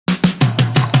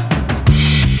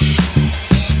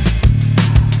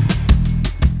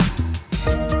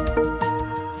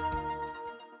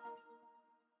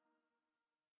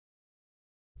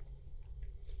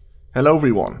Hello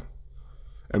everyone,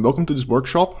 and welcome to this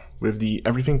workshop with the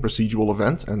Everything Procedural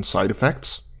event and side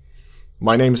effects.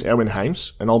 My name is Erwin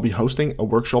Heyms, and I'll be hosting a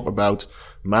workshop about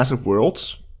massive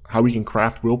worlds, how we can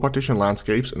craft world partition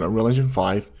landscapes in Unreal Engine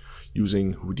 5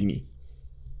 using Houdini.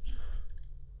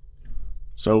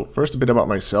 So first a bit about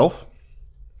myself.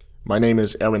 My name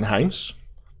is Erwin Heyms.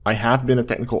 I have been a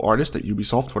technical artist at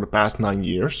Ubisoft for the past 9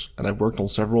 years, and I've worked on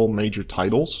several major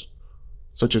titles,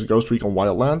 such as Ghost Recon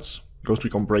Wildlands, Ghost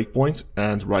Recon Breakpoint,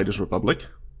 and Riders Republic.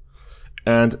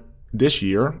 And this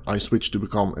year I switched to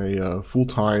become a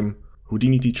full-time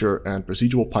Houdini teacher and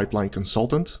procedural pipeline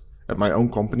consultant at my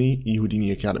own company, E-Houdini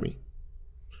Academy.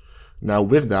 Now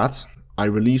with that, I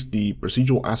released the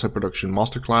Procedural Asset Production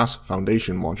Masterclass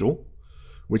Foundation module,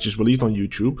 which is released on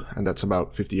YouTube, and that's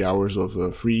about 50 hours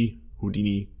of free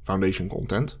Houdini Foundation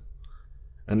content.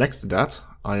 And next to that,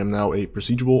 I am now a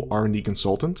procedural R&D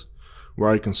consultant, where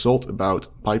I consult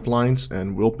about pipelines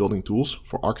and world building tools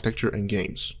for architecture and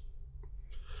games.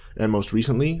 And most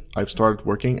recently, I've started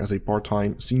working as a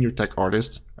part-time senior tech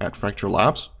artist at Fracture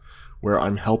Labs, where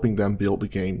I'm helping them build the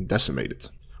game Decimated.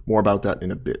 More about that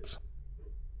in a bit.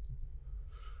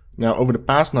 Now, over the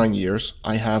past 9 years,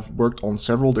 I have worked on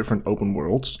several different open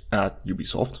worlds at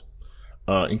Ubisoft,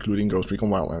 including Ghost Recon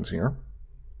Wildlands here.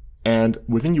 And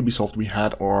within Ubisoft, we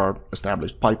had our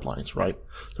established pipelines, right?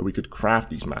 So we could craft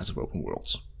these massive open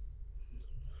worlds.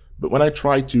 But when I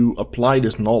tried to apply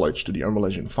this knowledge to the Unreal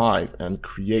Engine 5 and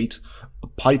create a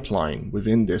pipeline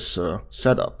within this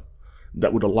setup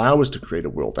that would allow us to create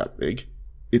a world that big,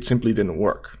 it simply didn't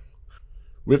work.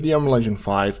 With the Unreal Engine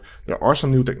 5, there are some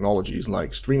new technologies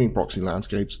like streaming proxy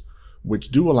landscapes,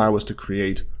 which do allow us to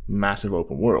create massive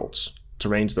open worlds.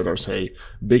 Terrains that are, say,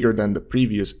 bigger than the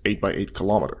previous 8x8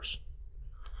 kilometers.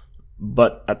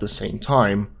 But at the same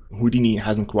time, Houdini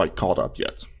hasn't quite caught up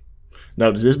yet.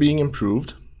 Now this is being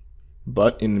improved,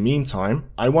 but in the meantime,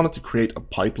 I wanted to create a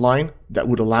pipeline that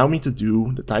would allow me to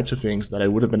do the types of things that I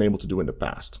would have been able to do in the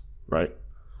past, right?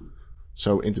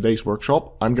 So in today's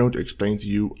workshop, I'm going to explain to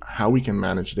you how we can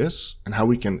manage this and how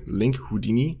we can link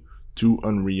Houdini to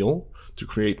Unreal to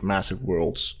create massive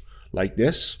worlds like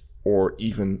this, or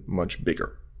even much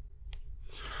bigger.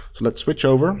 So let's switch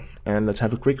over and let's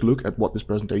have a quick look at what this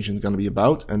presentation is going to be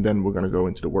about, and then we're going to go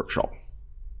into the workshop.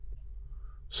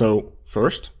 So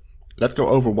first, let's go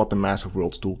over what the Massive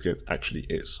Worlds Toolkit actually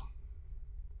is.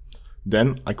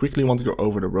 Then I quickly want to go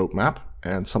over the roadmap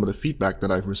and some of the feedback that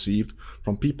I've received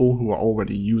from people who are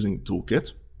already using the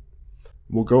toolkit.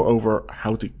 We'll go over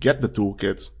how to get the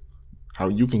toolkit, how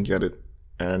you can get it,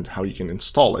 and how you can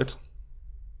install it.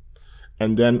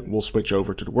 And then we'll switch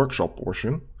over to the workshop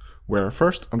portion, where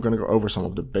first I'm going to go over some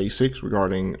of the basics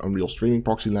regarding Unreal streaming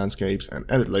proxy landscapes and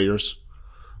edit layers.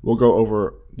 We'll go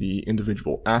over the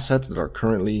individual assets that are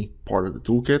currently part of the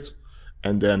toolkit,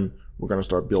 and then we're going to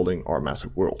start building our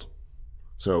massive world.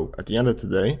 So at the end of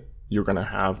today, you're going to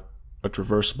have a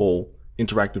traversable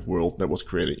interactive world that was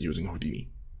created using Houdini.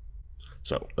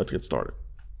 So let's get started.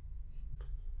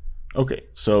 Okay,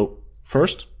 so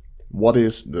first, what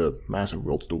is the Massive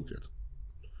Worlds Toolkit?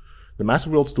 The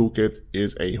Massive Worlds Toolkit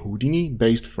is a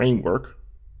Houdini-based framework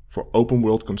for open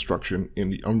world construction in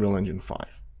the Unreal Engine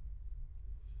 5.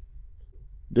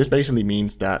 This basically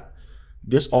means that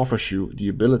this offers you the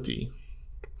ability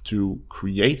to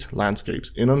create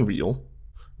landscapes in Unreal,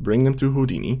 bring them to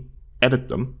Houdini, edit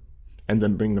them, and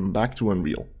then bring them back to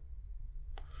Unreal.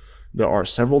 There are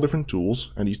several different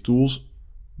tools, and these tools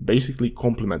basically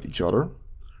complement each other.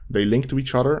 They link to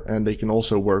each other, and they can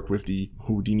also work with the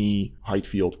Houdini height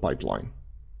field pipeline.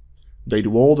 They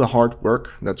do all the hard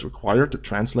work that's required to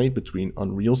translate between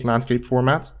Unreal's landscape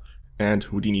format and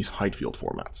Houdini's height field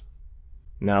format.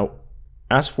 Now,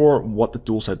 as for what the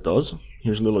toolset does,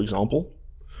 here's a little example.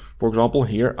 For example,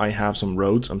 here I have some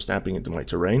roads I'm stamping into my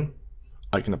terrain.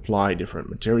 I can apply different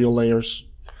material layers,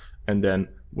 and then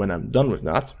when I'm done with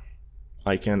that,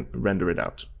 I can render it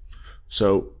out.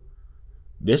 So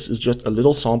this is just a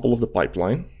little sample of the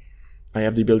pipeline. I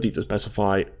have the ability to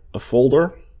specify a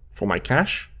folder for my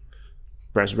cache,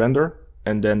 press render,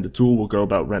 and then the tool will go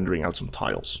about rendering out some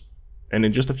tiles. And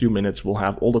in just a few minutes, we'll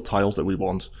have all the tiles that we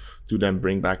want to then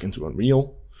bring back into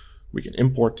Unreal. We can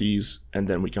import these, and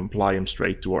then we can apply them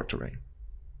straight to our terrain.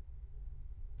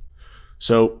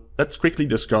 So let's quickly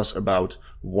discuss about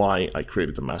why I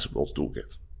created the Massive Worlds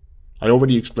Toolkit. I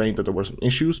already explained that there were some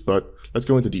issues, but let's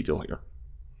go into detail here.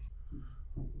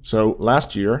 So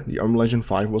last year, the Unreal Engine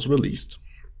 5 was released,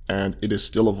 and it is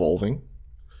still evolving.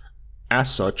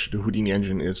 As such, the Houdini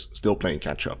engine is still playing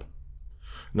catch up.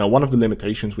 Now, one of the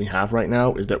limitations we have right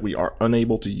now is that we are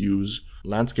unable to use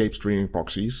landscape streaming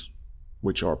proxies,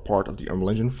 which are part of the Unreal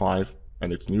Engine 5,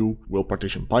 and its new will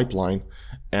partition pipeline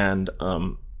and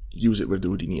use it with the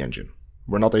Houdini engine.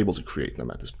 We're not able to create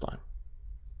them at this time.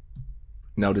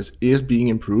 Now this is being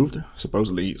improved.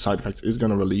 Supposedly SideEffects is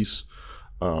going to release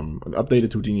an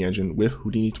updated Houdini engine with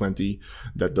Houdini 20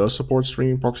 that does support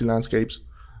streaming proxy landscapes,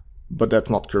 but that's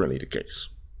not currently the case.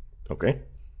 Okay.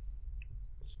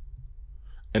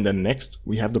 And then next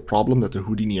we have the problem that the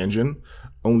Houdini engine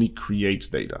only creates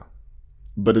data,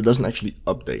 but it doesn't actually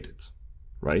update it,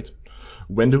 right?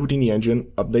 When the Houdini engine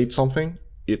updates something,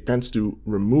 it tends to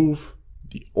remove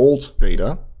the old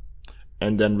data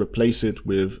and then replace it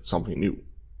with something new.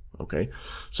 Okay,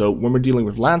 so when we're dealing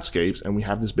with landscapes and we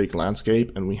have this big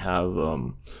landscape and we have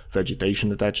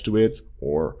vegetation attached to it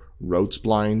or road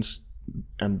splines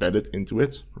embedded into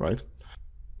it, right?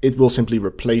 It will simply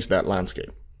replace that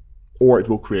landscape, or it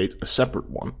will create a separate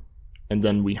one and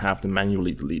then we have to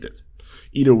manually delete it.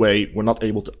 Either way, we're not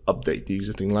able to update the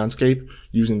existing landscape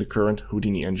using the current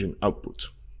Houdini engine output.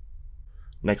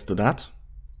 Next to that,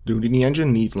 the Houdini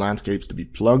engine needs landscapes to be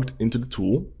plugged into the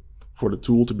tool for the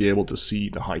tool to be able to see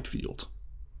the height field,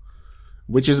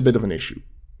 which is a bit of an issue,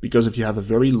 because if you have a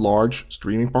very large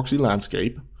streaming proxy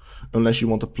landscape, unless you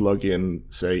want to plug in,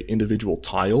 say, individual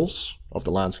tiles of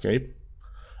the landscape,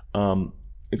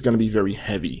 it's going to be very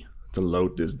heavy to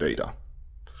load this data.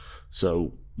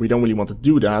 So we don't really want to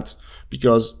do that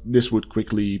because this would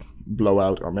quickly blow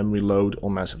out our memory load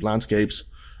on massive landscapes,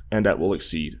 and that will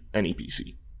exceed an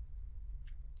EPC.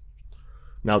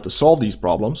 Now to solve these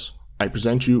problems, I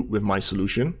present you with my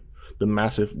solution, the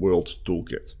Massive Worlds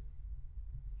Toolkit.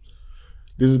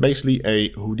 This is basically a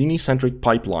Houdini-centric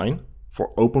pipeline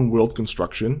for open world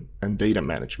construction and data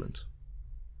management.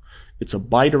 It's a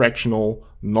bidirectional,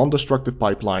 non-destructive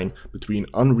pipeline between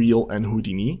Unreal and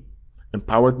Houdini, and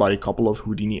powered by a couple of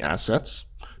Houdini assets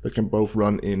that can both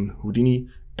run in Houdini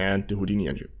and the Houdini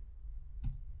engine.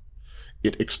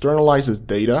 It externalizes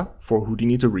data for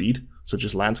Houdini to read, such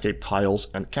as landscape tiles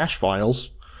and cache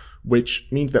files, which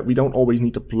means that we don't always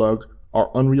need to plug our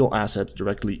Unreal assets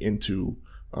directly into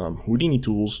Houdini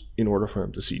tools in order for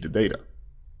them to see the data.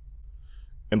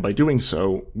 And by doing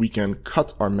so, we can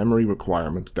cut our memory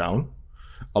requirements down,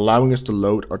 allowing us to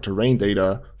load our terrain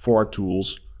data for our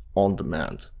tools on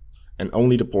demand, and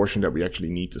only the portion that we actually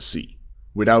need to see,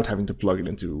 without having to plug it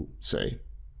into, say,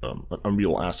 an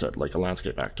Unreal asset like a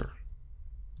landscape actor.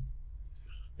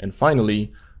 And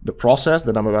finally, the process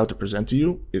that I'm about to present to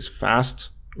you is fast,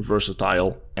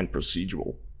 versatile, and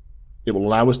procedural. It will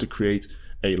allow us to create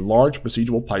a large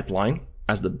procedural pipeline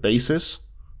as the basis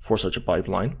for such a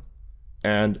pipeline,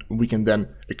 and we can then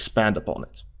expand upon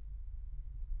it.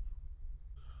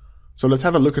 So let's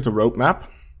have a look at the roadmap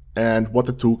and what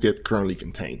the toolkit currently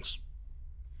contains.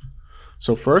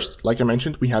 So first, like I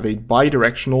mentioned, we have a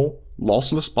bidirectional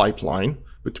lossless pipeline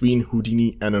between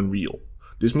Houdini and Unreal.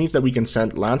 This means that we can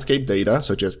send landscape data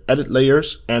such as edit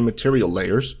layers and material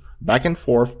layers back and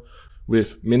forth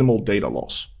with minimal data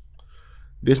loss.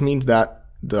 This means that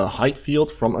the height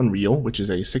field from Unreal, which is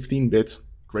a 16-bit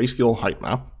grayscale height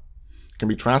map, can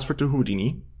be transferred to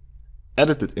Houdini,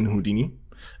 edited in Houdini,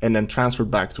 and then transferred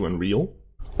back to Unreal.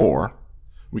 Or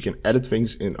we can edit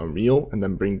things in Unreal and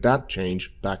then bring that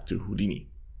change back to Houdini.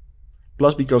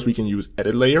 Plus, because we can use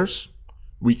edit layers,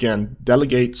 we can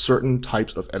delegate certain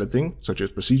types of editing, such as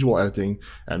procedural editing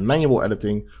and manual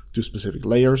editing, to specific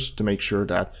layers to make sure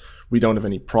that we don't have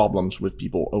any problems with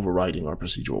people overriding our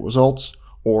procedural results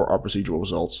or our procedural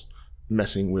results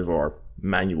messing with our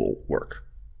manual work,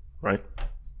 right?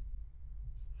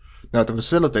 Now to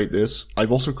facilitate this,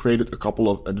 I've also created a couple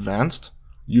of advanced,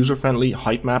 user-friendly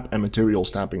height map and material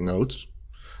stamping nodes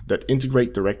that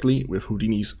integrate directly with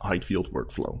Houdini's height field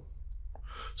workflow.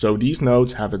 So these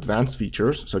nodes have advanced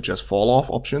features such as fall-off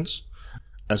options,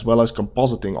 as well as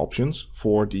compositing options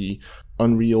for the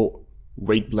Unreal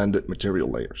weight-blended material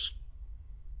layers.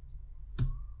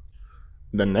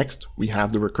 Then next, we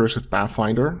have the recursive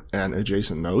pathfinder and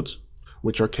adjacent nodes,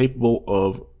 which are capable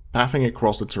of pathing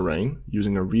across the terrain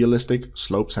using a realistic,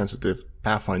 slope-sensitive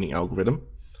pathfinding algorithm,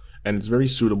 and it's very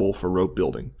suitable for road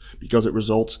building because it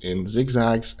results in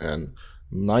zigzags and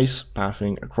nice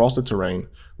pathing across the terrain,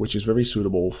 which is very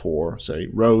suitable for, say,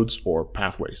 roads or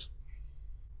pathways.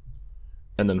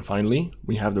 And then finally,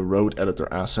 we have the road editor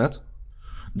asset.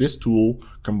 This tool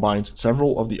combines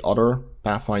several of the other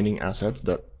pathfinding assets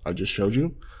that I just showed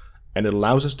you, and it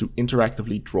allows us to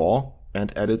interactively draw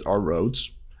and edit our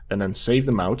roads and then save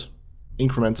them out,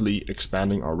 incrementally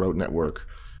expanding our road network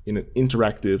in an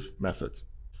interactive method.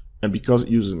 And because it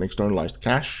uses an externalized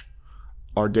cache,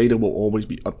 our data will always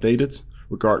be updated,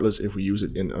 regardless if we use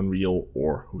it in Unreal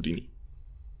or Houdini.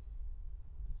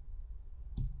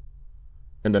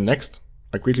 And then next,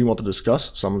 I quickly want to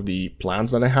discuss some of the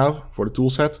plans that I have for the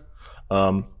toolset.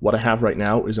 What I have right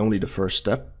now is only the first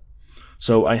step.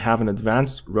 So I have an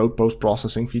advanced road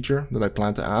post-processing feature that I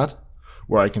plan to add,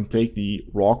 where I can take the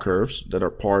raw curves that are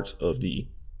part of the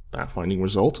pathfinding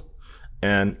result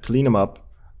and clean them up,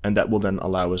 and that will then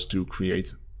allow us to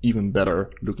create even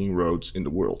better looking roads in the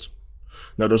world.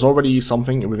 Now, there's already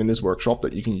something within this workshop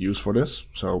that you can use for this,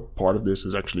 so part of this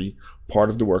is actually part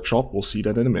of the workshop. We'll see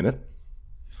that in a minute.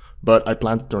 But I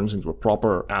plan to turn this into a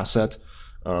proper asset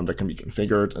that can be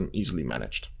configured and easily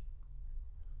managed.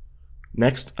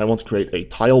 Next, I want to create a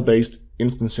tile-based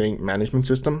instancing management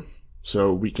system,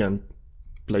 so we can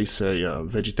place, say,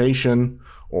 vegetation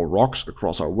or rocks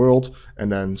across our world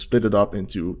and then split it up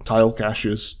into tile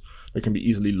caches that can be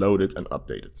easily loaded and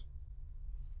updated.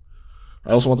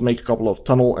 I also want to make a couple of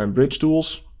tunnel and bridge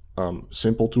tools,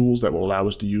 simple tools that will allow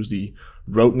us to use the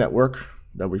road network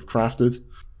that we've crafted.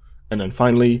 And then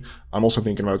finally, I'm also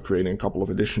thinking about creating a couple of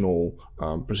additional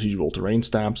procedural terrain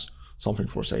stamps, something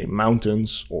for, say,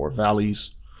 mountains or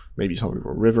valleys, maybe something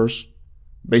for rivers.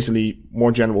 Basically,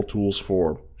 more general tools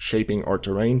for shaping our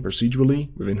terrain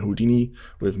procedurally within Houdini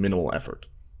with minimal effort.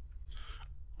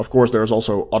 Of course, there's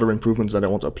also other improvements that I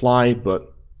want to apply,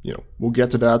 but we'll get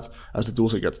to that as the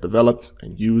toolset gets developed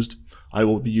and used. I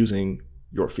will be using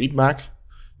your feedback,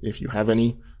 if you have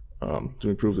any, to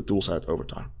improve the toolset over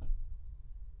time.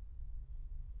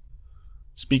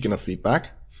 Speaking of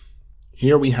feedback,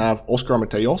 here we have Oscar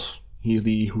Mateos. He's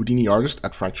the Houdini artist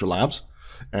at Fracture Labs,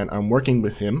 and I'm working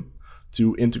with him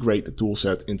to integrate the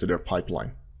toolset into their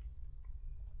pipeline.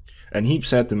 And he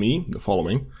said to me the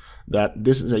following, that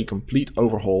this is a complete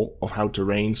overhaul of how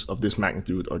terrains of this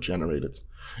magnitude are generated.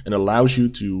 It allows you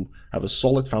to have a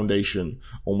solid foundation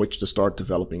on which to start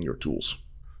developing your tools.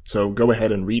 So go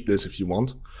ahead and read this if you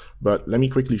want, but let me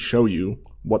quickly show you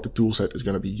what the toolset is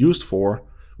going to be used for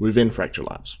within Fracture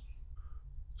Labs.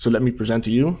 So let me present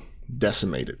to you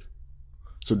Decimated.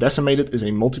 So Decimated is a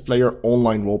multiplayer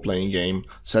online role-playing game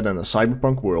set in a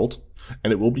cyberpunk world,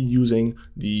 and it will be using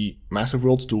the Massive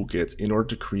Worlds toolkit in order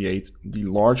to create the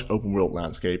large open world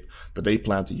landscape that they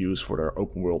plan to use for their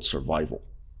open world survival.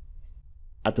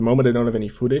 At the moment, I don't have any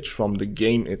footage from the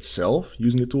game itself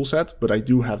using the toolset, but I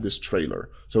do have this trailer.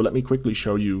 So let me quickly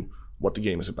show you what the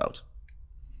game is about.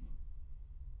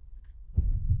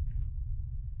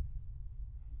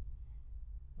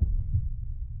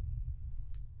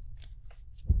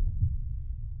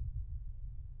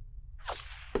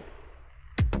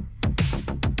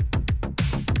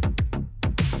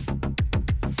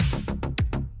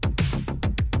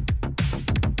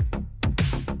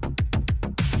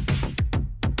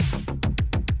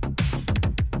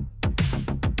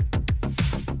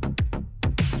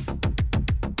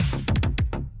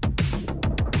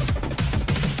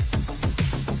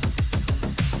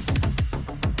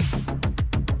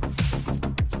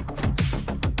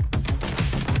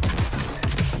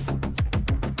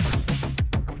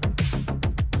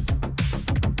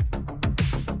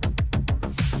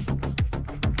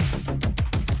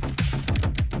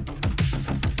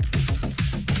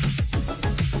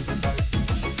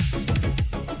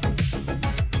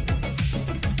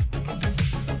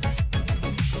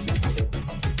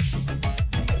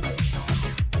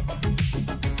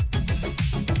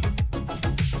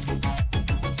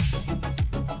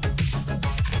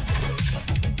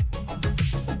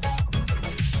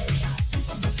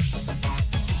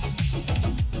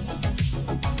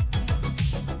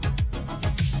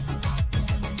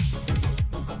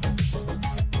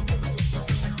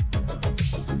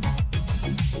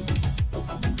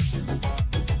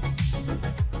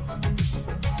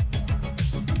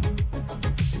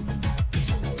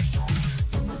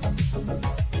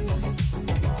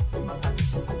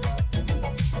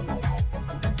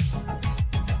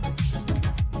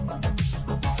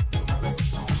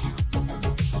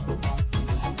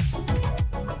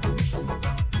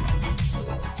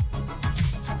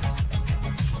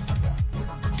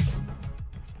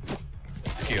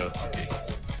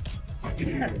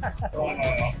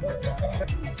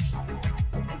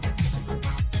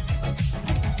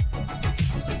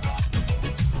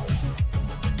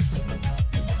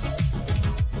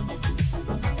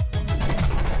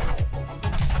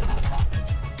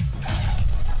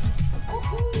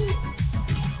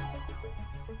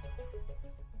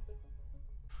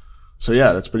 So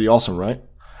yeah, that's pretty awesome, right?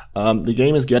 The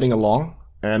game is getting along,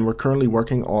 and we're currently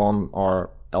working on our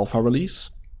alpha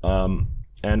release.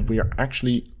 And we are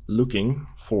actually looking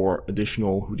for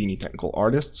additional Houdini technical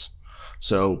artists.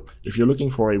 So if you're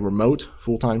looking for a remote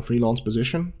full-time freelance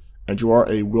position and you are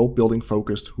a world-building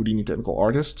focused Houdini technical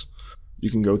artist, you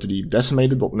can go to the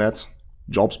decimated.net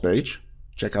jobs page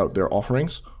check out their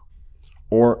offerings,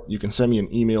 or you can send me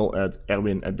an email at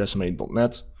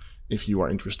erwin@decimate.net if you are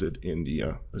interested in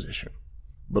the position.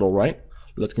 But all right,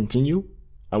 let's continue.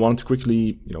 I wanted to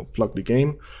quickly, plug the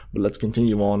game, but let's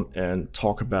continue on and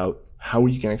talk about how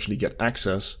you can actually get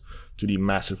access to the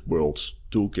Massive Worlds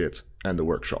toolkit and the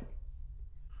workshop.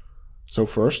 So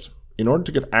first, in order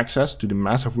to get access to the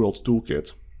Massive Worlds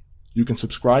toolkit, you can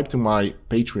subscribe to my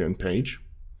Patreon page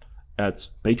at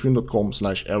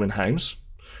patreon.com/Erwin Heyms.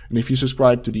 And if you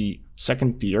subscribe to the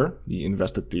second tier, the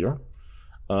invested tier,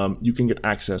 you can get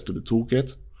access to the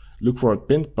toolkit. Look for a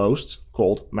pinned post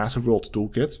called Massive Worlds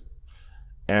Toolkit,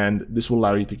 and this will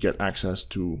allow you to get access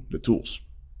to the tools.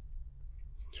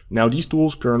 Now, these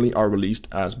tools currently are released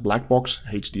as black box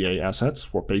HDA assets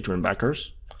for Patreon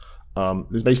backers.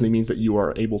 This basically means that you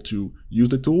are able to use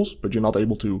the tools, but you're not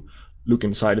able to look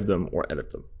inside of them or edit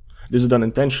them. This is done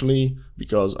intentionally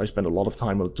because I spend a lot of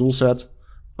time on the toolset,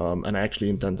 and I actually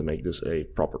intend to make this a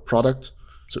proper product.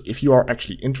 So if you are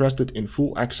actually interested in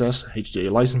full access HDA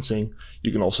licensing,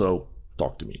 you can also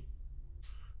talk to me.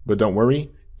 But don't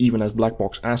worry, even as black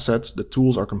box assets, the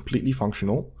tools are completely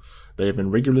functional. They have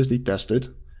been rigorously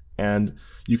tested, and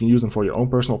you can use them for your own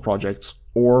personal projects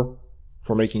or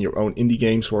for making your own indie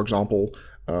games, for example,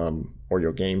 or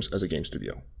your games as a game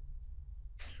studio.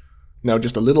 Now,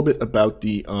 just a little bit about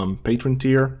the patron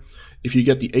tier. If you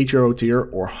get the HRO tier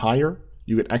or higher,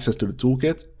 you get access to the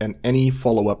toolkit and any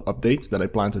follow-up updates that I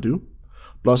plan to do.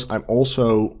 Plus, I'm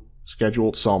also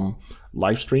scheduled some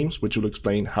live streams, which will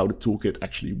explain how the toolkit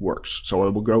actually works. So I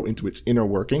will go into its inner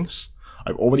workings.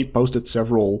 I've already posted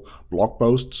several blog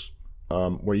posts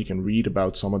where you can read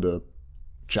about some of the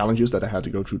challenges that I had to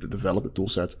go through to develop the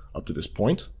toolset up to this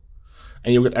point.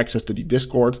 And you'll get access to the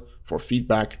Discord for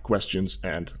feedback, questions,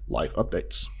 and live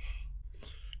updates.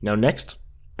 Now next,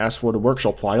 as for the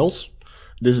workshop files,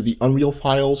 this is the Unreal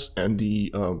files and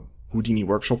the Houdini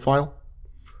workshop file.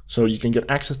 So you can get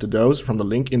access to those from the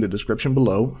link in the description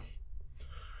below.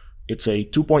 It's a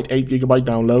 2.8 gigabyte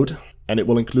download, and it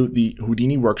will include the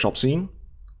Houdini workshop scene,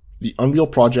 the Unreal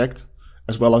project,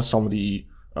 as well as some of the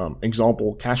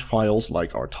example cache files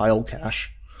like our tile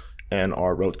cache and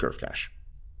our road curve cache.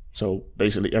 So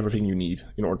basically everything you need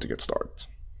in order to get started.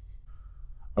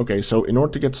 Okay, so in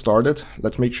order to get started,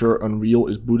 let's make sure Unreal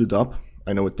is booted up.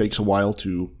 I know it takes a while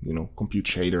to, compute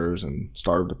shaders and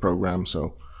start up the program,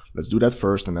 so let's do that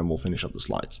first and then we'll finish up the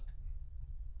slides.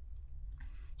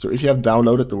 So if you have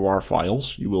downloaded the RAR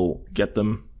files, you will get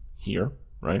them here,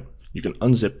 right? You can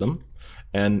unzip them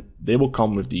and they will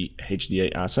come with the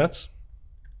HDA assets.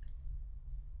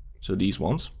 So these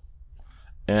ones,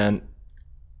 and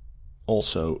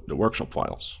also the workshop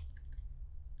files.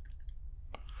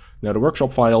 Now the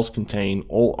workshop files contain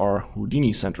all our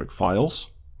Houdini-centric files,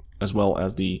 as well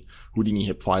as the Houdini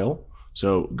HIP file.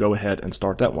 So go ahead and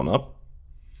start that one up.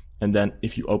 And then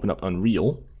if you open up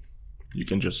Unreal, you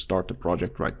can just start the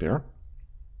project right there.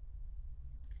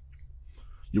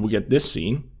 You will get this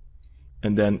scene,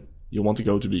 and then you'll want to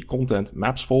go to the Content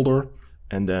Maps folder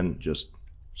and then just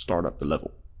start up the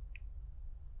level.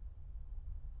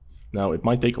 Now it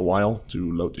might take a while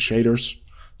to load the shaders,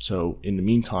 so in the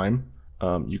meantime,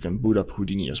 you can boot up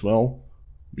Houdini as well.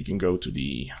 We can go to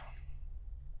the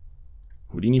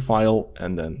Houdini file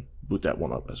and then boot that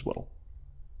one up as well.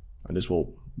 And this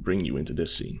will bring you into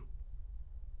this scene.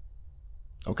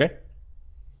 Okay,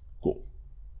 cool.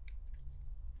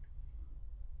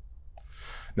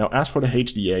 Now as for the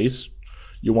HDAs,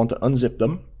 you want to unzip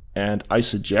them, and I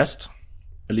suggest,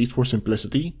 at least for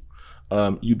simplicity,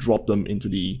 you drop them into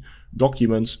the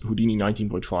Documents Houdini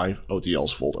 19.5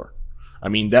 OTLs folder. I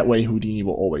mean, that way Houdini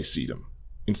will always see them.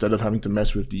 Instead of having to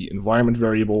mess with the environment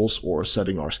variables or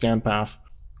setting our scan path,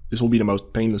 this will be the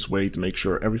most painless way to make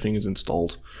sure everything is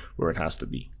installed where it has to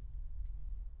be.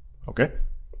 Okay,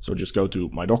 so just go to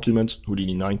My Documents,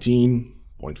 Houdini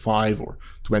 19.5 or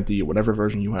 20 or whatever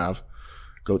version you have,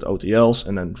 go to OTLs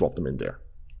and then drop them in there.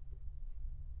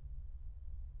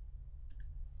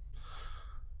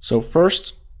 So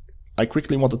first, I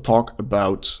quickly want to talk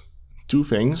about two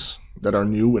things that are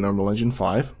new in Unreal Engine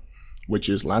 5, which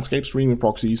is landscape streaming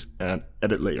proxies and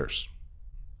edit layers.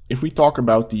 If we talk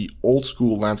about the old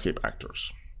school landscape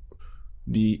actors,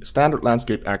 the standard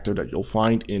landscape actor that you'll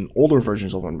find in older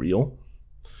versions of Unreal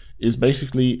is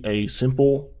basically a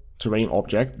simple terrain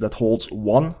object that holds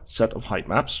one set of height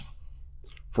maps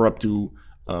for up to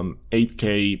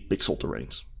 8K pixel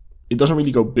terrains. It doesn't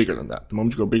really go bigger than that. The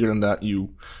moment you go bigger than that,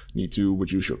 you need to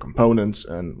reduce your components,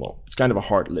 and well, it's kind of a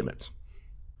hard limit.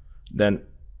 Then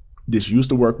this used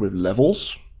to work with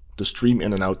levels to stream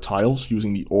in and out tiles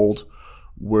using the old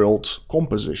world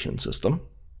composition system,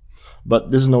 but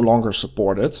this is no longer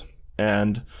supported,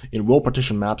 And in will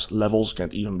partition maps, levels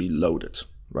can't even be loaded,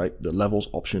 right? The levels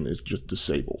option is just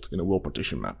disabled in a will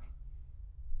partition map.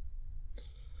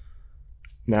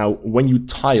 Now, when you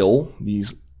tile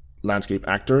these landscape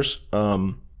actors,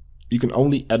 you can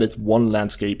only edit one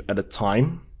landscape at a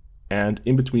time. And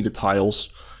in between the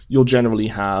tiles, you'll generally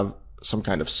have some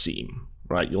kind of seam,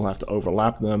 right? You'll have to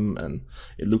overlap them and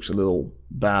it looks a little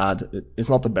bad. It's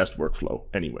not the best workflow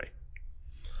anyway.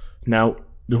 Now,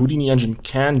 the Houdini engine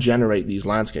can generate these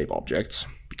landscape objects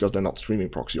because they're not streaming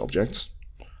proxy objects,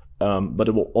 but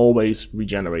it will always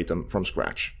regenerate them from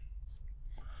scratch.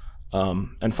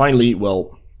 And finally,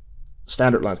 well,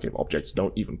 standard landscape objects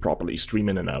don't even properly stream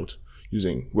in and out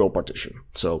using will partition.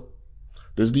 So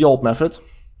this is the old method.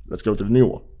 Let's go to the new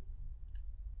one.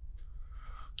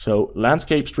 So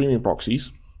landscape streaming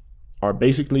proxies are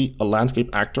basically a landscape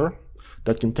actor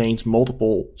that contains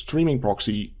multiple streaming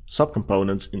proxy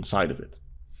subcomponents inside of it.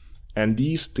 And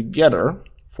these together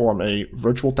form a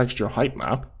virtual texture height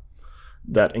map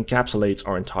that encapsulates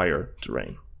our entire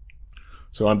terrain.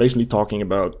 So I'm basically talking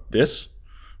about this,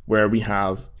 where we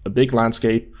have a big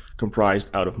landscape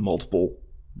comprised out of multiple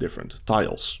different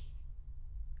tiles.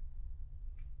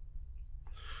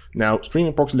 Now,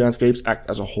 streaming proxy landscapes act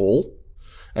as a whole,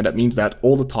 and that means that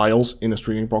all the tiles in a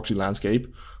streaming proxy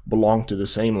landscape belong to the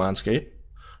same landscape,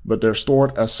 but they're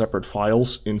stored as separate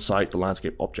files inside the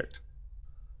landscape object.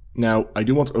 Now, I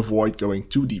do want to avoid going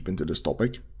too deep into this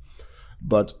topic,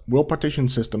 but will partition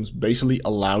systems basically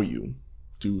allow you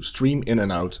to stream in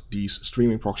and out these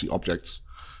streaming proxy objects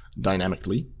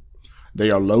dynamically.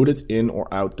 They are loaded in or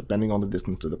out depending on the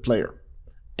distance to the player.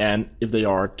 And if they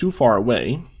are too far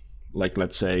away, like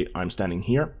let's say I'm standing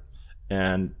here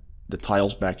and the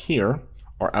tiles back here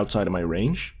are outside of my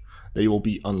range, they will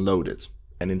be unloaded.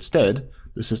 And instead,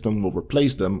 the system will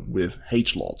replace them with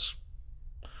H slots.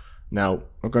 Now, I'm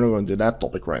not going to go into that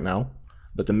topic right now,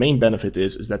 but the main benefit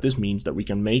is that this means that we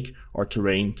can make our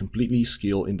terrain completely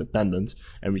scale independent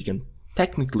and we can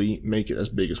technically make it as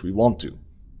big as we want to.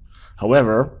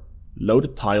 However,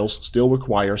 loaded tiles still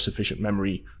require sufficient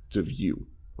memory to view,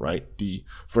 right? The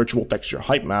virtual texture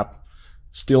height map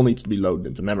still needs to be loaded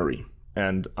into memory,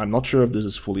 and I'm not sure if this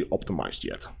is fully optimized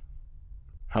yet.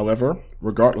 However,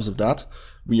 regardless of that,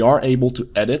 we are able to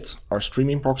edit our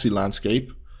streaming proxy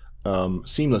landscape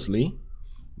seamlessly.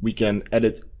 We can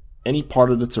edit any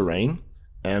part of the terrain,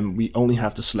 and we only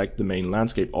have to select the main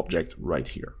landscape object right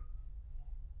here.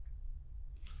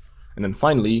 And then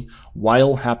finally,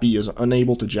 while Happy is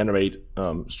unable to generate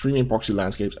streaming proxy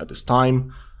landscapes at this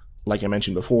time, like I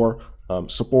mentioned before,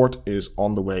 support is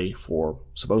on the way for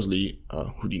supposedly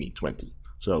Houdini 20.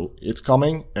 So it's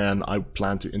coming, and I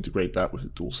plan to integrate that with the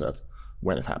toolset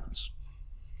when it happens.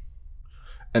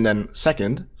 And then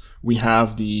second, we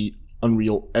have the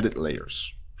Unreal edit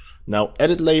layers. Now,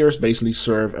 edit layers basically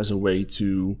serve as a way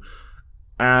to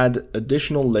add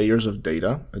additional layers of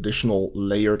data, additional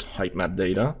layered height map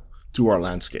data to our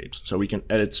landscapes. So we can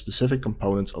edit specific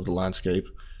components of the landscape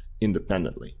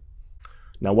independently.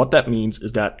 Now, what that means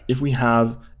is that if we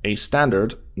have a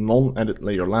standard non-edit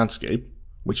layer landscape,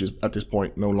 which is at this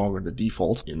point no longer the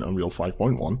default in Unreal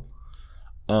 5.1,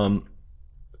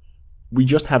 we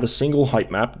just have a single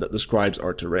height map that describes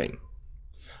our terrain.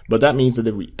 But that means that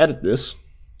if we edit this,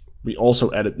 we also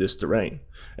edit this terrain.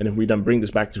 And if we then bring this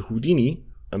back to Houdini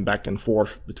and back and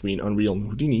forth between Unreal and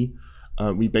Houdini,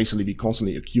 we basically be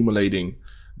constantly accumulating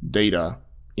data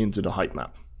into the height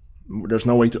map. There's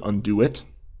no way to undo it.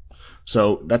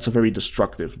 So that's a very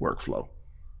destructive workflow.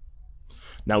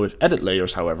 Now with edit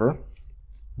layers, however,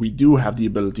 we do have the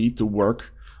ability to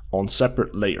work on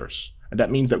separate layers. And that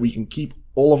means that we can keep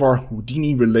all of our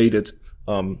Houdini related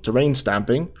terrain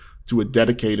stamping to a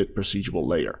dedicated procedural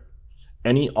layer.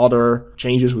 Any other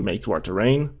changes we make to our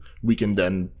terrain, we can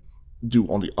then do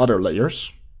on the other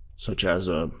layers, such as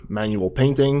manual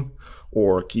painting,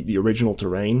 or keep the original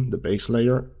terrain, the base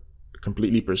layer,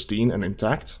 completely pristine and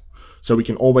intact. So we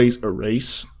can always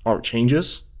erase our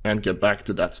changes and get back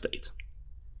to that state.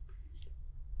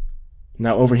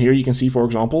 Now over here you can see, for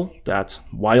example, that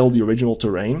while the original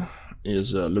terrain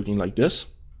is looking like this,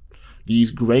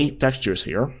 these gray textures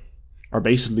here are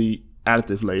basically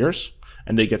additive layers,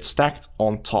 and they get stacked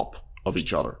on top of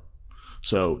each other.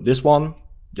 So this one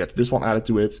gets this one added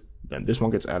to it, then this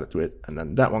one gets added to it, and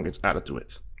then that one gets added to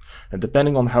it. And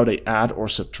depending on how they add or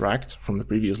subtract from the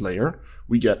previous layer,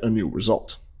 we get a new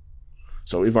result.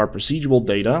 So if our procedural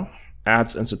data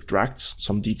adds and subtracts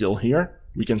some detail here,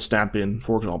 we can stamp in,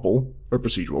 for example, a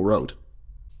procedural road.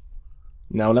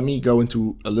 Now let me go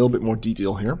into a little bit more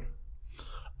detail here.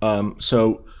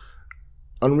 So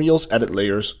Unreal's edit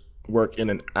layers work in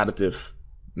an additive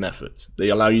method. They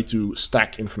allow you to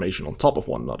stack information on top of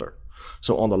one another.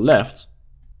 So on the left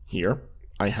here,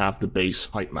 I have the base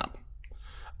height map.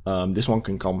 This one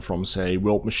can come from, say,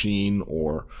 World Machine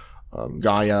or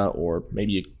Gaia, or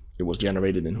maybe it was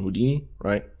generated in Houdini,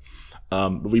 right?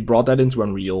 But we brought that into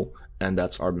Unreal, and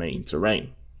that's our main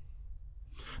terrain.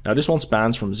 Now this one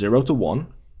spans from 0 to 1,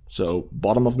 so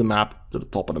bottom of the map to the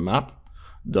top of the map.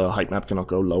 The height map cannot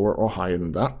go lower or higher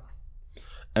than that.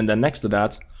 And then next to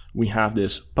that, we have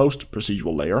this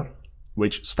post-procedural layer,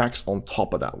 which stacks on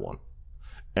top of that one.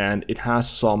 And it has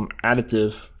some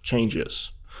additive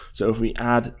changes. So if we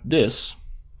add this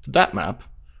to that map,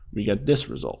 we get this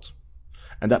result.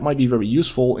 And that might be very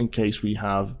useful in case we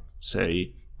have,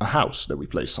 say, a house that we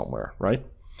place somewhere, right?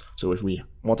 So if we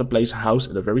want to place a house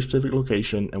at a very specific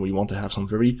location and we want to have some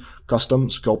very custom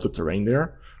sculpted terrain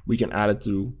there, we can add it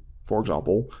to, for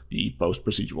example, the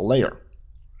post-procedural layer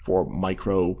for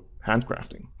micro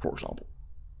handcrafting, for example.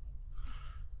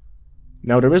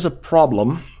 Now there is a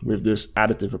problem with this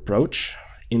additive approach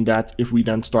in that if we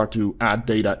then start to add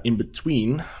data in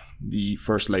between the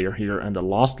first layer here and the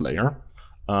last layer,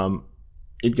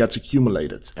 it gets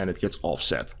accumulated and it gets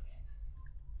offset.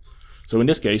 So in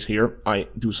this case here, I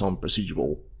do some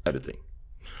procedural editing.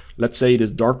 Let's say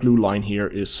this dark blue line here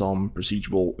is some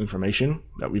procedural information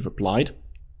that we've applied.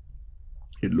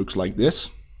 It looks like this.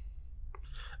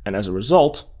 And as a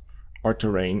result, our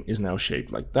terrain is now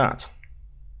shaped like that.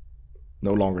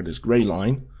 No longer this gray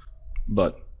line,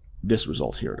 but this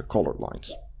result here, the colored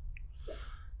lines.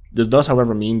 This does,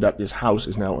 however, mean that this house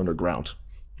is now underground.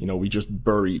 You know, we just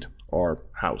buried our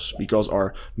house because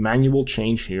our manual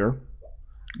change here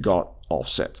got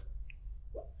offset.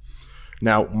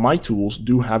 Now, my tools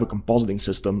do have a compositing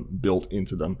system built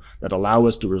into them that allow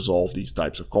us to resolve these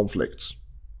types of conflicts.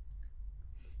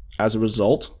 As a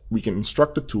result, we can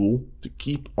instruct the tool to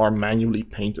keep our manually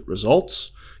painted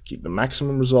results, keep the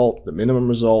maximum result, the minimum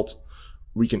result.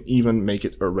 We can even make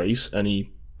it erase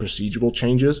any procedural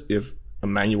changes if a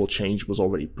manual change was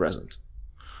already present.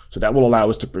 So that will allow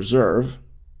us to preserve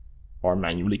our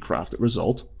manually crafted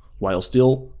result while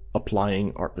still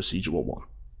applying our procedural one.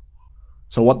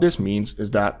 So what this means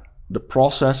is that the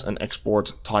process and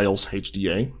export tiles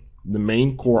HDA, the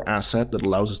main core asset that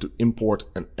allows us to import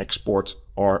and export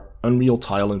our Unreal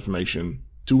tile information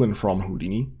to and from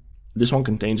Houdini. This one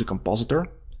contains a compositor,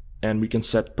 and we can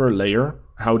set per layer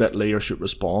how that layer should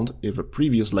respond if a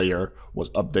previous layer was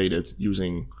updated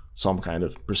using some kind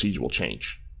of procedural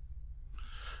change.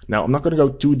 Now, I'm not going to go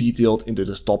too detailed into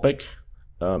this topic.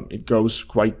 It goes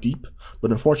quite deep,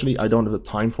 but unfortunately I don't have the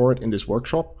time for it in this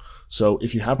workshop. So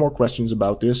if you have more questions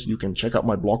about this, you can check out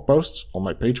my blog posts on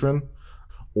my Patreon,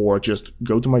 or just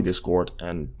go to my Discord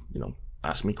and,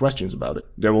 ask me questions about it.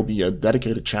 There will be a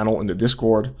dedicated channel in the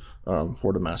Discord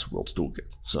for the Massive Worlds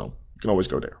Toolkit, so you can always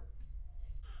go there.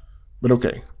 But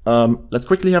okay, let's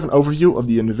quickly have an overview of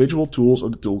the individual tools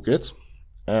of the toolkit,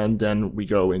 and then we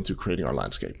go into creating our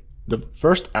landscape. The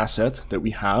first asset that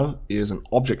we have is an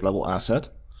object level asset,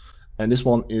 and this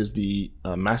one is the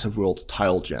Massive Worlds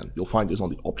Tile Gen. You'll find this on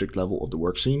the object level of the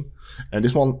work scene, and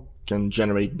this one can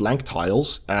generate blank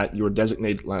tiles at your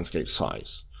designated landscape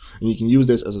size. And you can use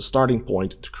this as a starting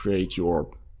point to create your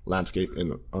landscape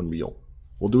in Unreal.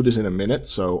 We'll do this in a minute,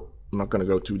 so I'm not going to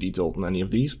go too detailed on any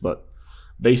of these, but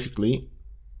basically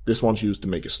this one's used to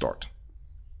make a start.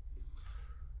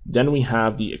 Then we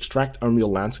have the Extract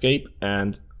Unreal Landscape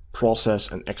and Process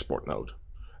and Export node,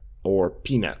 or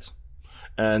PNet.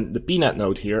 And the PNet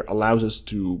node here allows us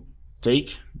to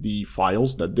take the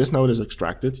files that this node has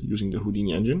extracted using the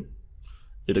Houdini engine.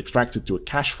 It extracts it to a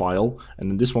cache file, and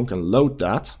then this one can load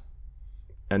that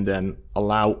and then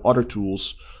allow other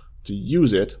tools to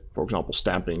use it, for example,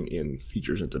 stamping in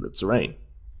features into the terrain.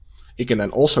 It can then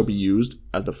also be used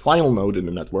as the final node in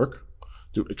the network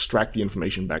to extract the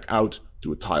information back out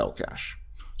to a tile cache.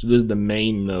 So this is the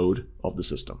main node of the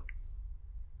system.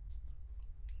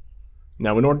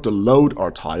 Now, in order to load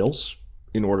our tiles,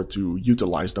 in order to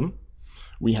utilize them,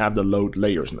 we have the Load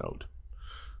Layers node.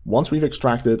 Once we've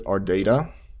extracted our data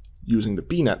using the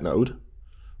PNet node,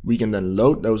 we can then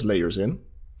load those layers in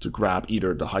to grab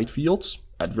either the height fields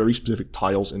at very specific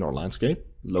tiles in our landscape,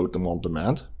 load them on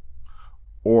demand,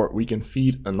 or we can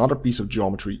feed another piece of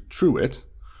geometry through it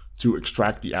to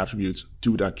extract the attributes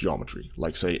to that geometry.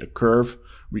 Like, say, a curve,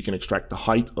 we can extract the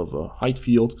height of a height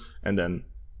field and then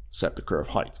set the curve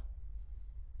height.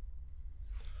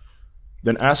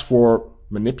 Then as for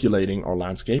manipulating our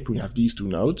landscape, we have these two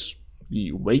nodes,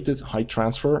 the weighted height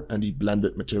transfer and the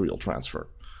blended material transfer.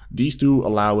 These two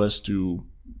allow us to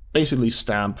basically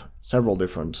stamp several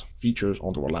different features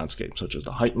onto our landscape, such as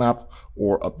the height map,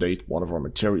 or update one of our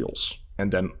materials,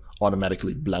 and then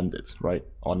automatically blend it, right?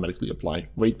 Automatically apply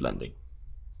weight blending.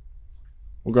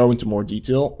 We'll go into more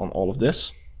detail on all of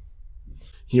this.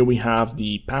 Here we have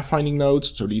the pathfinding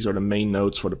nodes. So these are the main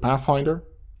nodes for the pathfinder.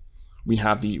 We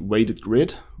have the weighted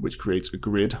grid, which creates a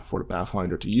grid for the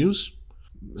pathfinder to use.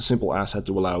 A simple asset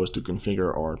to allow us to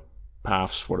configure our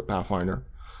paths for the pathfinder.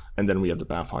 And then we have the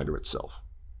pathfinder itself.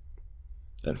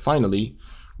 And finally,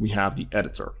 we have the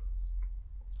editor.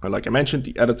 And like I mentioned,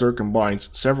 the editor combines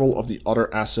several of the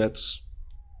other assets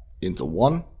into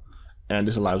one, and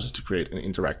this allows us to create an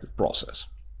interactive process.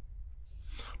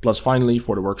 Plus finally,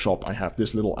 for the workshop, I have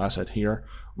this little asset here,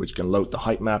 which can load the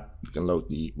height map, it can load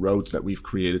the roads that we've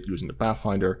created using the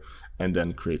pathfinder, and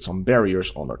then create some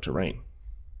barriers on our terrain.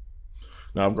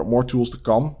 Now I've got more tools to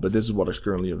come, but this is what is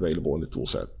currently available in the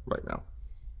toolset right now.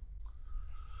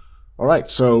 All right,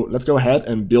 so let's go ahead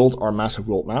and build our massive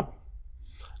world map.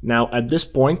 Now at this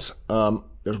point,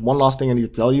 there's one last thing I need to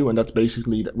tell you, and that's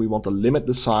basically that we want to limit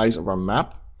the size of our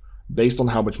map based on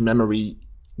how much memory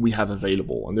we have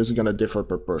available. And this is going to differ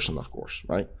per person, of course,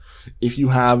 right? If you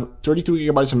have 32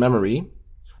 gigabytes of memory,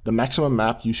 the maximum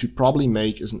map you should probably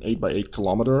make is an 8 by 8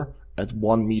 kilometer at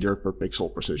 1 meter per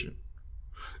pixel precision.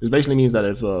 This basically means that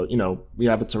if we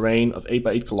have a terrain of 8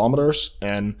 by 8 kilometers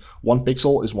and 1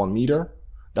 pixel is 1 meter,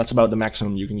 that's about the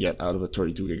maximum you can get out of a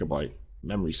 32 gigabyte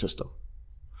memory system.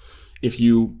 If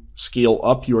you scale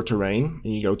up your terrain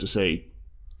and you go to say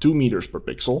 2 meters per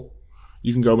pixel,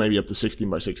 you can go maybe up to 16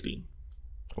 by 16.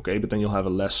 Okay, but then you'll have a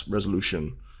less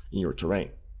resolution in your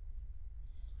terrain.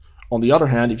 On the other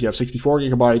hand, if you have 64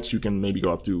 gigabytes, you can maybe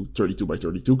go up to 32 by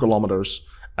 32 kilometers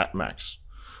at max.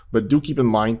 But do keep in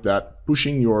mind that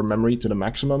pushing your memory to the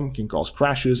maximum can cause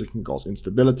crashes, it can cause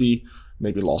instability,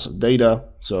 maybe loss of data.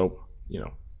 So,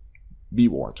 be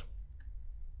warned.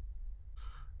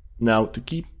 Now, to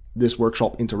keep this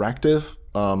workshop interactive,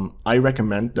 I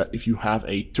recommend that if you have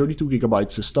a 32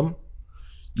 gigabyte system,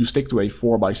 you stick to a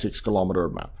 4 by 6 kilometer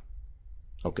map.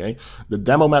 Okay, the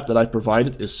demo map that I've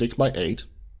provided is 6 by 8,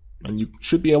 and you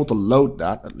should be able to load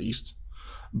that at least.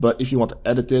 But if you want to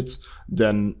edit it,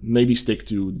 then maybe stick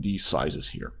to these sizes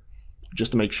here,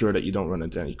 just to make sure that you don't run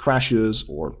into any crashes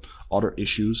or other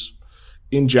issues.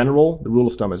 In general, the rule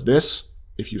of thumb is this: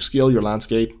 if you scale your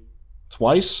landscape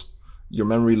twice, your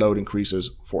memory load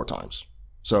increases 4 times.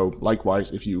 So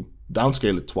likewise, if you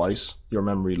downscale it twice, your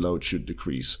memory load should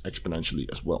decrease exponentially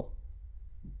as well.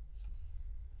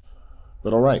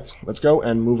 But all right, let's go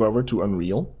and move over to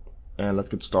Unreal, and let's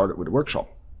get started with the workshop.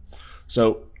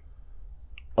 So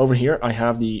over here, I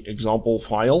have the example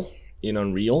file in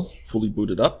Unreal, fully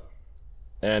booted up.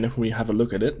 And if we have a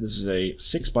look at it, this is a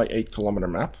 6 by 8 kilometer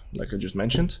map, like I just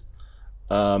mentioned.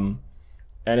 And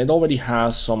it already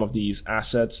has some of these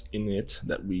assets in it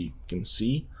that we can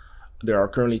see. There are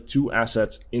currently 2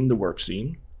 assets in the work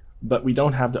scene, but we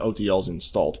don't have the OTLs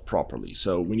installed properly,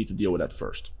 so we need to deal with that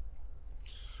first.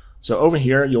 So over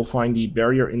here, you'll find the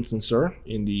barrier instancer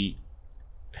in the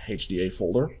HDA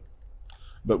folder,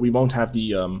 but we won't have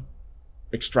the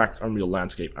extract Unreal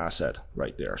Landscape asset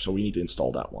right there, so we need to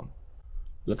install that one.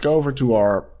 Let's go over to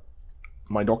our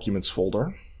My Documents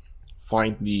folder,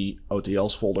 find the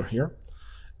OTLs folder here,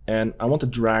 and I want to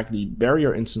drag the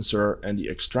barrier instancer and the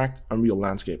extract Unreal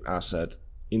Landscape asset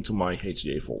into my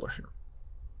HDA folder here.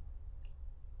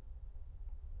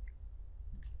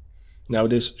 Now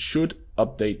this should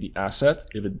update the asset.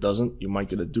 If it doesn't, you might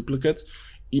get a duplicate.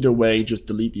 Either way, just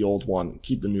delete the old one,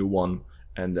 keep the new one,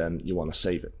 and then you want to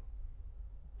save it.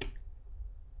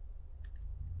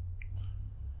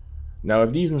 Now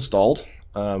if these installed,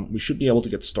 we should be able to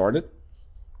get started.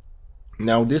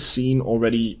 Now this scene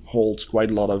already holds quite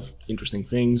a lot of interesting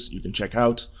things you can check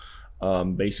out.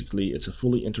 Basically, it's a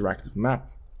fully interactive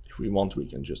map. If we want, we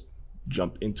can just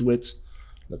jump into it.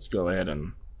 Let's go ahead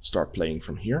and start playing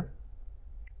from here.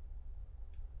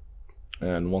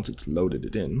 And once it's loaded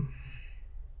it in,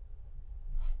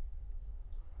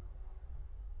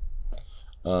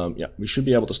 yeah, we should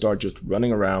be able to start just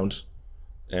running around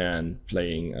and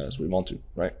playing as we want to,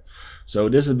 right? So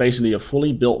this is basically a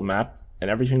fully built map, and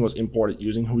everything was imported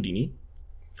using Houdini.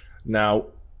 Now,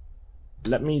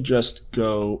 let me just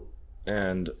go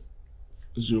and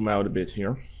zoom out a bit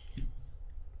here.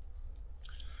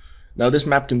 Now this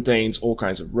map contains all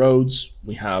kinds of roads.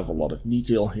 We have a lot of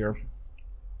detail here.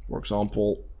 For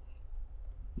example,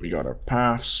 we got our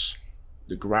paths.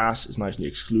 The grass is nicely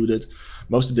excluded.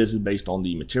 Most of this is based on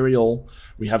the material.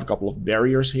 We have a couple of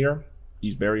barriers here.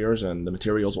 These barriers and the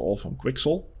materials are all from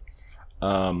Quixel,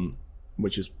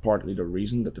 which is partly the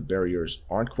reason that the barriers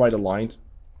aren't quite aligned.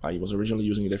 I was originally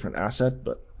using a different asset,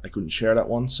 but I couldn't share that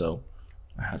one, so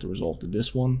I had to resolve to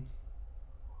this one.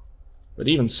 But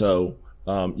even so,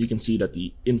 you can see that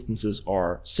the instances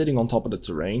are sitting on top of the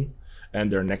terrain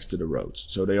and they're next to the roads.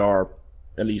 So they are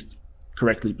at least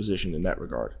correctly positioned in that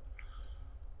regard.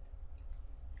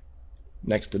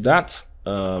 Next to that,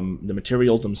 the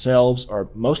materials themselves are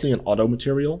mostly an auto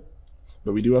material,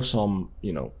 but we do have some,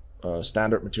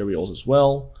 standard materials as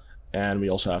well, and we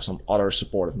also have some other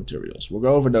supportive materials. We'll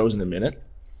go over those in a minute.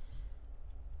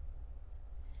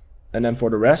 And then for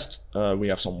the rest, we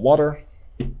have some water,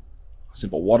 a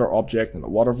simple water object and a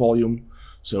water volume,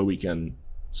 so we can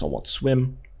somewhat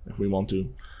swim if we want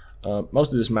to.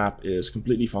 Most of this map is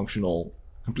completely functional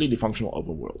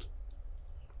open world.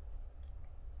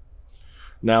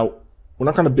 Now, we're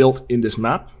not going to build in this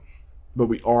map, but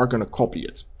we are going to copy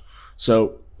it.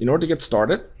 So in order to get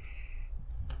started,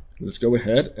 let's go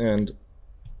ahead and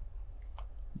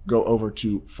go over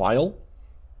to File,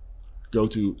 go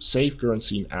to Save Current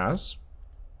Scene As,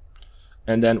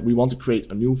 and then we want to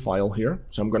create a new file here.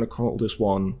 So I'm going to call this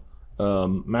one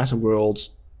Massive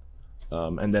Worlds,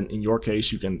 and then in your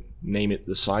case you can name it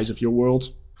the size of your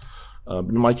world. But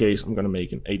in my case I'm going to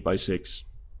make an 8x6,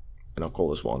 and I'll call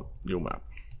this one New Map.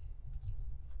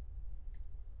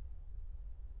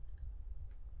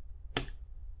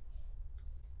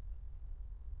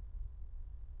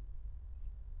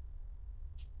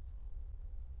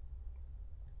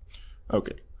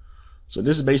 Okay, so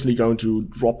this is basically going to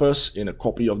drop us in a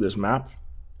copy of this map,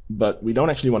 but we don't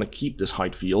actually want to keep this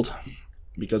height field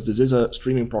because this is a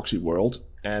streaming proxy world,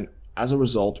 and as a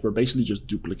result we're basically just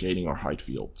duplicating our height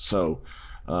field. So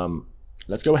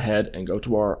let's go ahead and go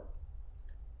to our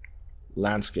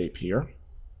landscape here,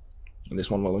 and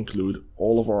this one will include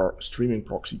all of our streaming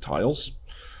proxy tiles.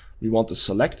 We want to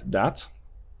select that.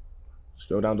 Let's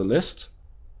go down the list,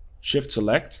 shift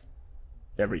select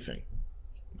everything.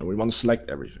 And we want to select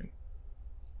everything.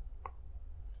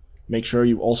 Make sure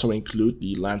you also include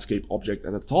the landscape object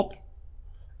at the top,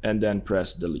 and then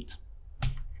press delete.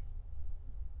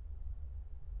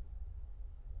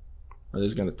 Now, this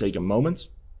is going to take a moment,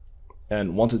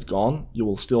 and once it's gone you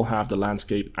will still have the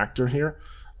landscape actor here.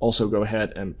 Also go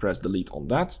ahead and press delete on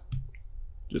that,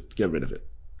 just to get rid of it.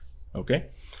 Okay.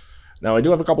 Now I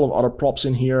do have a couple of other props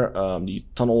in here, these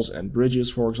tunnels and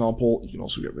bridges for example. You can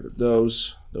also get rid of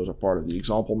those. Those are part of the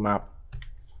example map,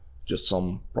 just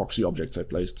some proxy objects I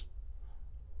placed.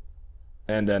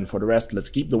 And then for the rest, let's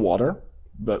keep the water,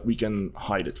 but we can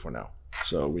hide it for now.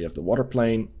 So we have the water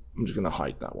plane, I'm just going to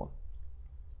hide that one.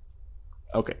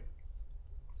 Okay.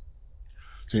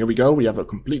 So here we go, we have a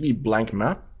completely blank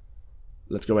map.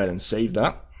 Let's go ahead and save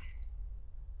that.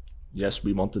 Yes,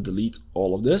 we want to delete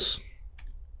all of this.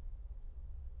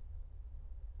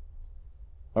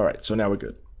 Alright, so now we're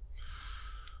good.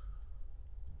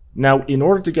 Now, in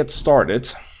order to get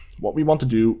started, what we want to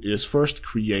do is first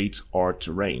create our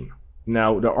terrain.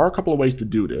 Now, there are a couple of ways to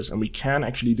do this, and we can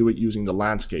actually do it using the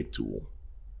landscape tool.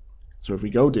 So if we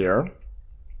go there,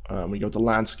 we go to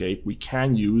landscape, we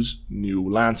can use new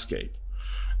landscape.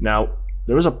 Now,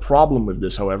 there is a problem with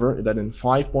this, however, that in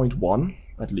 5.1,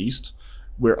 at least,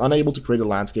 we're unable to create a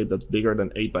landscape that's bigger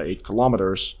than 8 by 8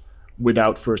 kilometers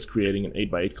without first creating an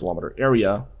 8 by 8 kilometer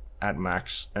area at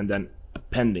max and then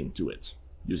appending to it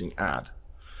using add.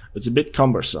 It's a bit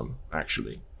cumbersome,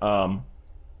 actually.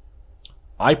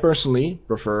 I personally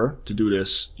prefer to do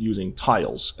this using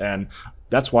tiles, and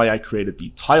that's why I created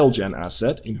the TileGen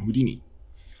asset in Houdini.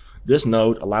 This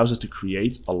node allows us to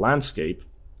create a landscape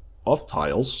of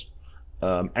tiles,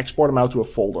 export them out to a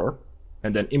folder,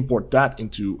 and then import that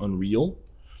into Unreal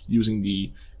using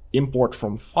the import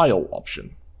from file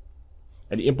option.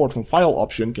 And the import from file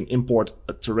option can import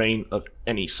a terrain of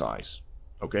any size,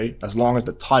 okay? As long as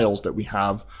the tiles that we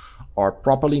have are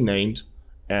properly named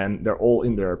and they're all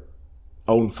in their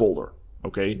own folder,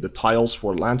 okay? The tiles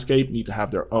for landscape need to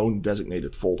have their own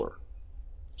designated folder,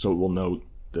 so it will know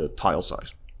the tile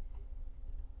size.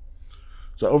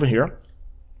 So over here,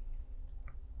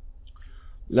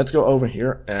 let's go over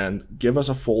here and give us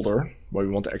a folder where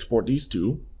we want to export these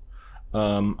to.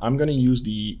 I'm going to use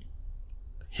the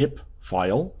HIP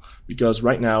file because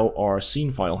right now our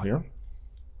scene file here,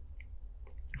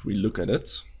 if we look at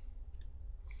it,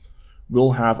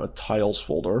 we'll have a tiles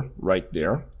folder right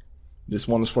there. This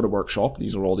one is for the workshop.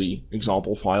 These are all the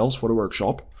example files for the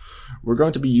workshop. We're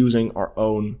going to be using our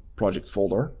own project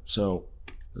folder. So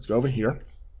let's go over here.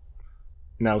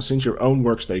 Now, since your own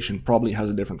workstation probably has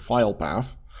a different file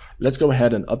path, let's go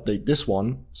ahead and update this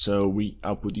one so we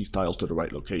output these tiles to the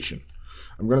right location.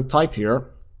 I'm going to type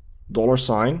here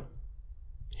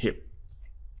 $HIP.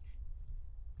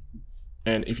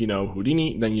 And if you know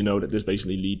Houdini, then you know that this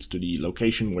basically leads to the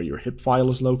location where your HIP file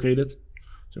is located.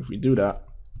 So if we do that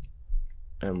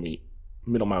and we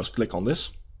middle mouse click on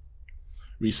this,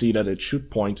 we see that it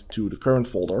should point to the current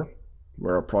folder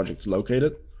where our project is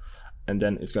located. And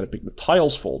then it's going to pick the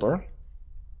tiles folder.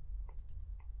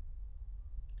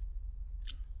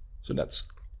 So that's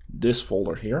this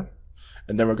folder here.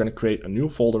 And then we're going to create a new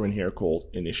folder in here called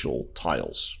initial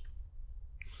tiles.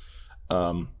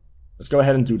 Let's go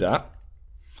ahead and do that.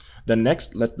 Then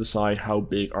next, let's decide how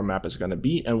big our map is going to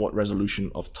be and what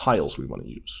resolution of tiles we want to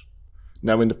use.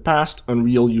 Now in the past,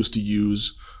 Unreal used to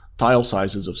use tile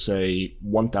sizes of say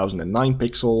 1009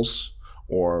 pixels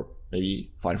or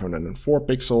maybe 504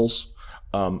 pixels.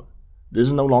 This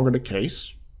is no longer the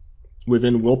case.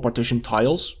 Within will partition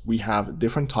tiles, we have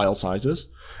different tile sizes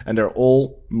and they're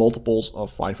all multiples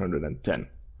of 510.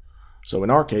 So in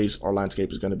our case, our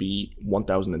landscape is going to be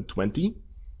 1020.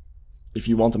 If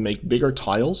you want to make bigger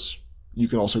tiles, you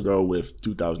can also go with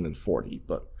 2040,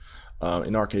 but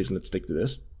in our case, let's stick to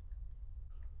this.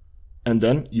 And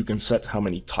then you can set how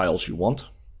many tiles you want.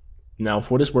 Now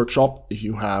for this workshop, if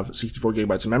you have 64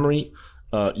 gigabytes of memory,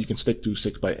 you can stick to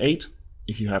 6x8.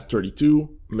 If you have 32,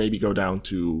 maybe go down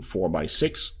to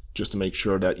 4x6, just to make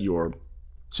sure that your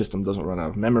system doesn't run out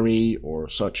of memory or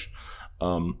such.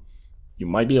 You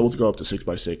might be able to go up to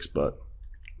 6x6, but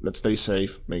let's stay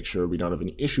safe, make sure we don't have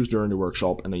any issues during the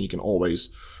workshop, and then you can always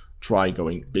try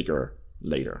going bigger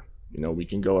later. You know, we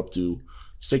can go up to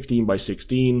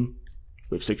 16x16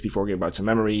 with 64 gigabytes of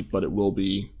memory, but it will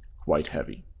be quite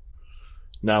heavy.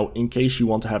 Now, in case you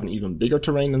want to have an even bigger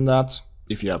terrain than that,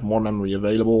 if you have more memory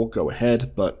available, go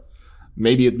ahead, but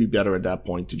maybe it'd be better at that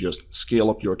point to just scale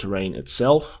up your terrain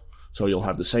itself. So you'll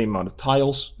have the same amount of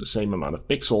tiles, the same amount of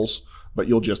pixels, but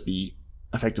you'll just be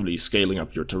effectively scaling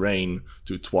up your terrain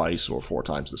to twice or 4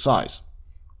 times the size.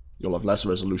 You'll have less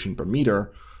resolution per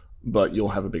meter, but you'll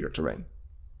have a bigger terrain.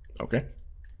 Okay.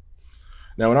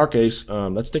 Now in our case,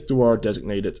 let's stick to our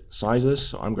designated sizes.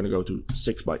 So I'm going to go to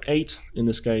 6x8 in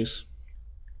this case,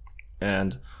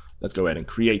 and let's go ahead and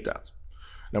create that.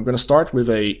 Now I'm going to start with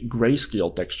a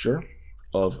grayscale texture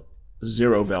of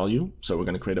 0 value. So we're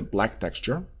going to create a black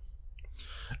texture.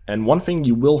 And one thing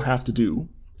you will have to do,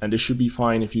 and this should be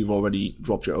fine if you've already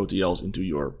dropped your OTLs into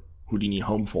your Houdini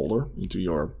home folder, into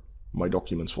your My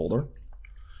Documents folder,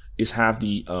 is have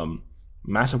the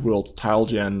Massive World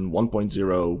TileGen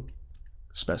 1.0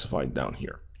 specified down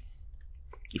here.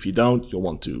 If you don't, you'll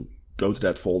want to go to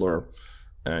that folder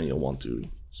and you'll want to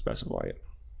specify it.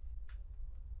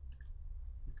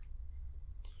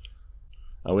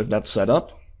 Now with that set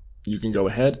up, you can go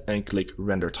ahead and click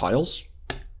Render Tiles.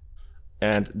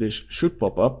 And this should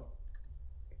pop up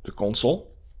the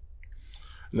console.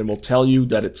 And it will tell you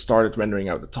that it started rendering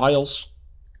out the tiles,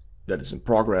 that it's in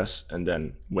progress, and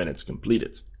then when it's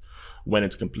completed. When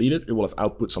it's completed, it will have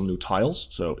output some new tiles.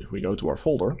 So if we go to our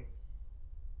folder,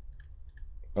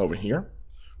 over here,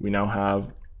 we now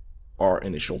have our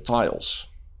initial tiles.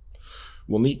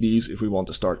 We'll need these if we want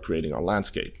to start creating our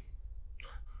landscape.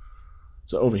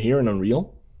 So over here in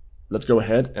Unreal, let's go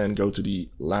ahead and go to the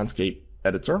landscape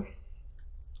editor,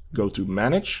 go to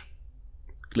Manage,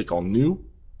 click on New,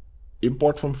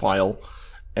 Import from File,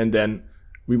 and then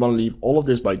we want to leave all of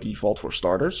this by default for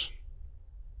starters,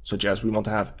 such as we want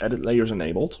to have edit layers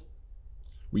enabled.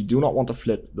 We do not want to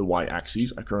flip the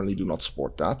y-axis. I currently do not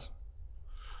support that.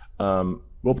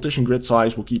 Will partition grid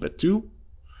size we'll keep at 2,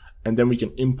 and then we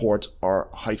can import our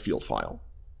height field file.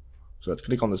 So let's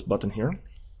click on this button here.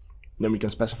 Then we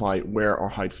can specify where our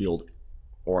height field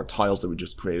or tiles that we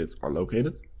just created are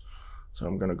located. So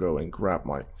I'm going to go and grab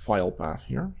my file path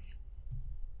here.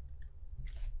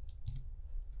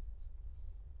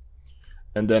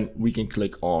 And then we can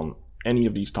click on any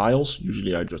of these tiles.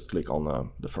 Usually I just click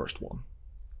on the first one.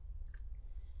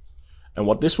 And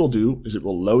what this will do is it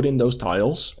will load in those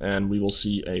tiles and we will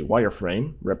see a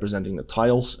wireframe representing the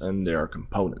tiles and their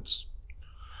components.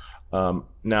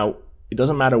 Now, it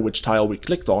doesn't matter which tile we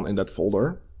clicked on in that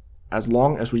folder, as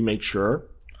long as we make sure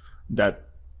that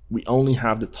we only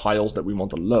have the tiles that we want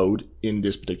to load in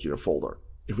this particular folder.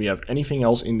 If we have anything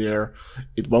else in there,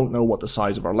 it won't know what the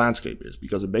size of our landscape is,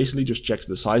 because it basically just checks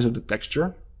the size of the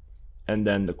texture and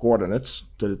then the coordinates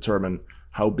to determine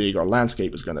how big our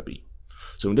landscape is going to be.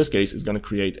 So in this case, it's going to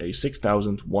create a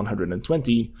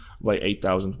 6120 by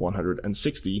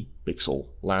 8160 pixel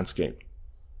landscape.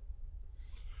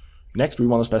 Next, we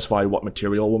want to specify what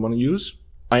material we want to use.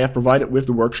 I have provided with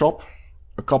the workshop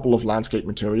a couple of landscape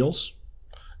materials,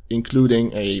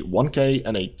 including a 1K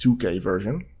and a 2K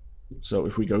version. So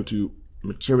if we go to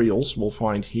materials, we'll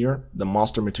find here the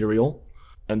master material,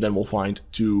 and then we'll find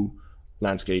 2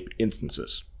 landscape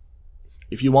instances.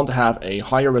 If you want to have a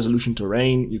higher resolution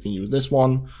terrain, you can use this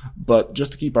one, but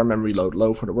just to keep our memory load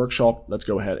low for the workshop, let's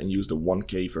go ahead and use the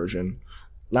 1K version.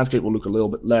 Landscape will look a little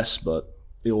bit less, but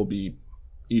it will be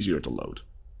easier to load.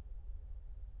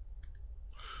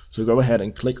 So go ahead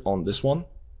and click on this one,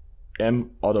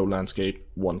 M Auto Landscape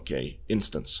 1K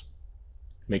instance.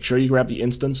 Make sure you grab the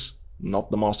instance,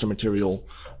 not the master material,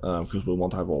 because we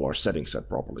want to have all our settings set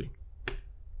properly.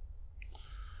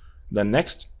 Then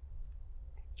next,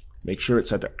 make sure it's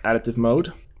set to additive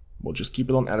mode. We'll just keep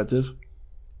it on additive.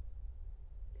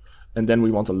 And then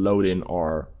we want to load in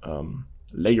our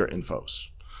layer infos.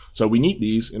 So we need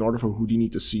these in order for Houdini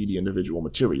to see the individual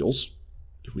materials.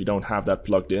 If we don't have that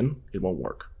plugged in, it won't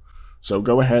work. So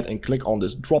go ahead and click on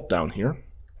this drop down here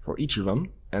for each of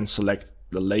them and select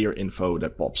the layer info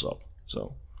that pops up.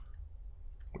 So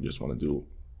we just want to do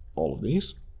all of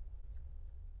these.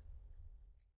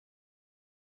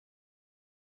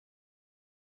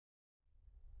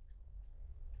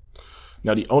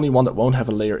 Now the only one that won't have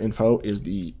a layer info is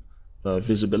the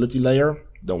visibility layer.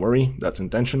 Don't worry, that's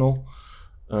intentional.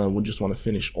 We just want to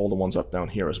finish all the ones up down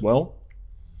here as well.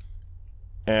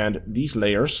 And these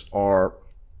layers are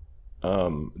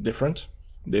different.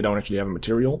 They don't actually have a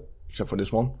material, except for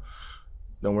this one.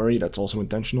 Don't worry, that's also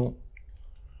intentional.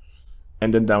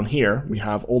 And then down here, we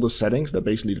have all the settings that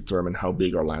basically determine how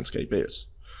big our landscape is.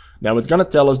 Now it's going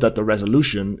to tell us that the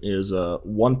resolution is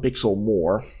 1 pixel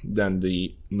more than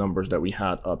the numbers that we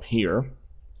had up here.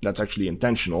 That's actually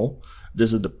intentional.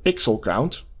 This is the pixel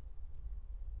count.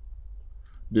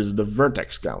 This is the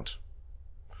vertex count.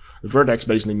 The vertex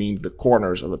basically means the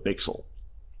corners of a pixel.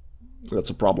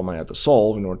 That's a problem I had to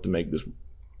solve in order to make this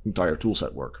entire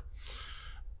toolset work.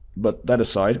 But that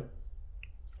aside,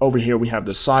 over here we have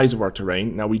the size of our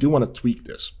terrain. Now we do want to tweak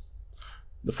this.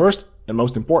 The first and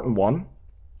most important one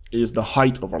is the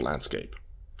height of our landscape.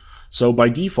 So by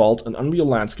default, an Unreal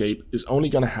landscape is only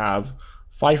going to have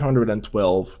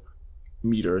 512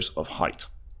 meters of height.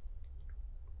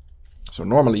 So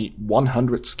normally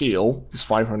 100 scale is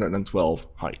 512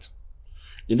 height.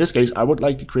 In this case, I would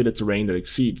like to create a terrain that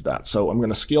exceeds that. So I'm going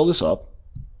to scale this up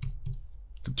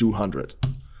to 200.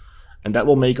 And that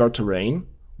will make our terrain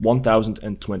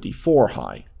 1024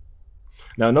 high.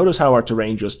 Now notice how our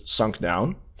terrain just sunk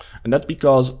down. And that's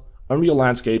because Unreal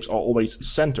landscapes are always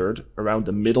centered around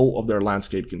the middle of their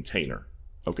landscape container.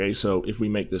 Okay, so if we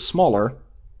make this smaller,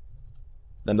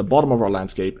 then the bottom of our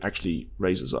landscape actually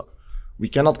raises up. We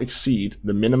cannot exceed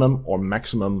the minimum or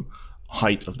maximum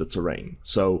height of the terrain.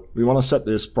 So we want to set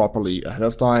this properly ahead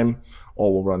of time,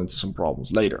 or we'll run into some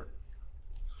problems later.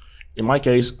 In my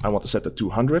case, I want to set the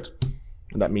 200,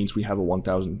 and that means we have a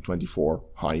 1024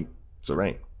 high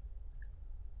terrain.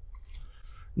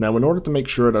 Now, in order to make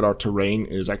sure that our terrain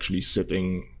is actually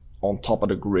sitting on top of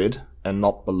the grid and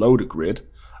not below the grid,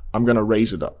 I'm going to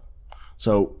raise it up.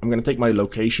 So I'm going to take my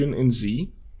location in Z,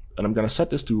 and I'm going to set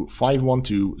this to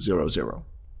 51200.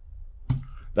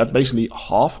 That's basically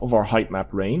half of our height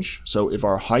map range. So if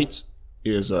our height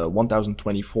is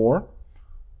 1024,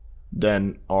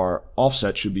 then our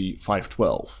offset should be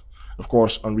 512. Of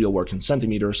course, Unreal works in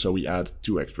centimeters, so we add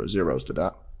 2 extra zeros to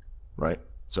that, right?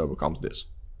 So it becomes this.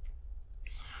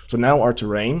 So now our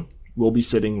terrain will be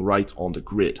sitting right on the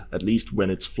grid, at least when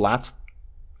it's flat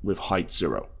with height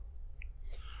 0.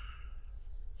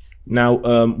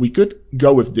 Now, we could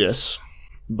go with this,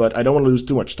 but I don't want to lose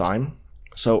too much time.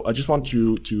 So I just want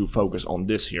you to focus on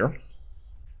this here.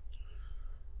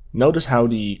 Notice how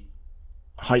the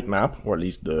height map, or at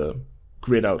least the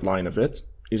grid outline of it,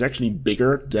 is actually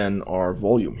bigger than our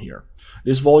volume here.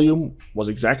 This volume was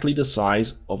exactly the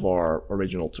size of our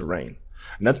original terrain.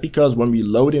 And that's because when we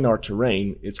load in our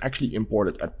terrain, it's actually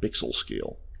imported at pixel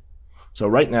scale. So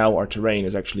right now our terrain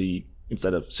is actually,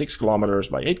 instead of 6 kilometers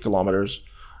by 8 kilometers,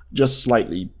 just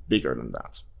slightly bigger than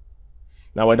that.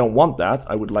 Now I don't want that.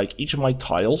 I would like each of my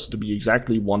tiles to be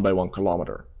exactly 1 by 1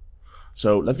 kilometer.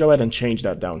 So let's go ahead and change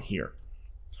that down here.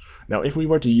 Now if we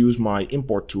were to use my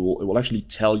import tool, it will actually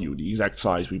tell you the exact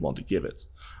size we want to give it.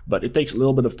 But it takes a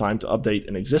little bit of time to update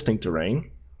an existing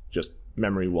terrain, just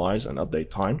memory wise and update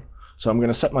time. So I'm going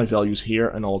to set my values here,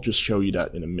 and I'll just show you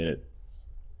that in a minute.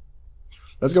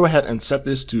 Let's go ahead and set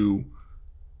this to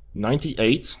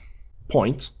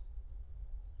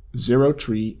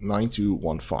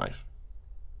 98.039215.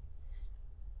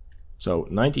 So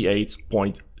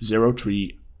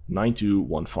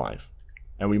 98.039215.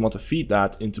 And we want to feed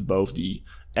that into both the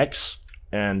X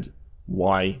and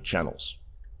Y channels.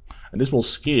 And this will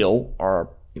scale our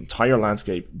entire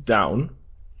landscape down.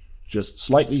 Just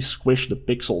slightly squish the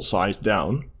pixel size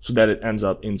down so that it ends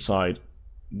up inside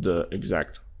the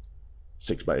exact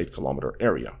 6 by 8 kilometer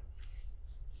area.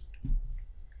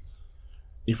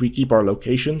 If we keep our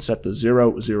location set to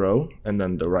 0, 0, and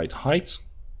then the right height,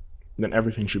 then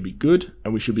everything should be good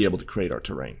and we should be able to create our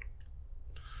terrain.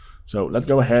 So let's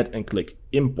go ahead and click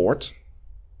import.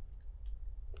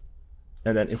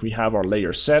 And then if we have our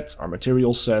layer set, our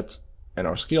material set, and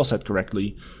our scale set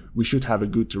correctly, we should have a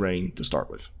good terrain to start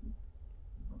with.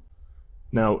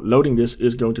 Now, loading this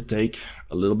is going to take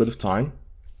a little bit of time.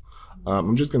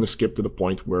 I'm just going to skip to the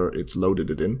point where it's loaded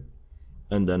it in,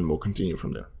 and then we'll continue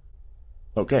from there.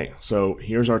 Okay, so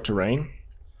here's our terrain.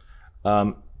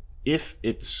 If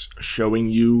it's showing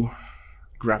you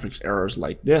graphics errors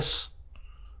like this,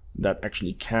 that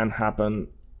actually can happen.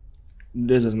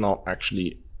 This is not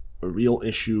actually a real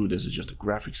issue. This is just a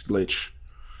graphics glitch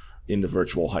in the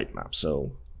virtual height map,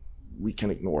 so we can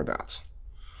ignore that.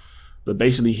 But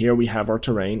basically here we have our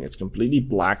terrain. It's completely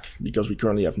black because we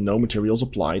currently have no materials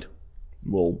applied.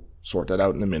 We'll sort that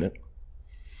out in a minute.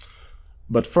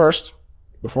 But first,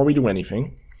 before we do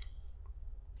anything,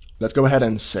 let's go ahead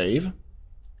and save.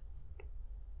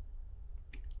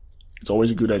 It's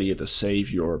always a good idea to save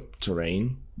your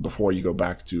terrain before you go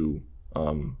back to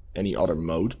any other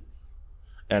mode.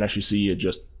 And as you see, it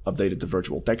just updated the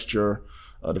virtual texture,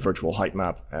 the virtual height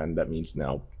map, and that means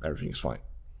now everything is fine.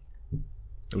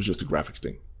 It was just a graphics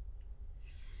thing.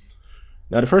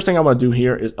 Now the first thing I want to do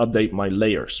here is update my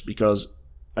layers, because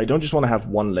I don't just want to have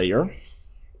one layer.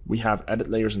 We have edit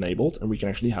layers enabled, and we can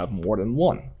actually have more than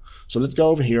one. So let's go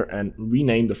over here and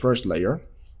rename the first layer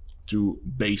to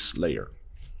base layer.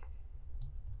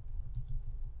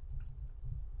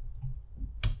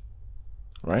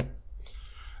 Right?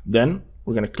 Then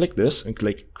we're going to click this and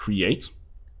click create.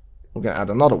 We're going to add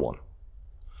another one.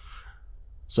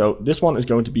 So this one is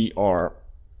going to be our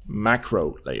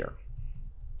macro layer.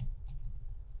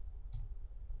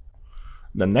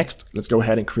 Then next, let's go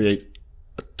ahead and create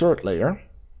a third layer.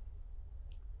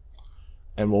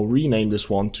 And we'll rename this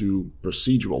one to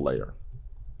procedural layer.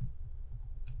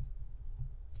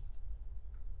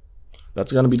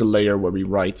 That's going to be the layer where we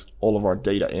write all of our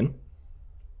data in,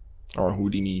 our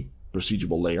Houdini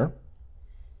procedural layer.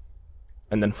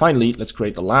 And then finally, let's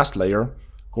create the last layer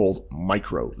called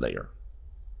micro layer.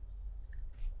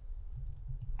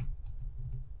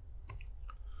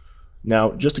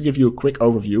 Now, just to give you a quick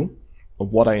overview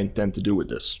of what I intend to do with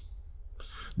this.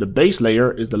 The base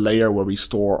layer is the layer where we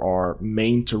store our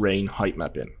main terrain height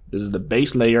map in. This is the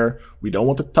base layer. We don't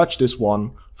want to touch this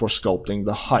one for sculpting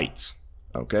the height.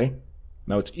 Okay?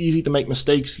 Now it's easy to make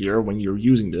mistakes here when you're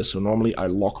using this, so normally I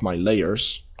lock my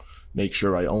layers, make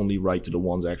sure I only write to the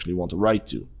ones I actually want to write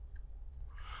to.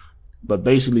 But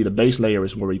basically the base layer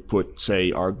is where we put,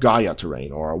 say, our Gaia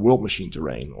terrain or our world machine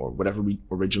terrain or whatever we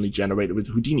originally generated with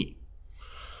Houdini.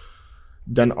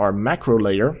 Then our macro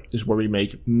layer is where we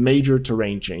make major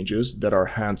terrain changes that are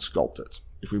hand sculpted.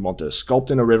 If we want to sculpt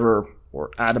in a river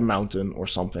or add a mountain or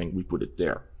something, we put it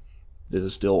there. This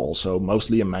is still also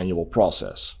mostly a manual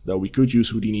process, though we could use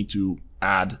Houdini to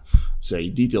add, say,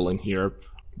 detail in here,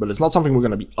 but it's not something we're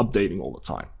going to be updating all the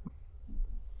time.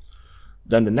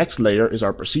 Then the next layer is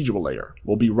our procedural layer.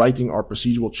 We'll be writing our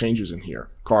procedural changes in here,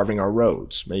 carving our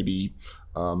roads, maybe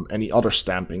any other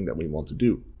stamping that we want to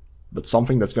do, but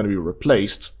something that's going to be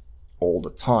replaced all the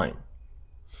time.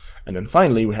 And then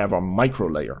finally, we have our micro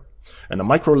layer. And the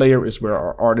micro layer is where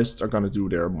our artists are going to do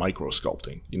their micro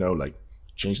sculpting, you know, like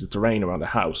change the terrain around the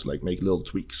house, like make little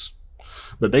tweaks.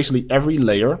 But basically every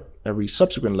layer, every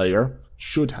subsequent layer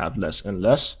should have less and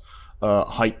less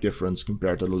height difference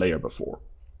compared to the layer before.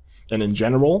 And in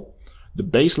general, the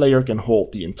base layer can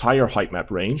hold the entire height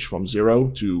map range from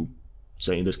 0 to,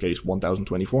 say in this case,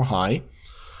 1024 high.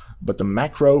 But the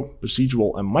macro,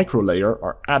 procedural, and micro layer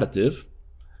are additive,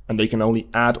 and they can only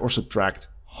add or subtract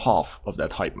half of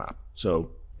that height map.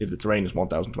 So if the terrain is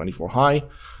 1024 high,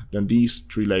 then these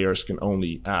three layers can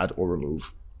only add or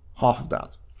remove half of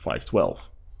that, 512.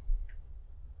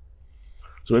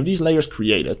 So with these layers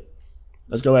created,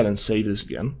 let's go ahead and save this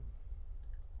again.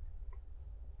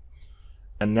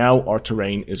 And now our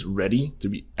terrain is ready to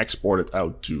be exported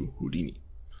out to Houdini.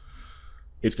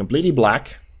 It's completely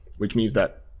black, which means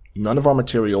that none of our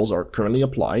materials are currently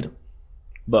applied,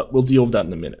 but we'll deal with that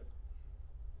in a minute.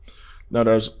 Now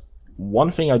there's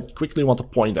one thing I quickly want to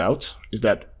point out is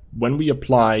that when we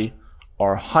apply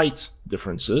our height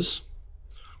differences,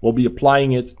 we'll be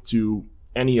applying it to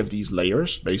any of these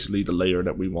layers, basically the layer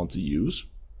that we want to use,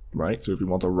 right? So if we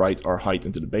want to write our height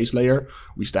into the base layer,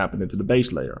 we stamp it into the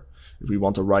base layer. If we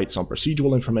want to write some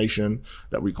procedural information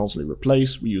that we constantly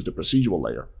replace, we use the procedural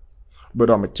layer. But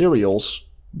our materials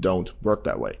don't work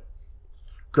that way.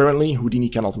 Currently, Houdini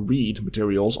cannot read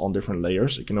materials on different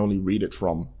layers. It can only read it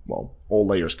from, well, all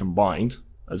layers combined,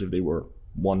 as if they were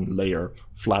one layer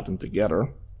flattened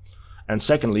together. And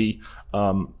secondly,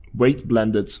 weight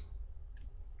blended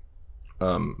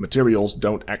materials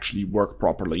don't actually work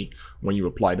properly when you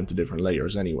apply them to different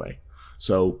layers anyway.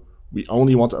 So we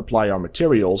only want to apply our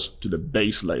materials to the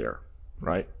base layer,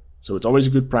 right? So it's always a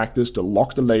good practice to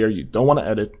lock the layer you don't want to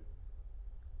edit,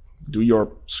 do your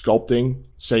sculpting,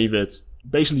 save it,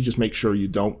 basically just make sure you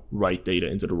don't write data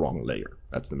into the wrong layer.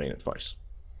 That's the main advice.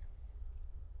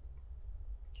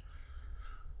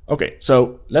 Okay,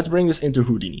 so let's bring this into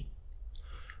Houdini.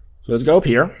 So let's go up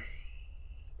here,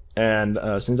 and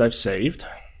since I've saved,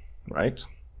 right,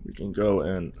 we can go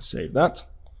and save that.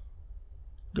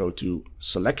 Go to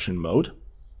selection mode.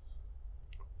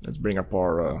 Let's bring up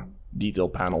our detail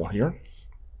panel here.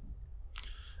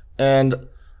 And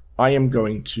I am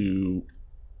going to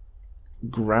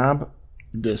grab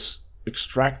this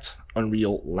extract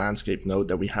Unreal landscape node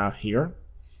that we have here.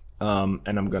 And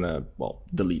I'm gonna, well,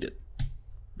 delete it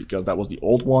because that was the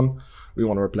old one. We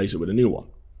want to replace it with a new one.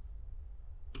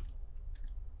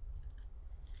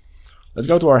 Let's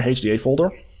go to our HDA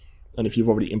folder. And if you've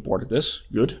already imported this,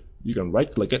 good. You can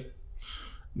right click it,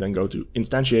 then go to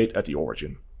instantiate at the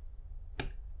origin.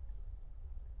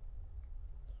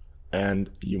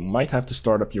 And you might have to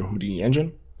start up your Houdini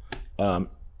engine.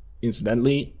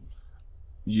 Incidentally,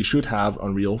 you should have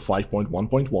Unreal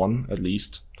 5.1.1 at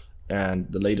least,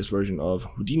 and the latest version of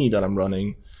Houdini that I'm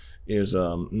running is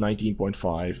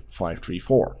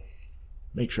 19.5.534.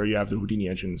 Make sure you have the Houdini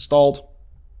engine installed,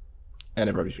 and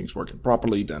if everything's working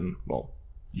properly, then, well,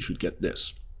 you should get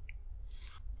this.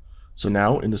 So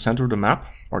now in the center of the map,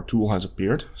 our tool has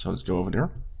appeared. So let's go over there.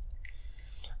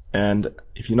 And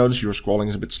if you notice your scrolling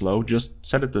is a bit slow, just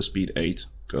set it to speed 8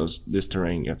 because this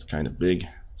terrain gets kind of big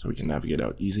so we can navigate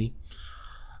out easy.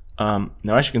 Now,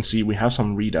 as you can see, we have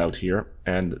some readout here.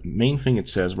 And the main thing it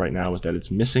says right now is that it's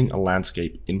missing a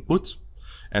landscape input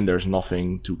and there's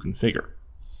nothing to configure.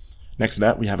 Next to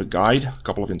that, we have a guide, a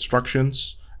couple of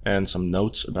instructions, and some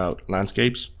notes about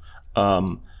landscapes.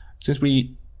 Since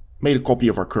we made a copy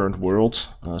of our current world,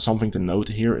 something to note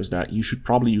here is that you should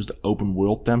probably use the open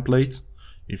world template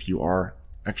if you are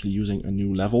actually using a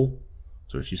new level.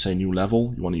 So if you say new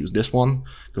level, you want to use this one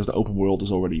because the open world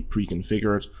is already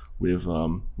pre-configured with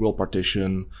world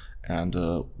partition and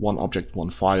one object, one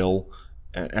file,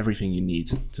 and everything you need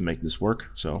to make this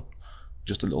work. So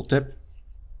just a little tip.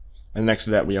 And next to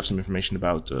that, we have some information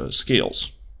about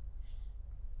scales.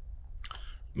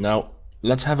 Now,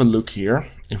 let's have a look here.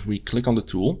 If we click on the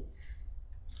tool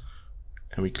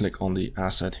and we click on the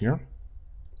asset here,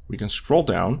 we can scroll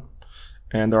down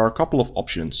and there are a couple of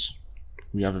options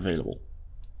we have available.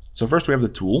 So first we have the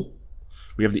tool.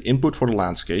 We have the input for the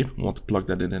landscape. We want to plug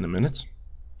that in a minute.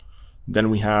 Then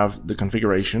we have the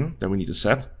configuration that we need to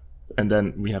set. And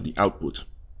then we have the output.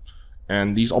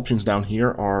 And these options down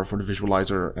here are for the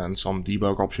visualizer and some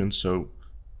debug options. So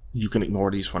you can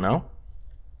ignore these for now.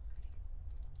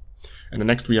 And then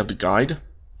next we have the guide.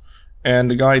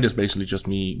 And the guide is basically just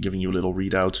me giving you a little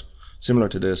readout. Similar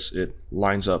to this, it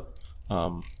lines up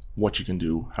what you can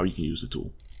do, how you can use the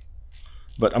tool.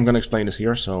 But I'm going to explain this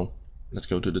here, so let's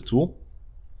go to the tool.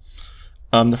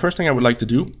 The first thing I would like to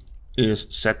do is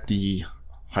set the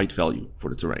height value for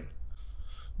the terrain.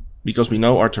 Because we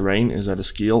know our terrain is at a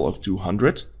scale of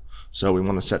 200, so we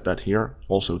want to set that here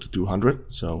also to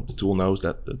 200. So the tool knows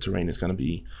that the terrain is going to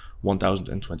be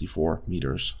 1024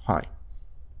 meters high.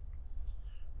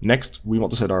 Next, we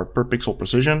want to set our per pixel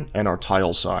precision and our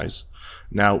tile size.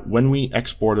 Now, when we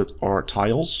exported our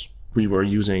tiles, we were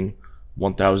using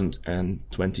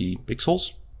 1020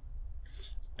 pixels.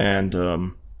 And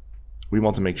we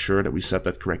want to make sure that we set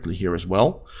that correctly here as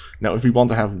well. Now, if we want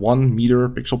to have 1 meter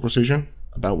pixel precision,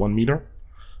 about 1 meter,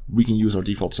 we can use our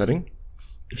default setting.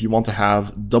 If you want to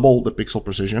have double the pixel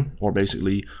precision, or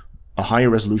basically a higher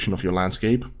resolution of your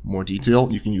landscape, more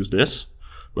detail, you can use this.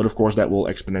 But of course, that will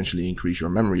exponentially increase your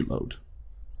memory load.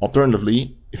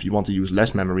 Alternatively, if you want to use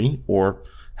less memory or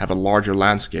have a larger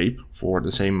landscape for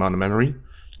the same amount of memory,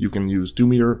 you can use 2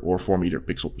 meter or 4 meter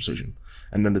pixel precision.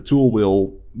 And then the tool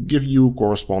will give you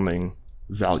corresponding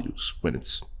values when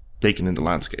it's taken in the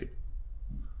landscape.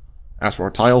 As for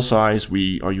our tile size,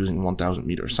 we are using 1000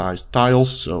 meter sized tiles,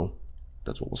 so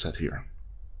that's what we'll set here.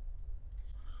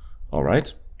 All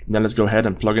right, then let's go ahead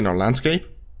and plug in our landscape.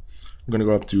 I'm going to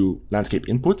go up to landscape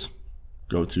input,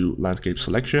 go to landscape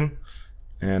selection,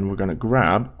 and we're going to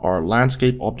grab our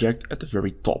landscape object at the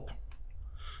very top.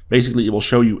 Basically, it will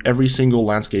show you every single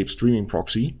landscape streaming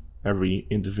proxy, every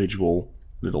individual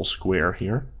little square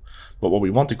here. But what we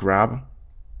want to grab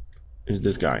is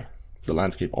this guy, the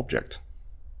landscape object.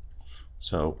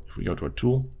 So if we go to our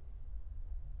tool,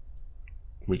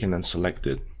 we can then select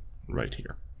it right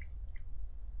here.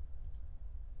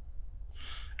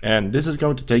 And this is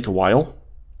going to take a while.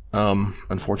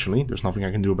 Unfortunately, there's nothing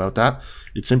I can do about that.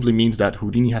 It simply means that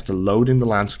Houdini has to load in the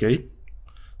landscape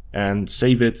and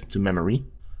save it to memory.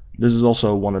 This is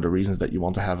also one of the reasons that you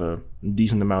want to have a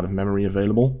decent amount of memory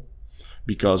available,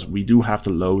 because we do have to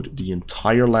load the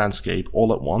entire landscape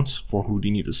all at once for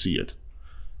Houdini to see it.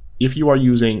 If you are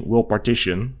using will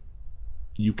partition,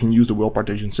 you can use the will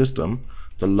partition system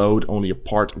to load only a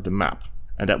part of the map,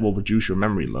 and that will reduce your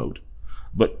memory load.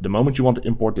 But the moment you want to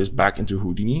import this back into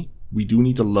Houdini, we do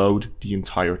need to load the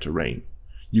entire terrain.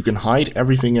 You can hide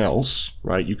everything else,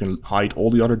 right? You can hide all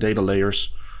the other data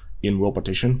layers in will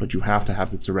partition, but you have to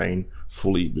have the terrain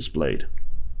fully displayed.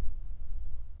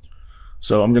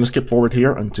 So I'm going to skip forward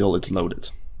here until it's loaded.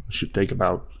 It should take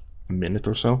about a minute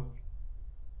or so.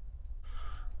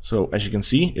 So as you can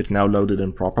see, it's now loaded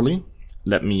in properly.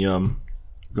 Let me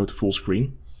go to full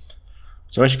screen.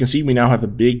 So as you can see, we now have a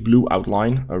big blue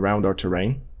outline around our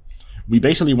terrain. We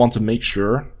basically want to make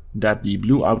sure that the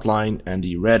blue outline and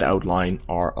the red outline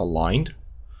are aligned.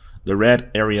 The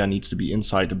red area needs to be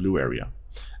inside the blue area.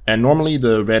 And normally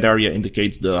the red area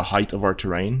indicates the height of our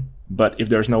terrain, but if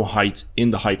there's no height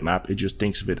in the height map, it just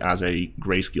thinks of it as a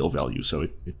grayscale value, so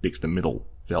it picks the middle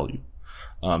value.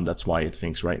 That's why it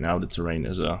thinks right now the terrain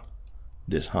is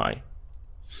this high.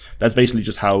 That's basically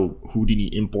just how Houdini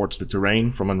imports the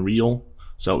terrain from Unreal.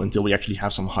 So until we actually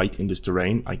have some height in this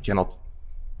terrain, I cannot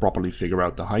properly figure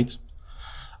out the height.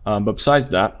 But besides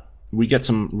that, we get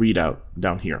some readout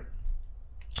down here.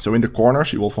 So in the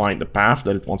corners, you will find the path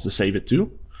that it wants to save it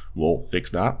to. We'll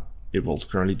fix that. It will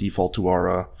currently default to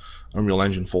our Unreal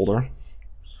Engine folder.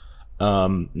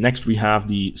 Next, we have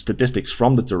the statistics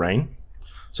from the terrain.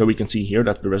 So we can see here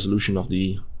that's the resolution of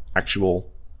the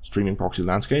actual streaming proxy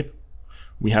landscape.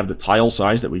 We have the tile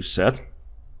size that we've set.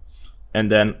 And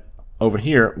then over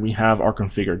here, we have our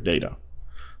configured data.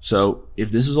 So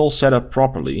if this is all set up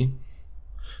properly,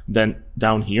 then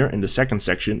down here in the second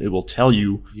section, it will tell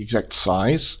you the exact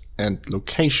size and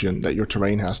location that your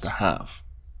terrain has to have.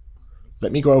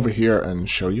 Let me go over here and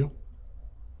show you.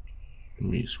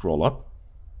 Let me scroll up.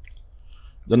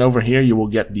 Then over here, you will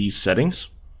get these settings.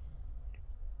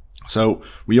 So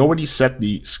we already set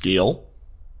the scale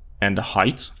and the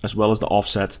height, as well as the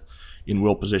offset in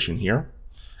will position here.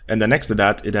 And then next to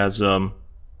that, it has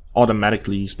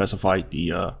automatically specified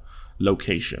the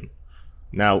location.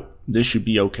 Now, this should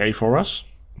be okay for us.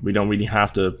 We don't really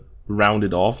have to round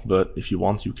it off, but if you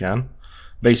want, you can.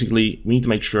 Basically, we need to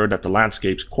make sure that the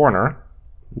landscape's corner,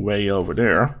 way over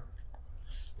there,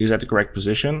 is at the correct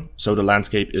position, so the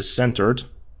landscape is centered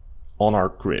on our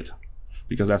grid,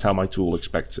 because that's how my tool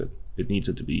expects it. It needs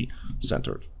it to be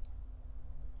centered.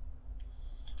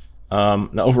 Now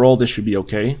overall, this should be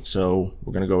okay, so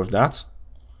we're going to go with that.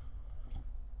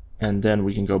 And then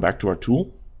we can go back to our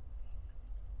tool.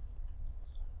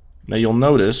 Now you'll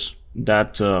notice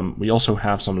that we also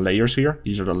have some layers here.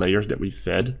 These are the layers that we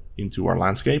fed into our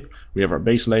landscape. We have our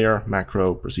base layer,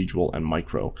 macro, procedural, and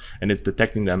micro, and it's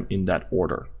detecting them in that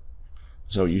order.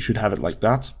 So you should have it like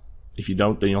that. If you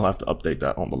don't, then you'll have to update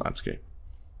that on the landscape.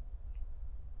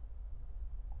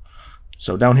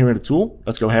 So down here in the tool,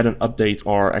 let's go ahead and update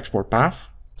our export path.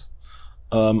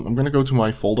 I'm going to go to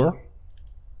my folder,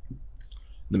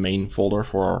 the main folder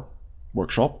for our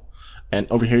workshop. And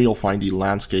over here, you'll find the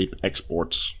landscape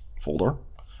exports folder.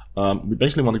 We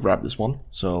basically want to grab this one.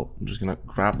 So I'm just going to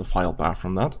grab the file path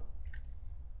from that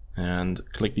and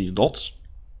click these dots,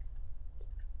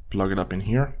 plug it up in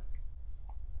here,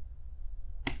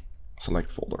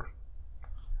 select folder.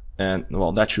 And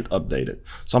well, that should update it.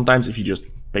 Sometimes if you just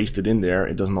paste it in there,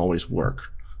 it doesn't always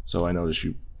work. So I notice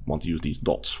you want to use these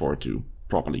dots for it to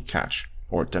properly catch,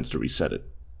 or it tends to reset it.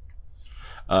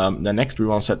 Then next we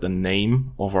want to set the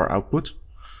name of our output.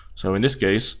 So in this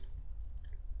case,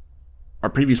 our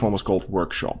previous one was called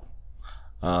workshop.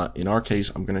 In our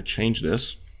case, I'm going to change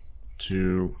this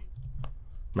to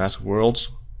Massive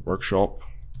Worlds, workshop,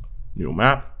 new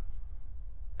map,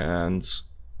 and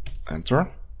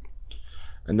enter.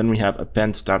 And then we have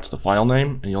append stats to file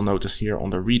name, and you'll notice here on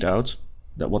the readout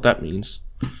that what that means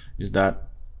is that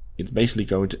it's basically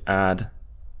going to add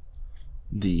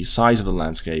the size of the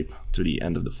landscape to the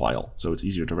end of the file, so it's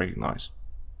easier to recognize.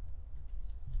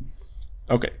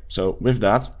 Okay, so with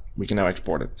that, we can now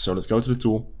export it. So let's go to the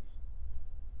tool.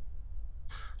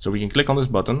 So we can click on this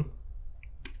button,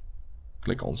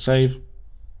 click on save,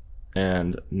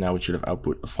 and now it should have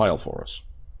output a file for us.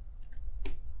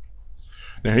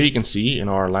 Now here you can see in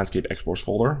our landscape exports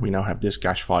folder, we now have this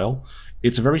cache file.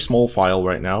 It's a very small file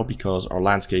right now because our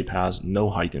landscape has no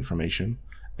height information,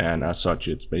 and as such,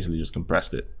 it's basically just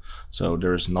compressed it. So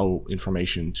there's no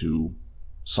information to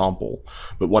sample.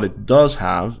 But what it does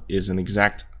have is an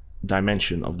exact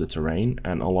dimension of the terrain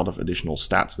and a lot of additional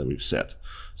stats that we've set.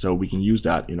 So we can use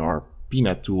that in our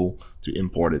PNet tool to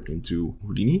import it into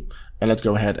Houdini. And let's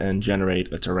go ahead and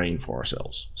generate a terrain for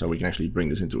ourselves. So we can actually bring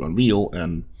this into Unreal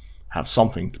and have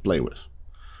something to play with.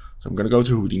 So I'm going to go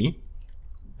to Houdini,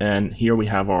 and here we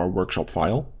have our workshop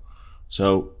file.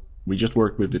 So we just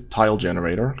worked with the tile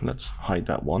generator. Let's hide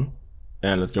that one,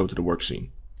 and let's go to the work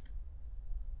scene.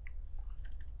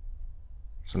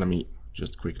 So let me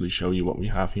just quickly show you what we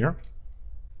have here.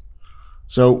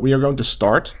 So we are going to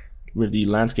start with the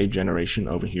landscape generation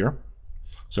over here.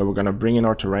 So we're going to bring in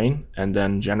our terrain and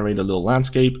then generate a little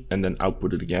landscape and then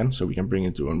output it again so we can bring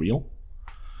it to Unreal.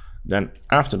 Then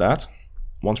after that,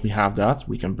 once we have that,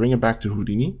 we can bring it back to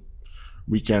Houdini.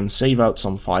 We can save out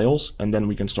some files, and then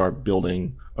we can start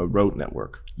building a road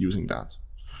network using that.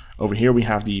 Over here we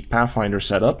have the Pathfinder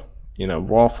setup in a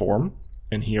raw form,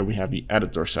 and here we have the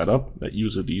editor setup that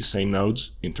uses these same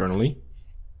nodes internally.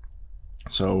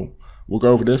 So we'll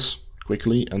go over this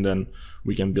quickly, and then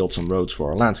we can build some roads for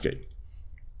our landscape.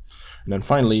 And then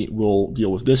finally, we'll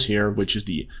deal with this here, which is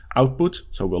the output.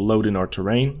 So we'll load in our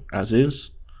terrain as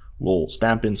is, we'll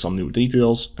stamp in some new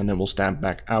details, and then we'll stamp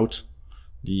back out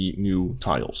the new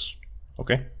tiles.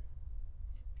 Okay.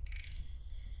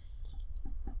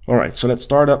 All right, so let's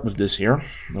start up with this here.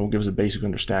 That will give us a basic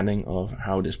understanding of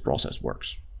how this process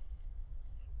works.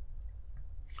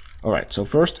 All right, so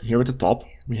first here at the top,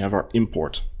 we have our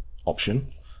import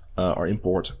option, our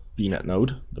import PNet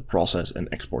node, the process and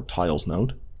export tiles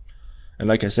node. And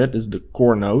like I said, this is the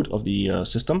core node of the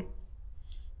system.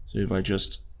 So if I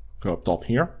just go up top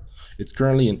here, it's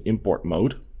currently in import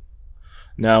mode.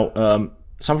 Now,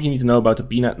 something you need to know about the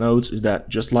PNet nodes is that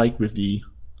just like with the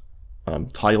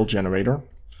tile generator,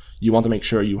 you want to make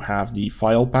sure you have the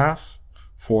file path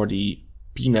for the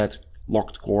PNet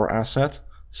locked core asset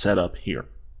set up here.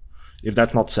 If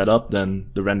that's not set up,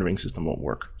 then the rendering system won't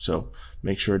work. So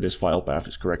make sure this file path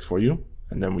is correct for you,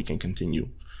 and then we can continue.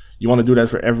 You want to do that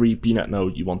for every PNet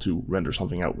node you want to render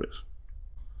something out with.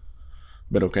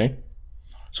 But okay.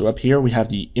 So up here we have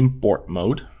the import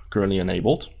mode currently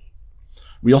enabled.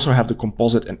 We also have the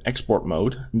composite and export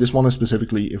mode. This one is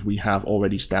specifically if we have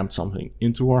already stamped something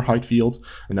into our height field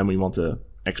and then we want to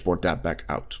export that back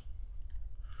out.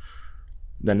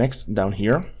 Then next down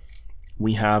here,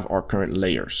 we have our current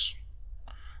layers.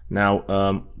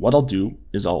 Now, what I'll do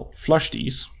is I'll flush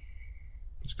these.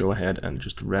 Let's go ahead and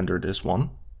just render this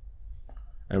one.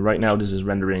 And right now this is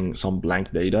rendering some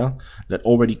blank data that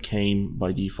already came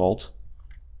by default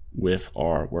with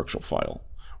our workshop file.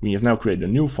 We have now created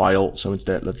a new file, so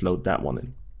instead let's load that one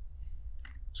in.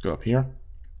 Let's go up here,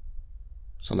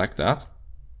 select that,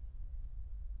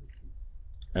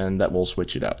 and that will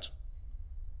switch it out.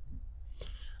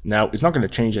 Now it's not going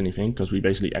to change anything because we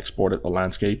basically exported a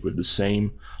landscape with the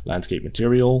same landscape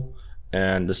material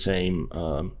and the same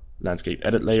landscape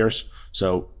edit layers,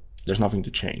 so there's nothing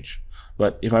to change.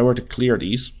 But if I were to clear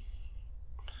these,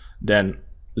 then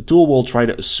the tool will try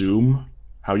to assume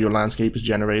how your landscape is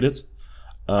generated.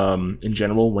 In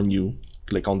general, when you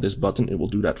click on this button, it will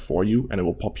do that for you and it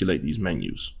will populate these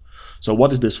menus. So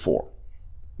what is this for?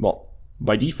 Well,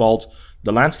 by default,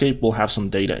 the landscape will have some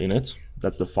data in it.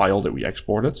 That's the file that we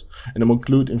exported, and it will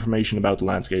include information about the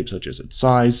landscape such as its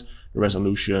size, the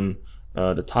resolution,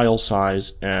 the tile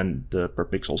size, and the per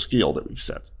pixel scale that we've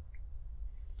set.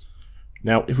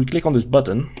 Now, if we click on this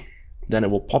button, then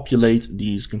it will populate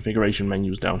these configuration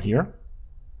menus down here.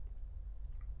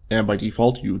 And by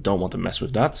default, you don't want to mess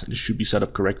with that. This should be set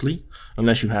up correctly.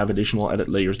 Unless you have additional edit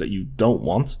layers that you don't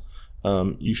want,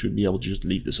 you should be able to just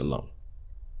leave this alone.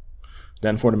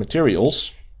 Then for the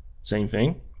materials, same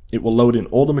thing. It will load in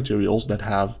all the materials that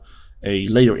have a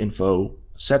layer info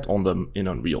set on them in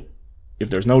Unreal. If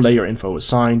there's no layer info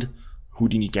assigned,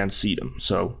 Houdini can't see them.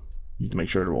 So you need to make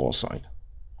sure they're all assigned.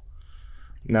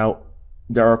 Now,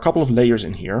 there are a couple of layers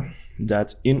in here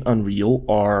that in Unreal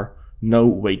are no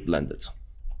weight blended.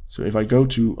 So if I go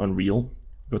to Unreal,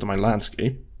 go to my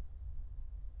landscape,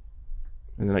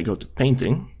 and then I go to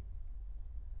painting,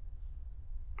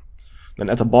 then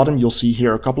at the bottom you'll see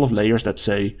here a couple of layers that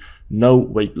say no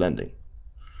weight blending.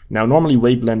 Now normally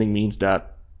weight blending means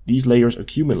that these layers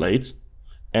accumulate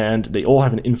and they all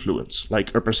have an influence,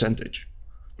 like a percentage,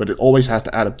 but it always has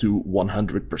to add up to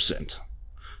 100%.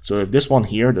 So if this one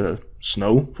here, the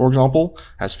snow, for example,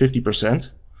 has 50%,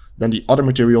 then the other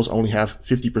materials only have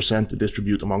 50% to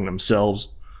distribute among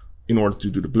themselves in order to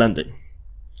do the blending.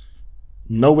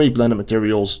 No weight blended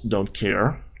materials don't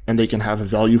care, and they can have a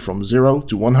value from 0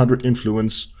 to 100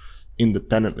 influence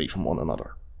independently from one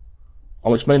another.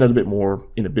 I'll explain that a bit more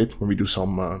in a bit when we do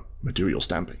some material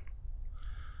stamping.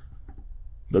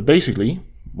 But basically,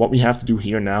 what we have to do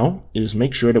here now is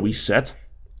make sure that we set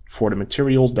for the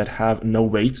materials that have no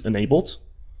weight enabled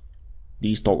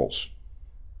these toggles.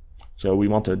 So we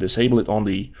want to disable it on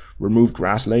the remove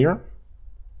grass layer,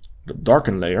 the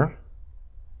darken layer,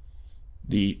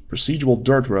 the procedural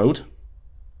dirt road,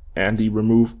 and the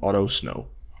remove auto snow.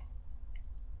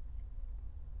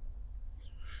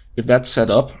 If that's set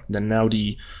up, then now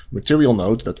the material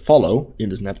nodes that follow in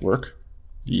this network,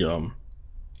 the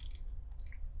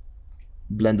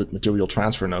blended material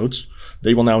transfer nodes,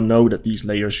 they will now know that these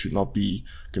layers should not be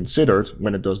considered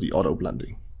when it does the auto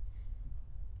blending.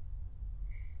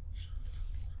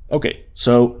 Okay,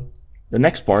 so the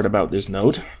next part about this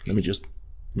node, let me just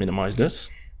minimize this.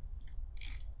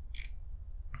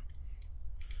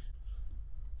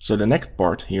 So the next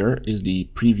part here is the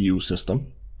preview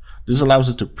system. This allows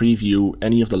us to preview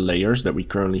any of the layers that we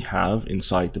currently have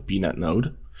inside the PNet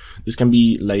node. This can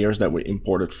be layers that were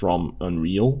imported from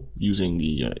Unreal using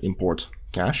the import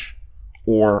cache,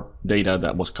 or data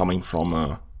that was coming from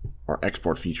our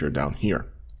export feature down here.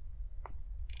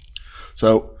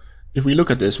 So if we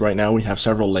look at this right now, we have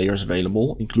several layers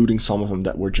available, including some of them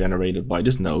that were generated by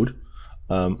this node.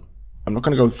 I'm not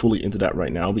going to go fully into that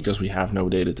right now because we have no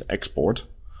data to export.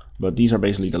 But these are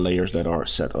basically the layers that are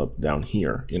set up down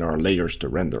here in our layers to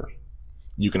render.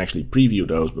 You can actually preview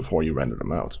those before you render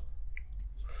them out.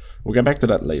 We'll get back to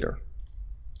that later.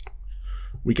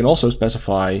 We can also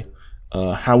specify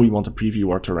how we want to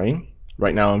preview our terrain.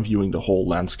 Right now I'm viewing the whole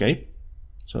landscape,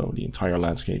 so the entire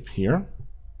landscape here.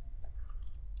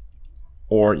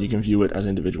 Or you can view it as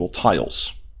individual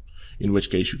tiles, in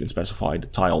which case you can specify the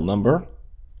tile number.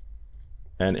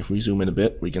 And if we zoom in a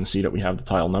bit, we can see that we have the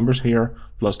tile numbers here,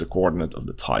 plus the coordinate of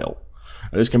the tile.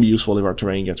 Now, this can be useful if our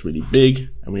terrain gets really big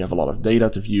and we have a lot of data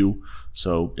to view,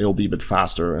 so it'll be a bit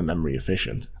faster and memory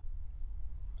efficient.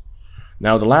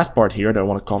 Now, the last part here that I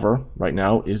want to cover right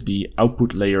now is the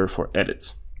output layer for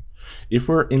edit. If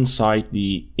we're inside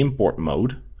the import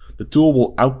mode, the tool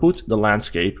will output the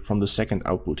landscape from the second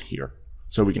output here,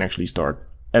 so we can actually start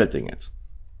editing it.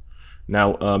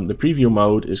 Now, the preview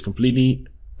mode is completely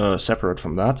separate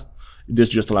from that. This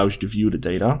just allows you to view the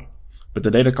data, but the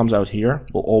data comes out here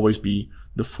will always be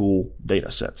the full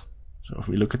data set. So if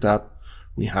we look at that,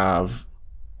 we have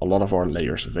a lot of our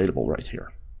layers available right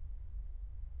here.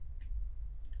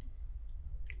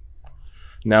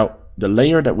 Now, the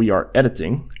layer that we are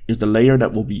editing is the layer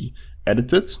that will be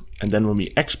edited, and then when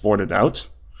we export it out,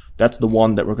 that's the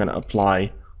one that we're going to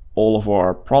apply all of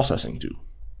our processing to.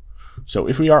 So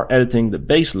if we are editing the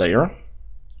base layer,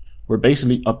 we're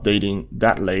basically updating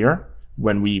that layer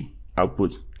when we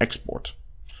output export.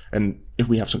 And if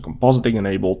we have some compositing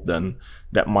enabled, then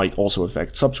that might also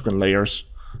affect subsequent layers,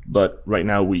 but right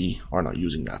now we are not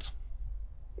using that.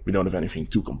 We don't have anything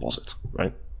to composite,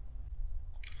 right?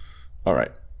 All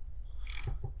right.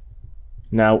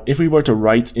 Now, if we were to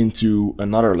write into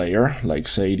another layer, like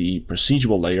say the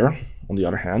procedural layer, on the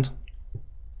other hand,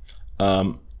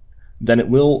 then it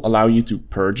will allow you to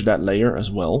purge that layer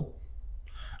as well,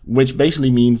 which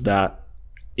basically means that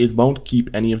it won't keep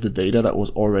any of the data that was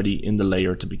already in the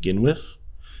layer to begin with.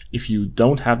 If you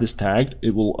don't have this tagged,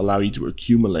 it will allow you to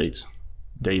accumulate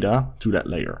data to that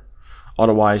layer.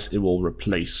 Otherwise, it will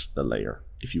replace the layer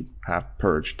if you have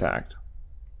purge tagged.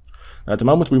 Now, at the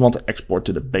moment, we want to export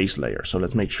to the base layer, so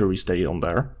let's make sure we stay on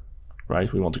there,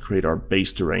 right? We want to create our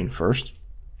base terrain first.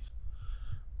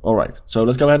 All right, so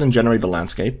let's go ahead and generate the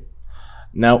landscape.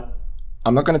 Now,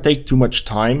 I'm not going to take too much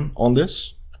time on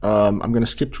this. I'm going to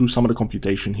skip through some of the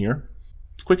computation here.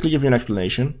 To quickly give you an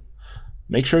explanation,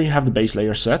 make sure you have the base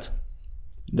layer set.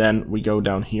 Then we go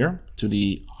down here to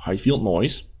the high field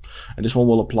noise, and this one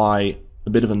will apply a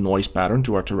bit of a noise pattern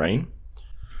to our terrain.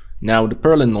 Now, the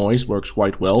Perlin noise works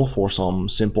quite well for some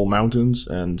simple mountains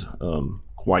and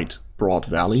quite broad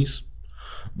valleys,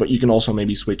 but you can also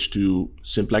maybe switch to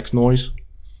simplex noise,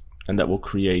 and that will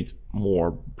create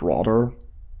more broader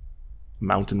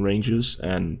mountain ranges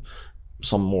and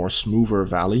some more smoother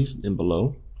valleys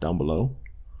down below.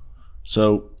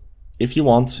 So if you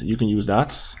want, you can use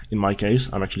that. In my case,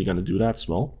 I'm actually going to do that as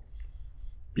well.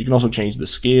 You can also change the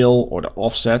scale or the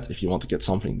offset if you want to get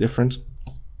something different.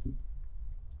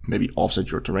 Maybe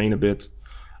offset your terrain a bit.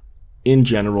 In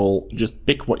general, just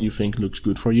pick what you think looks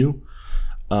good for you.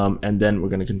 And then we're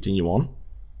going to continue on.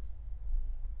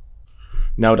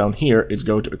 Now down here, it's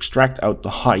going to extract out the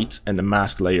height and the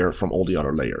mask layer from all the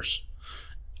other layers.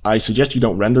 I suggest you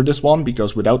don't render this one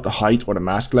because without the height or the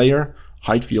mask layer,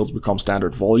 height fields become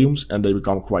standard volumes and they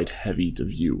become quite heavy to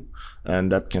view.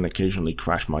 And that can occasionally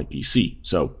crash my PC.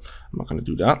 So I'm not going to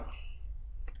do that.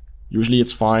 Usually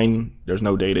it's fine. There's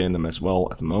no data in them as well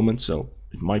at the moment, so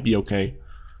it might be okay.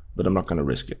 but I'm not going to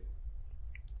risk it.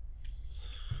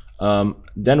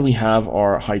 Then we have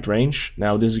our height range.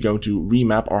 Now this is going to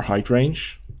remap our height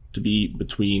range to be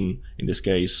between, in this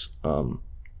case,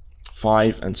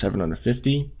 5 and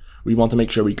 750. We want to make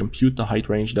sure we compute the height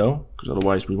range though, because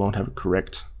otherwise we won't have a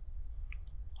correct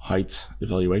height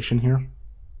evaluation here.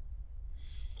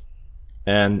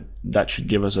 And that should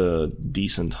give us a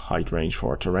decent height range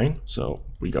for our terrain, so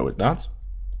we go with that.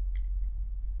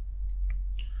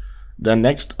 Then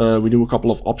next, we do a couple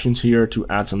of options here to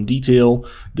add some detail.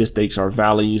 This takes our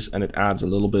valleys and it adds a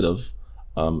little bit of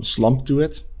slump to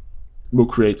it. We'll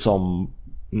create some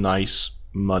nice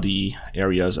muddy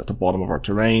areas at the bottom of our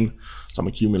terrain, some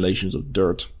accumulations of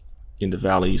dirt in the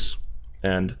valleys.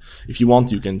 And if you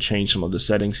want, you can change some of the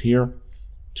settings here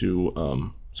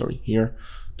to, here,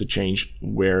 to change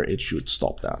where it should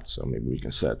stop that. So maybe we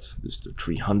can set this to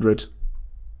 300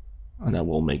 and that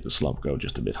will make the slump go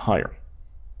just a bit higher.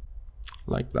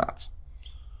 Like that.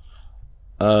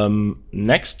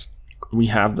 Next, we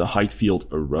have the height field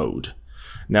erode.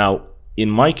 Now, in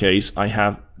my case, I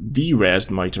have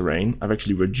de-resed my terrain. I've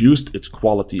actually reduced its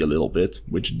quality a little bit,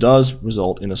 which does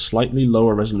result in a slightly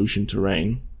lower resolution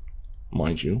terrain,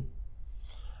 mind you.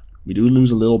 We do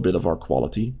lose a little bit of our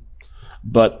quality,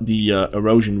 but the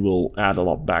erosion will add a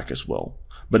lot back as well.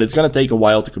 But it's going to take a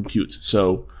while to compute.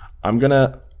 So I'm going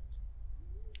to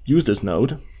use this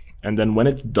node, and then when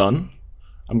it's done,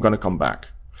 I'm going to come back.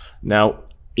 Now,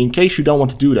 in case you don't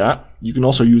want to do that, you can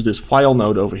also use this file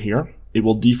node over here. It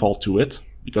will default to it,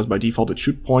 because by default it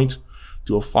should point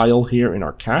to a file here in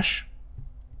our cache.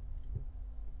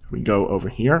 We go over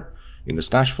here in the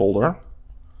stash folder.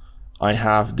 I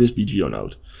have this BGO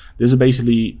node. This is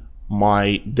basically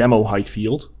my demo height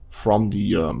field from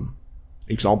the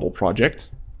example project.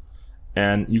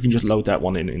 And you can just load that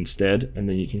one in instead, and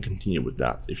then you can continue with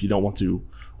that if you don't want to,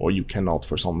 or you cannot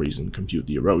for some reason compute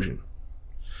the erosion.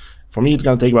 For me, it's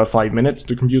going to take about 5 minutes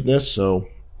to compute this, so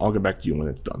I'll get back to you when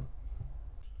it's done.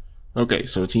 Okay,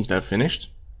 so it seems to have finished.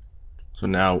 So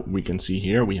now we can see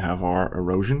here we have our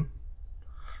erosion.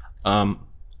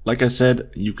 Like I said,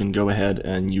 you can go ahead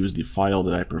and use the file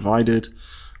that I provided,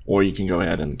 or you can go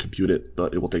ahead and compute it,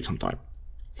 but it will take some time.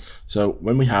 So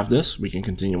when we have this, we can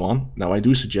continue on. Now I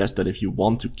do suggest that if you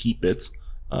want to keep it,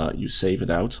 you save it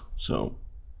out. So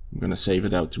I'm going to save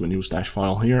it out to a new stash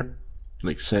file here,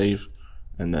 click save,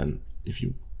 and then if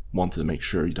you want to make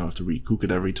sure you don't have to recook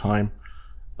it every time,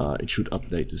 it should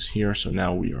update this here. So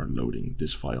now we are loading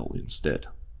this file instead.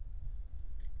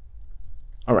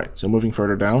 All right, so moving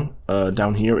further down,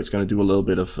 down here, it's going to do a little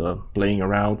bit of playing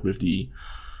around with the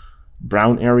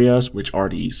brown areas, which are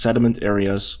the sediment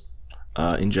areas.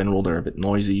 In general, they're a bit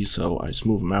noisy, so I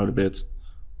smooth them out a bit.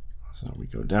 So we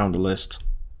go down the list.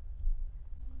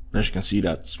 As you can see,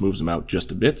 that smooths them out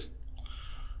just a bit.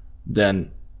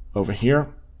 Then over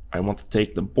here, I want to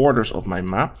take the borders of my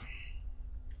map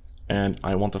and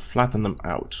I want to flatten them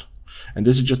out. And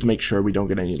this is just to make sure we don't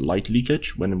get any light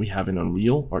leakage when we have in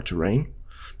Unreal our terrain.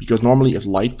 Because normally if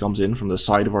light comes in from the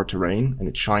side of our terrain and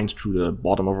it shines through the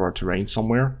bottom of our terrain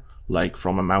somewhere, like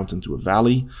from a mountain to a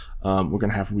valley, we're going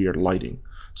to have weird lighting.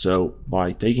 So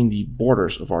by taking the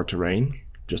borders of our terrain,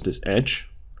 just this edge,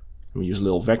 we use a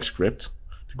little vex script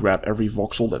to grab every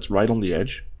voxel that's right on the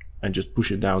edge and just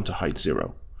push it down to height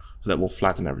 0. So that will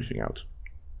flatten everything out.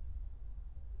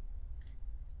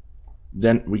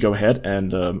 Then we go ahead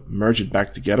and merge it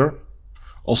back together.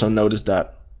 Also notice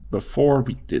that before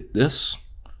we did this,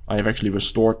 I have actually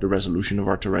restored the resolution of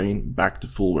our terrain back to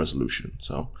full resolution.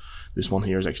 So this one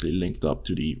here is actually linked up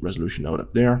to the resolution node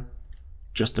up there,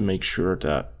 just to make sure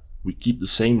that we keep the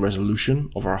same resolution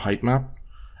of our height map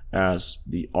as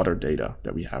the other data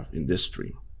that we have in this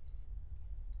stream.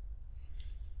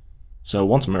 So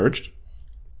once merged,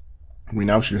 we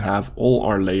now should have all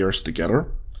our layers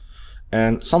together.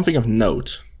 And something of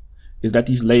note is that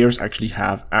these layers actually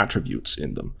have attributes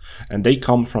in them, and they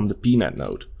come from the PNet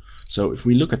node. So if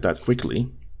we look at that quickly,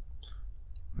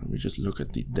 and we just look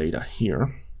at the data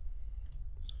here,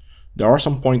 there are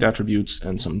some point attributes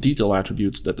and some detail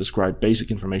attributes that describe basic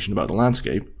information about the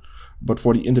landscape, but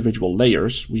for the individual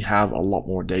layers, we have a lot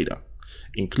more data,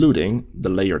 including the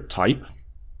layer type,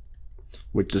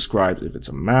 which describes if it's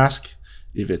a mask,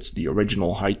 if it's the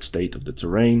original height state of the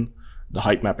terrain, the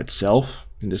height map itself.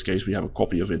 In this case, we have a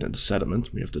copy of it in the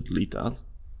sediment. We have to delete that.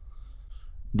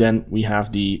 Then we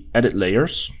have the edit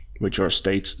layers, which are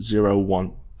states 0,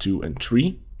 1, 2, and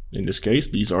 3. In this case,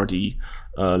 these are the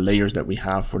layers that we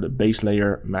have for the base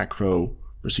layer, macro,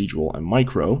 procedural, and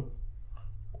micro.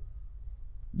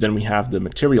 Then we have the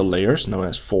material layers, known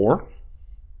as 4.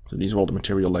 So these are all the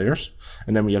material layers.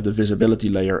 And then we have the visibility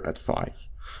layer at 5.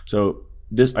 So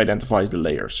this identifies the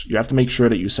layers. You have to make sure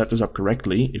that you set this up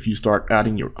correctly. If you start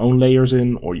adding your own layers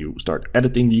in or you start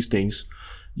editing these things,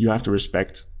 you have to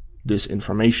respect this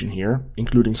information here,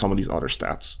 including some of these other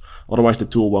stats. Otherwise, the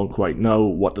tool won't quite know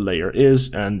what the layer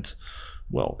is, and,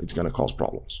 well, it's going to cause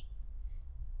problems.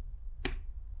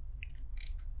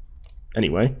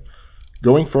 Anyway,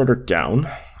 going further down,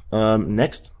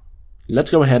 next,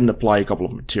 let's go ahead and apply a couple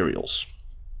of materials.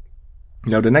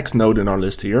 Now, the next node in our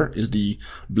list here is the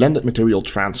blended material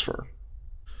transfer.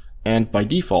 And by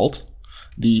default,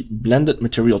 the blended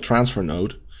material transfer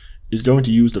node is going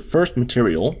to use the first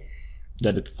material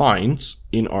that it finds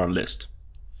in our list.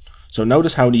 So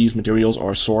notice how these materials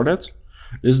are sorted.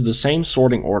 This is the same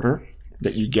sorting order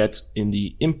that you get in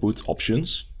the input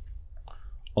options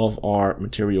of our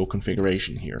material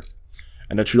configuration here.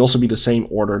 And that should also be the same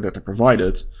order that they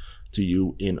provided to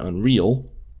you in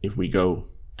Unreal if we go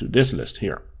to this list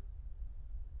here.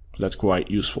 So that's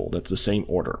quite useful. That's the same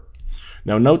order.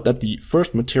 Now note that the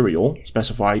first material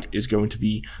specified is going to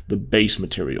be the base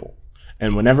material.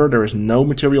 And whenever there is no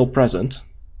material present,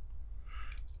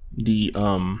 the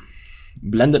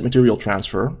blended material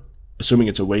transfer, assuming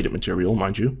it's a weighted material,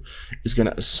 mind you, is going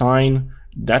to assign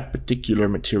that particular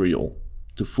material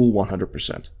to full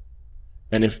 100%.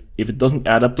 And if it doesn't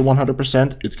add up to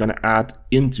 100%, it's going to add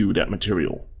into that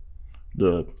material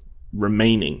the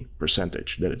remaining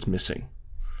percentage that it's missing.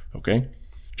 Okay?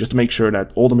 Just to make sure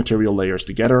that all the material layers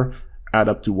together add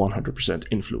up to 100%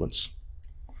 influence.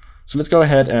 So let's go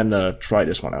ahead and try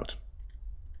this one out.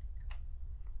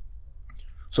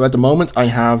 So at the moment I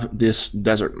have this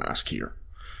desert mask here.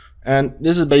 And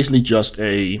this is basically just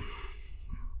a,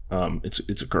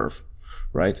 it's a curve,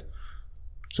 right?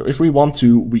 So if we want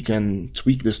to, we can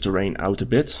tweak this terrain out a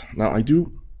bit. Now I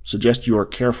do suggest you are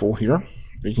careful here.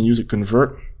 You can use a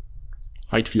convert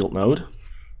height field node.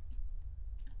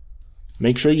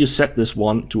 Make sure you set this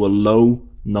one to a low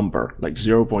number, like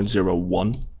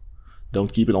 0.01.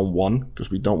 Don't keep it on 1,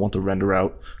 because we don't want to render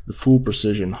out the full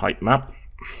precision height map.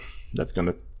 That's going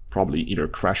to probably either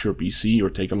crash your PC or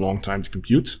take a long time to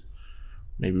compute.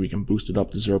 Maybe we can boost it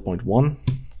up to 0.1.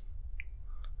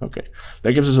 Okay,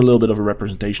 that gives us a little bit of a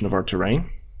representation of our terrain.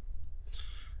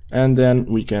 And then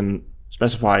we can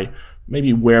specify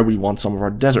maybe where we want some of our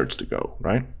deserts to go,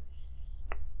 right?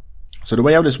 So the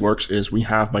way how this works is we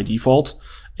have by default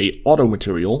a auto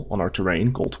material on our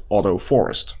terrain called auto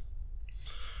forest.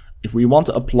 If we want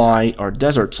to apply our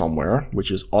desert somewhere, which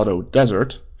is auto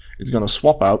desert, it's going to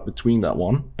swap out between that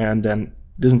one, and then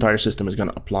this entire system is going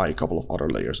to apply a couple of other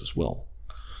layers as well.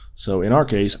 So in our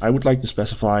case, I would like to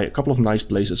specify a couple of nice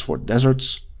places for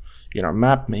deserts in our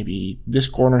map. Maybe this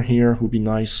corner here would be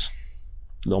nice,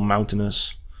 a little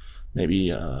mountainous.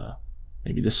 Maybe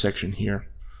maybe this section here.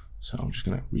 So I'm just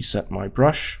going to reset my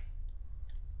brush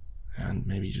and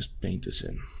maybe just paint this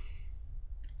in.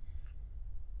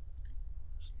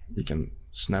 We can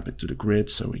snap it to the grid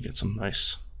so we get some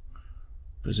nice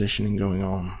positioning going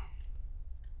on.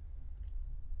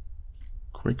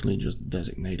 Quickly just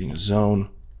designating a zone.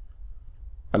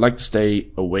 I like to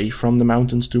stay away from the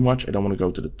mountains too much. I don't want to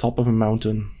go to the top of a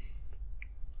mountain,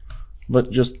 but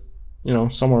just, you know,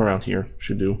 somewhere around here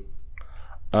should do.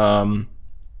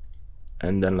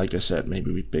 And then, like I said,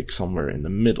 maybe we pick somewhere in the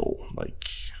middle, like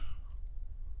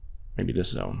maybe this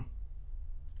zone.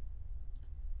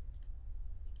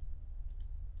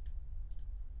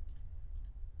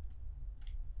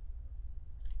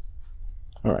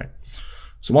 All right,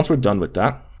 so once we're done with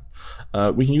that,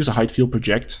 we can use a height field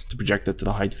project to project it to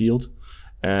the height field.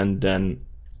 And then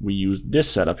we use this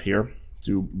setup here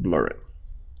to blur it.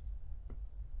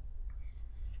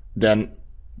 Then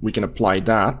we can apply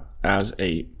that as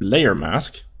a layer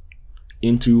mask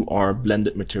into our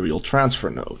blended material transfer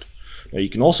node. Now you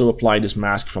can also apply this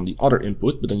mask from the other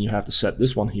input, but then you have to set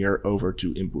this one here over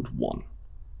to input 1.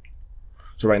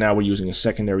 So right now we're using a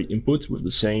secondary input with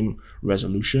the same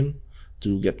resolution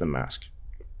to get the mask.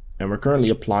 And we're currently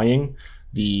applying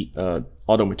the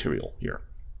auto material here.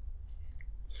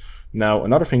 Now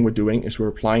another thing we're doing is we're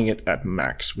applying it at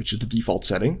max, which is the default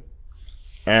setting.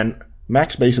 And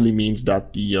max basically means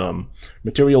that the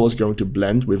material is going to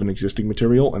blend with an existing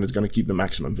material and it's going to keep the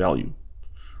maximum value.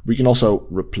 We can also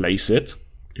replace it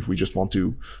if we just want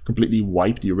to completely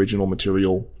wipe the original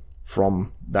material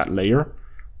from that layer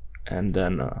and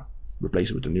then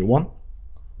replace it with a new one.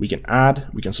 We can add,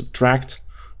 we can subtract,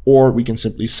 or we can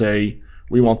simply say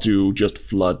we want to just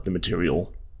flood the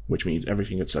material, which means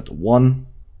everything gets set to 1,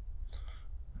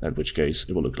 in which case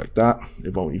it will look like that.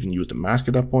 It won't even use the mask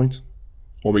at that point.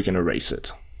 Or we can erase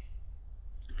it.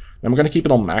 And we're going to keep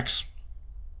it on max.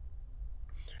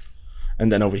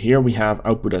 And then over here we have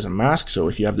output as a mask. So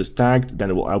if you have this tagged,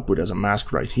 then it will output as a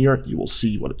mask right here. You will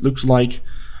see what it looks like.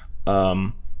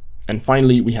 And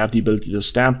finally, we have the ability to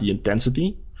stamp the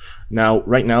intensity. Now,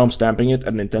 right now I'm stamping it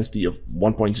at an intensity of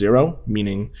 1.0,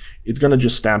 meaning it's going to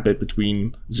just stamp it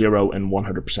between 0 and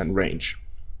 100% range.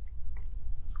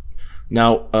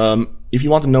 Now, if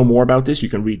you want to know more about this, you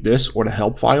can read this or the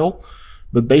help file.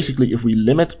 But basically, if we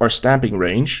limit our stamping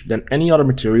range, then any other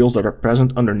materials that are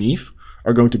present underneath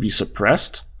are going to be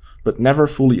suppressed, but never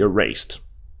fully erased.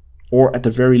 Or at the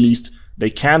very least,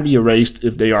 they can be erased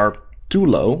if they are too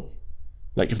low,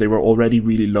 like if they were already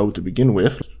really low to begin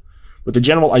with. But the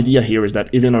general idea here is that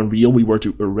if in Unreal we were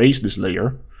to erase this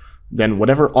layer, then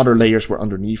whatever other layers were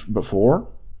underneath before,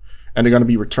 and they're going to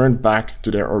be returned back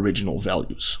to their original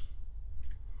values.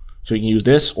 So you can use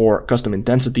this or custom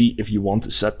intensity if you want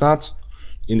to set that.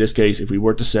 In this case, if we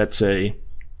were to set, say,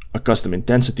 a custom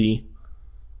intensity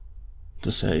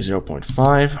to say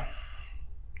 0.5,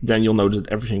 then you'll notice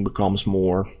that everything becomes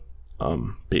more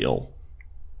pale,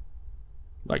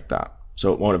 like that.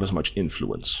 So it won't have as much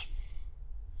influence.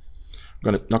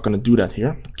 I'm not going to do that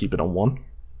here. Keep it on 1.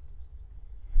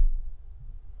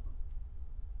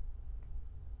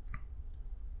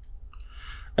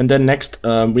 And then next,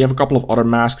 we have a couple of other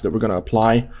masks that we're going to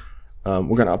apply.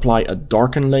 We're going to apply a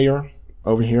darken layer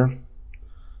over here,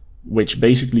 which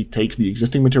basically takes the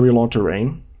existing material on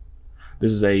terrain.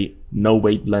 This is a no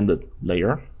weight blended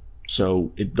layer,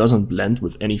 so it doesn't blend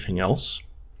with anything else.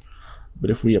 But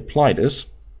if we apply this,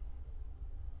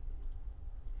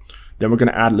 then we're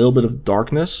going to add a little bit of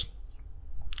darkness,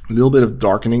 a little bit of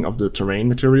darkening of the terrain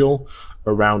material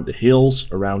around the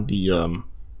hills, around the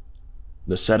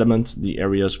sediment, the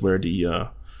areas where the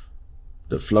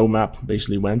flow map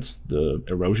basically went, the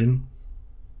erosion.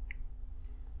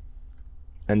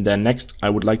 And then next, I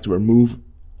would like to remove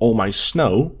all my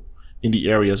snow in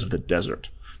the areas of the desert,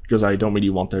 because I don't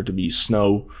really want there to be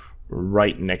snow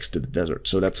right next to the desert.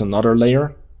 So that's another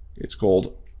layer. It's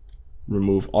called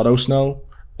remove auto snow,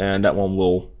 and that one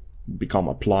will become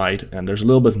applied, and there's a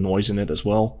little bit of noise in it as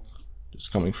well,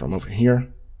 just coming from over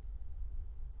here.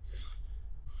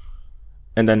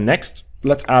 And then next,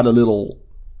 let's add a little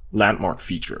landmark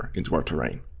feature into our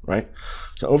terrain, right?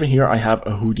 So over here I have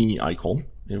a Houdini icon.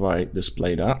 If I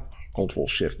display that, Control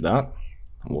Shift that,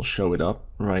 and we'll show it up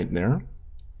right there.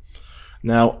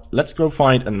 Now let's go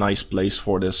find a nice place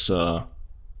for this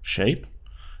shape.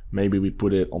 Maybe we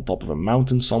put it on top of a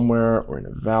mountain somewhere, or in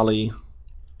a valley,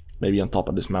 maybe on top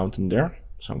of this mountain there.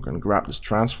 So I'm going to grab this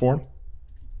transform,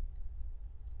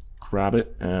 grab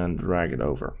it and drag it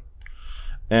over.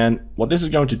 And what this is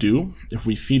going to do, if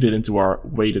we feed it into our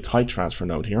weighted height transfer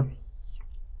node here,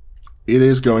 it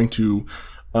is going to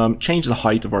change the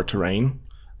height of our terrain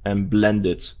and blend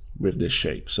it with this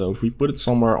shape. So if we put it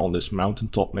somewhere on this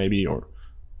mountaintop maybe, or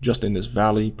just in this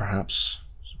valley perhaps,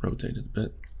 let's rotate it a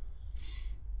bit,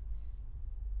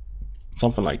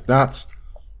 something like that,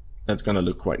 that's going to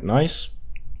look quite nice.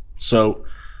 So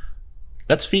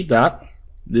let's feed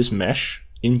this mesh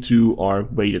into our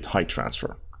weighted height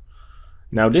transfer.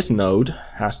 Now this node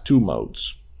has two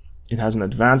modes. It has an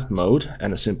advanced mode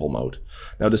and a simple mode.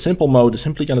 Now the simple mode is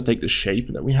simply going to take the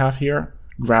shape that we have here,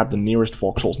 grab the nearest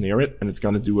voxels near it, and it's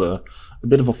going to do a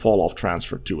bit of a fall off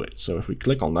transfer to it. So if we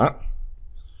click on that,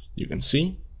 you can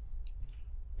see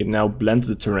it now blends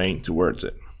the terrain towards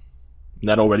it.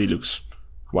 That already looks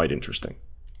quite interesting.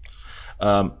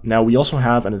 Now we also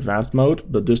have an advanced mode,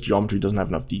 but this geometry doesn't have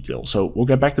enough detail. So we'll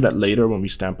get back to that later when we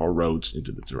stamp our roads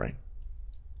into the terrain.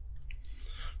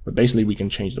 But basically we can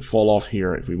change the fall off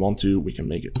here if we want to. We can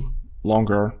make it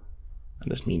longer,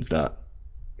 and this means that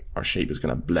our shape is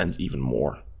going to blend even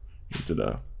more into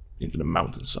the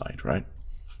mountainside, right?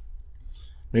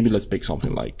 Maybe let's pick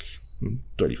something like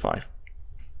 35.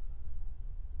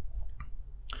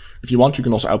 If you want, you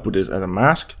can also output this as a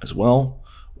mask as well,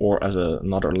 or as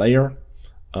another layer,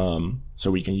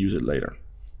 so we can use it later.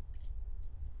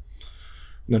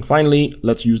 And then finally,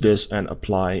 let's use this and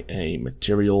apply a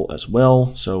material as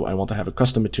well. So I want to have a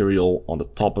custom material on the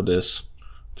top of this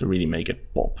to really make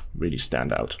it pop, really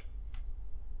stand out.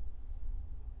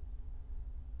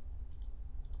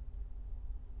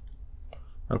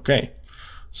 Okay,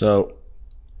 so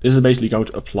this is basically going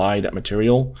to apply that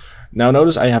material. Now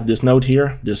notice I have this node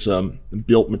here, this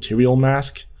build material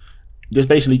mask. This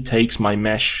basically takes my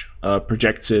mesh,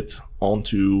 projects it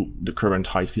onto the current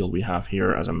height field we have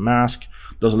here as a mask,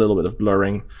 does a little bit of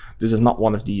blurring. This is not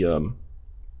one of the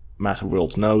Massive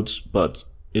Worlds nodes, but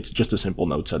it's just a simple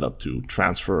node setup to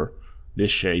transfer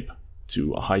this shape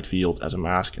to a height field as a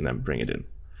mask and then bring it in.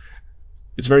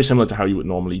 It's very similar to how you would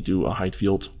normally do a height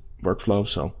field workflow,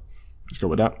 so let's go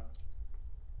with that.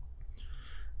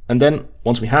 And then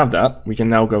once we have that, we can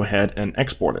now go ahead and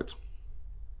export it.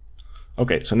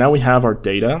 Okay, so now we have our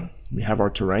data, we have our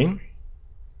terrain.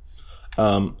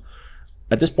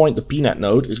 At this point, the PNet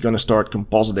node is going to start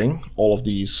compositing all of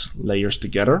these layers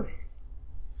together.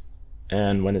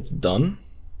 And when it's done,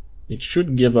 it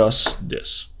should give us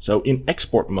this. So in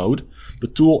export mode, the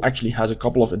tool actually has a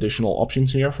couple of additional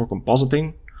options here for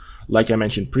compositing. Like I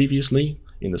mentioned previously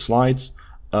in the slides,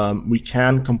 we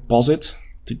can composite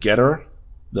together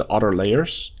the other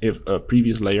layers if a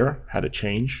previous layer had a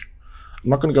change. I'm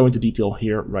not going to go into detail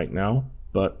here right now,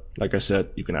 but like I said,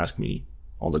 you can ask me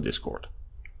on the Discord.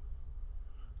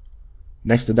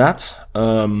 Next to that,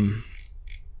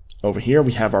 over here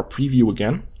we have our preview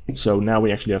again. So now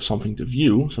we actually have something to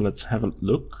view. So let's have a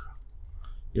look.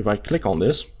 If I click on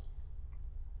this,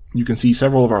 you can see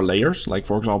several of our layers, like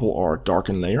for example our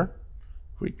darken layer.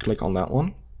 If we click on that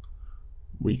one,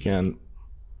 we can,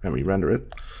 and we render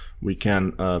it, we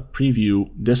can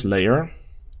preview this layer,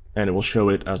 and it will show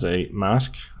it as a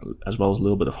mask as well as a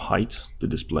little bit of height to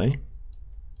display.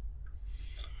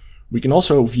 We can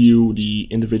also view the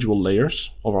individual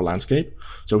layers of our landscape.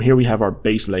 So here we have our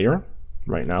base layer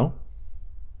right now.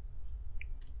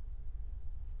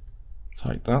 Let's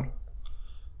hide that.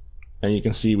 And you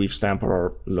can see we've stamped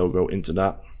our logo into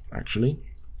that actually.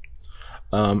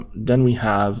 Then we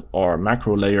have our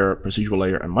macro layer, procedural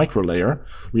layer, and micro layer.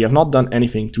 We have not done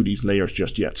anything to these layers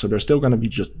just yet, so they're still going to be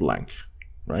just blank,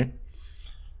 right?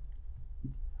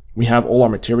 We have all our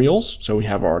materials, so we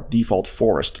have our default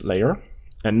forest layer.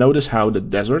 And notice how the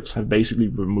deserts have basically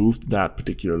removed that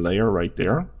particular layer right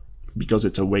there, because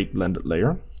it's a weight blended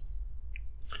layer.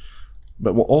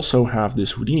 But we'll also have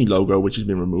this Houdini logo, which has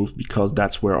been removed because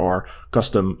that's where our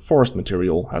custom forest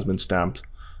material has been stamped,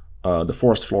 the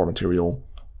forest floor material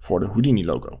for the Houdini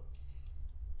logo.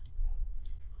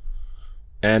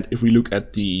 And if we look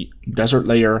at the desert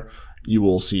layer, you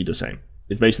will see the same.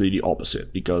 It's basically the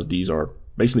opposite because these are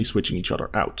basically switching each other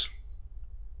out.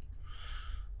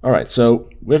 All right, so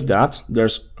with that,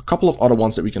 there's a couple of other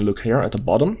ones that we can look here at the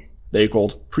bottom. They're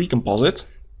called pre-composite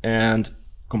and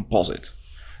composite.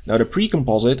 Now the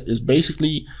pre-composite is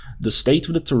basically the state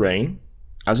of the terrain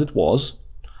as it was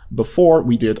before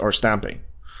we did our stamping.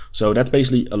 So that's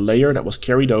basically a layer that was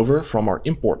carried over from our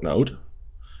import node,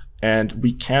 and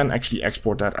we can actually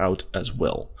export that out as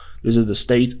well. This is the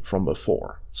state from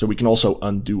before. So we can also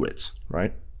undo it,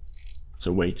 right? It's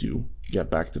a way to get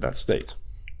back to that state.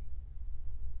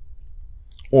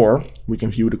 Or we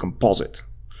can view the composite.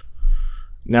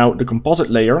 Now the composite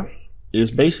layer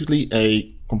is basically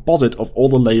a composite of all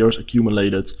the layers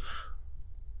accumulated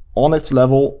on its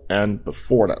level and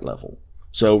before that level.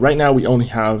 So right now we only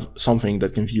have something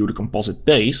that can view the composite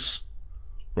base,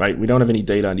 right? We don't have any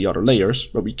data in the other layers,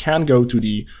 but we can go to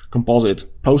the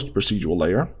composite post-procedural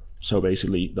layer, so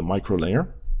basically the micro layer.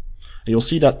 And you'll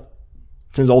see that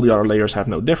since all the other layers have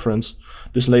no difference,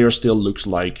 this layer still looks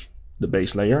like the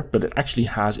base layer, but it actually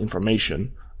has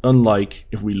information, unlike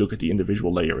if we look at the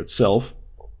individual layer itself,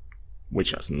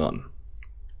 which has none.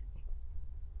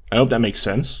 I hope that makes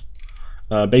sense.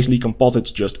 Basically, composites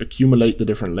just accumulate the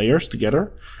different layers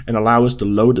together and allow us to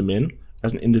load them in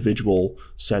as an individual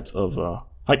set of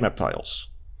height map tiles.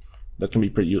 That can be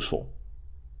pretty useful.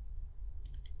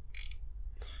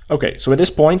 Okay, so at this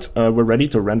point, we're ready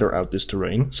to render out this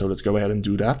terrain. So let's go ahead and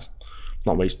do that. Let's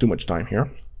not waste too much time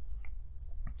here.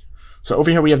 So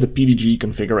over here we have the PDG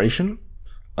configuration.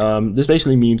 This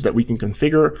basically means that we can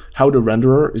configure how the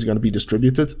renderer is going to be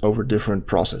distributed over different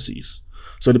processes.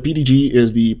 So the PDG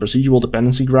is the procedural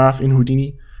dependency graph in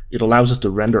Houdini. It allows us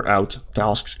to render out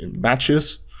tasks in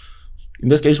batches. In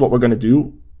this case, what we're going to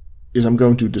do is I'm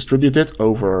going to distribute it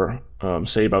over,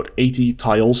 say, about 80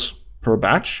 tiles per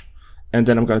batch. And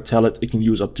then I'm going to tell it it can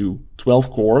use up to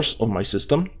 12 cores of my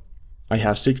system. I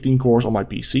have 16 cores on my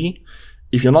PC.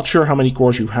 If you're not sure how many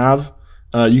cores you have,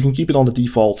 you can keep it on the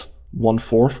default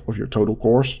 1/4 of your total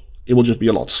cores. It will just be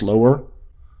a lot slower.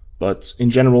 But in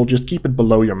general, just keep it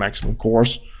below your maximum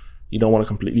cores. You don't want to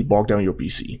completely bog down your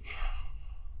PC.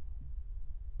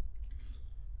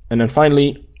 And then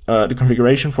finally, the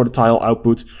configuration for the tile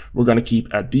output, we're going to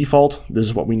keep at default. This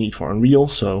is what we need for Unreal,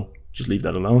 so just leave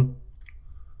that alone.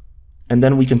 And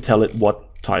then we can tell it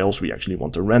what tiles we actually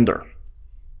want to render.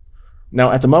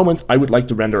 Now, at the moment, I would like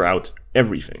to render out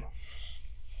everything.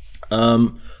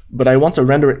 But I want to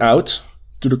render it out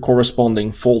to the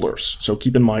corresponding folders. So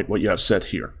keep in mind what you have set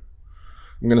here.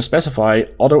 I'm going to specify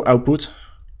auto output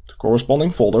to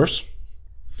corresponding folders.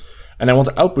 And I want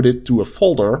to output it to a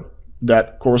folder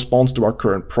that corresponds to our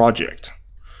current project.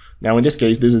 Now, in this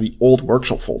case, this is the old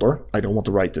workshop folder. I don't want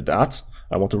to write to that.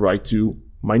 I want to write to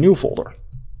my new folder,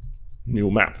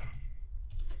 new map.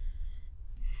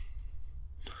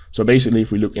 So basically,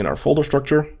 if we look in our folder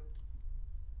structure,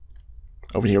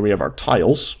 over here we have our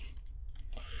tiles.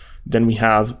 Then we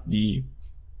have the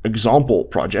example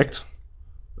project,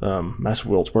 Massive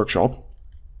Worlds Workshop,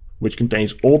 which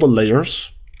contains all the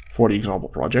layers for the example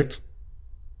project.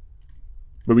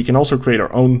 But we can also create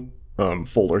our own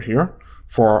folder here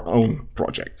for our own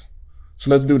project. So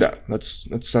let's do that. Let's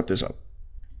set this up.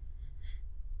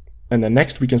 And then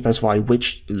next we can specify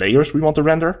which layers we want to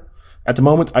render. At the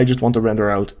moment, I just want to render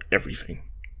out everything.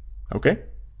 Okay.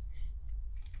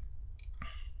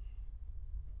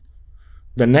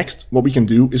 Then next, what we can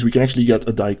do is we can actually get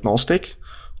a diagnostic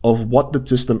of what the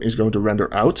system is going to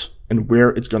render out and where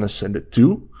it's going to send it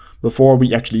to before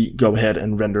we actually go ahead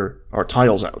and render our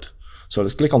tiles out. So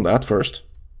let's click on that first,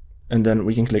 and then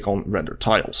we can click on Render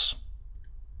Tiles.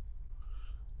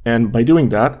 And by doing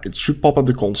that, it should pop up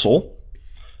the console,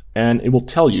 and it will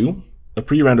tell you a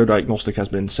pre-render diagnostic has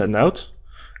been sent out.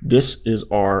 This is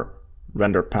our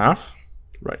render path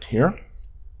right here.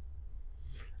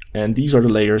 And these are the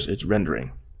layers it's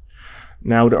rendering.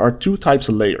 Now there are two types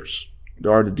of layers.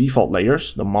 There are the default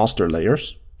layers, the master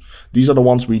layers. These are the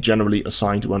ones we generally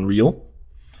assign to Unreal.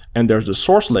 And there's the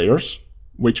source layers,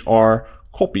 which are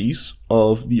copies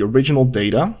of the original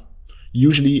data,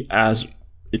 usually as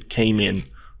it came in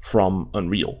from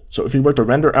Unreal. So if we were to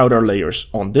render out our layers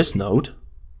on this node,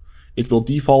 it will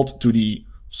default to the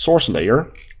source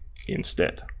layer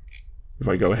instead. If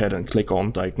I go ahead and click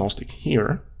on diagnostic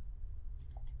here,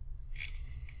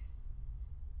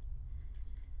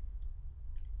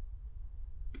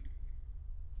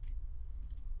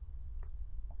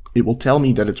 it will tell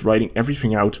me that it's writing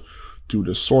everything out to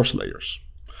the source layers.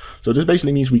 So this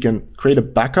basically means we can create a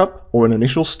backup or an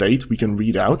initial state we can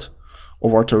read out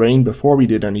of our terrain before we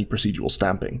did any procedural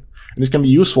stamping. And this can be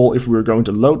useful if we're going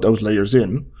to load those layers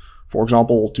in, for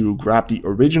example, to grab the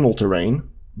original terrain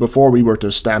before we were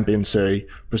to stamp in, say,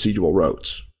 procedural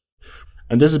roads.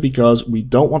 And this is because we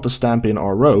don't want to stamp in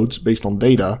our roads based on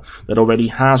data that already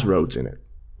has roads in it,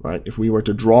 right? If we were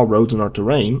to draw roads in our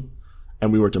terrain,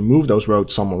 and we were to move those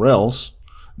roads somewhere else,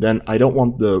 then I don't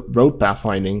want the road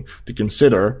pathfinding to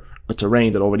consider a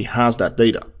terrain that already has that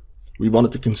data. We want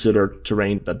it to consider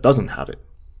terrain that doesn't have it.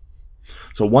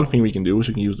 So one thing we can do is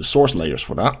we can use the source layers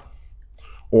for that.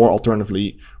 Or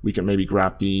alternatively, we can maybe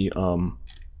grab the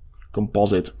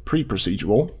composite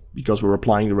pre-procedural, because we're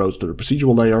applying the roads to the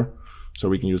procedural layer. So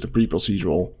we can use the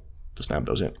pre-procedural to stamp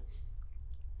those in.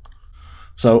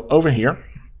 So over here,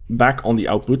 back on the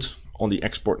output, on the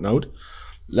export node,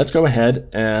 let's go ahead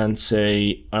and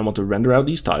say I want to render out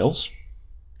these tiles.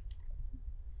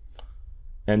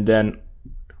 And then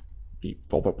we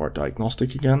pop up our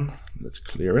diagnostic again. Let's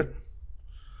clear it.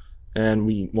 And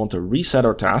we want to reset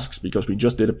our tasks because we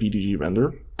just did a PDG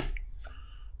render.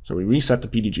 So we reset the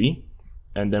PDG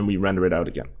and then we render it out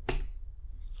again.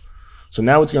 So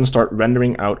now it's going to start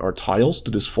rendering out our tiles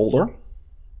to this folder.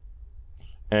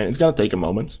 And it's going to take a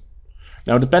moment.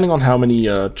 Now, depending on how many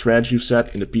threads you've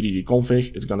set in the PDG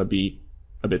config, it's going to be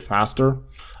a bit faster.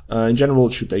 In general,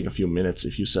 it should take a few minutes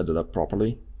if you set it up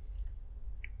properly.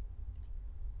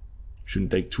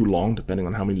 Shouldn't take too long, depending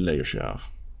on how many layers you have.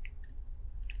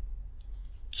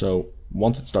 So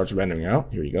once it starts rendering out,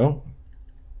 here you go.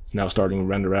 It's now starting to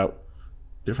render out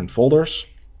different folders.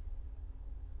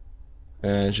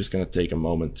 And it's just going to take a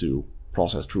moment to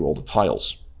process through all the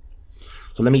tiles.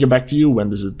 So let me get back to you when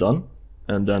this is done,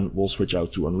 and then we'll switch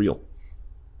out to Unreal.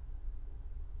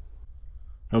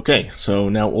 Okay, so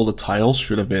now all the tiles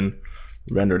should have been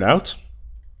rendered out.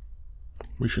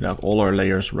 We should have all our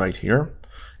layers right here.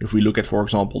 If we look at, for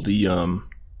example, the,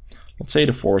 let's say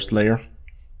the forest layer,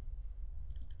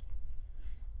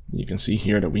 you can see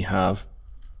here that we have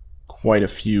quite a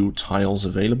few tiles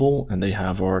available, and they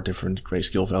have our different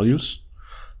grayscale values.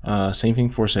 Same thing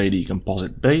for, say, the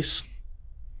composite base.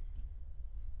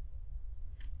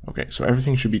 Okay, so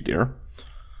everything should be there.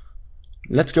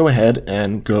 Let's go ahead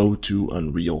and go to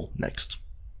Unreal next.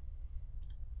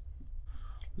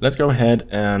 Let's go ahead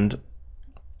and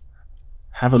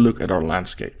have a look at our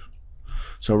landscape.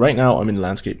 So right now I'm in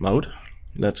landscape mode.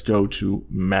 Let's go to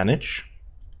Manage.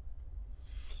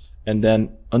 And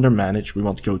then under Manage, we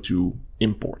want to go to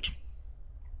Import.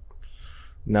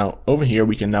 Now over here,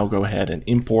 we can now go ahead and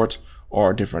import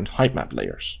our different height map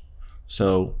layers.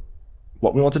 So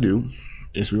what we want to do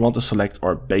is we want to select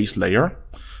our base layer,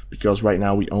 because right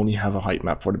now we only have a height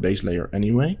map for the base layer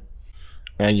anyway.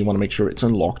 And you want to make sure it's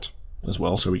unlocked as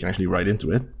well, so we can actually write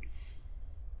into it.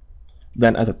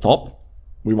 Then at the top,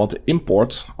 we want to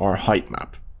import our height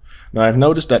map. Now I've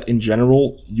noticed that in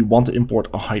general, you want to import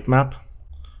a height map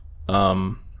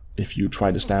if you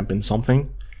try to stamp in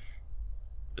something.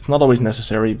 It's not always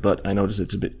necessary, but I notice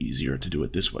it's a bit easier to do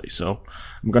it this way. So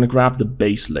I'm going to grab the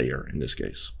base layer in this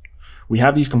case. We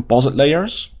have these composite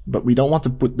layers, but we don't want to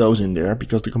put those in there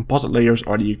because the composite layers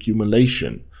are the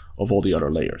accumulation of all the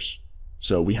other layers.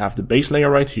 So we have the base layer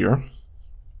right here.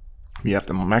 We have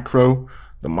the macro,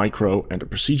 the micro, and the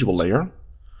procedural layer.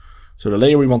 So the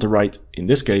layer we want to write in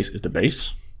this case is the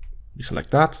base. We select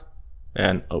that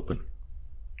and open.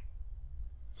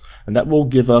 And that will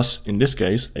give us, in this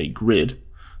case, a grid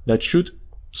that should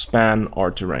span our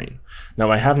terrain.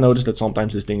 Now I have noticed that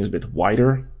sometimes this thing is a bit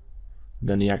wider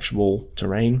than the actual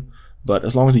terrain, but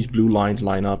as long as these blue lines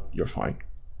line up, you're fine.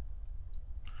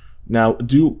 Now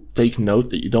do take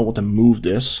note that you don't want to move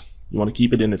this. You want to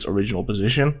keep it in its original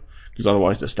position, because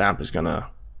otherwise the stamp is gonna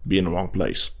be in the wrong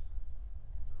place.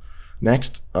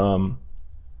 Next,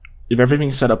 if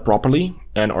everything's set up properly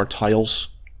and our tiles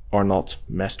are not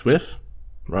messed with,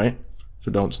 right? So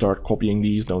don't start copying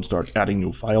these, don't start adding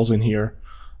new files in here.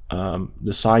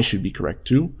 The size should be correct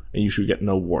too, and you should get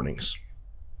no warnings.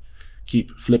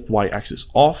 Keep flip y-axis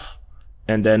off,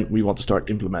 and then we want to start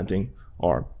implementing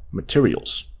our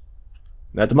materials.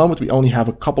 Now, at the moment, we only have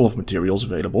a couple of materials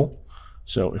available.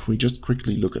 So if we just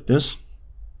quickly look at this,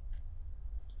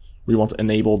 we want to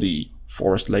enable the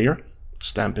forest layer to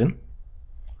stamp in.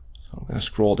 So I'm going to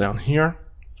scroll down here,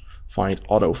 find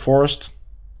auto forest,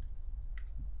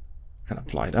 and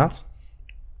apply that.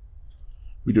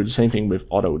 We do the same thing with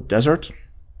auto desert.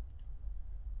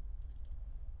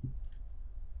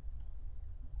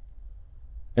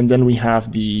 And then we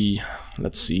have the,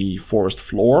 let's see, forest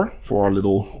floor for our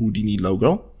little Houdini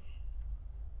logo.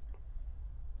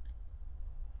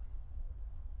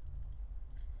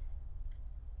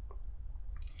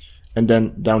 And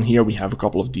then down here we have a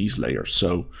couple of these layers.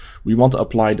 So we want to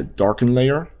apply the darken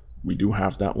layer. We do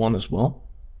have that one as well.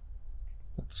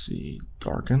 Let's see,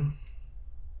 darken.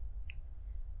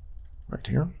 Right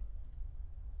here.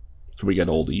 So we get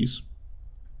all these.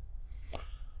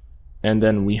 And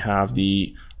then we have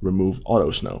the remove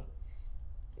auto snow.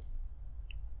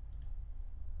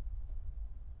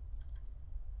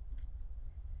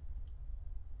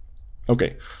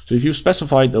 Okay, so if you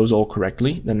specified those all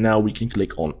correctly, then now we can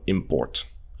click on import.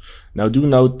 Now do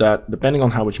note that depending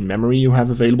on how much memory you have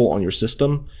available on your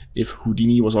system, if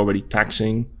Houdini was already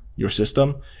taxing your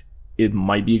system, it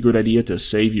might be a good idea to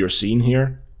save your scene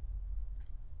here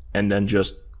and then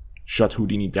just shut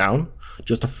Houdini down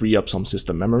just to free up some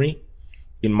system memory.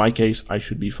 In my case, I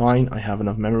should be fine. I have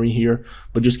enough memory here,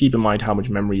 but just keep in mind how much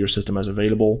memory your system has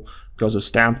available, because a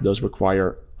stamp does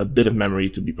require a bit of memory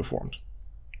to be performed.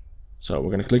 So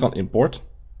we're going to click on import,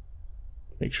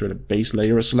 make sure the base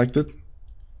layer is selected,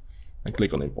 and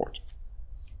click on import.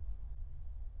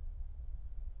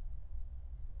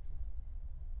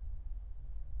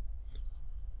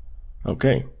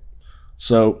 Okay,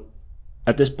 so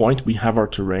at this point we have our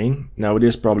terrain. Now it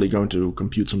is probably going to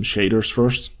compute some shaders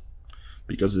first,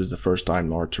 because this is the first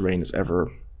time our terrain is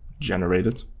ever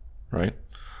generated, right?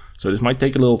 So this might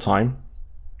take a little time,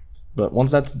 but once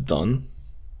that's done,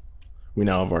 we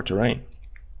now have our terrain.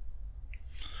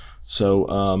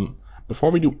 So before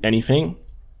we do anything,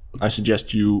 I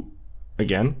suggest you,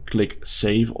 again, click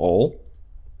Save All,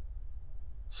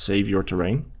 save your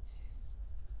terrain.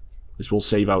 This will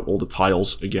save out all the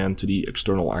tiles again to the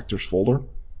external actors folder,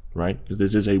 right? Because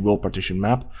this is a will partition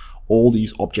map. All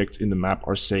these objects in the map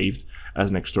are saved as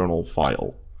an external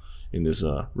file in this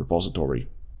repository.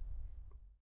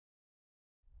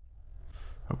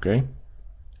 Okay,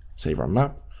 save our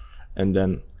map, and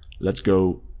then let's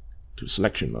go to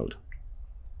selection mode.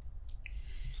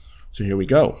 So here we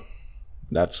go.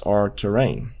 That's our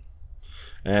terrain.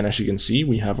 And as you can see,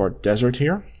 we have our desert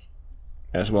here,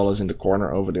 as well as in the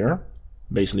corner over there,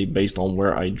 basically based on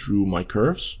where I drew my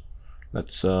curves.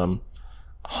 Let's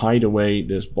hide away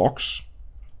this box,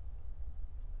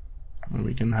 and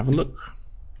we can have a look.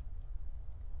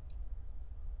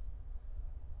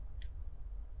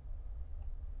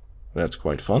 That's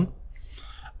quite fun.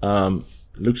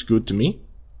 Looks good to me.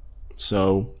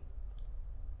 So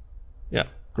yeah,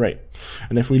 great.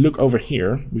 And if we look over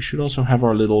here, we should also have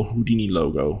our little Houdini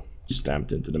logo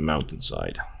stamped into the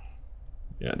mountainside.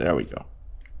 Yeah, there we go.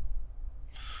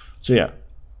 So yeah,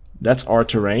 that's our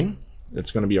terrain.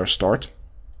 That's going to be our start.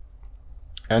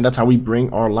 And that's how we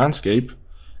bring our landscape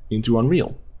into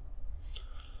Unreal.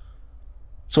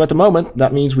 So at the moment,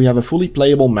 that means we have a fully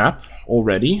playable map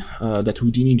already that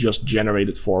Houdini just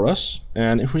generated for us.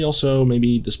 And if we also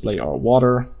maybe display our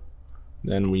water,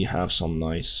 then we have some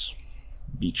nice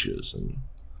beaches and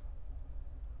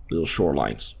little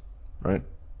shorelines, right?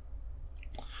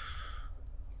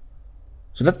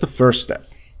 So that's the first step.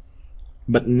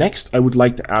 But next, I would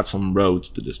like to add some roads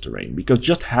to this terrain, because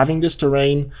just having this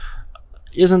terrain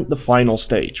isn't the final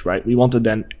stage, right? We want to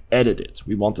then edit it.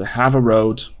 We want to have a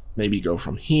road, maybe go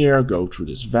from here, go through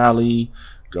this valley,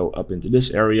 go up into this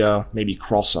area, maybe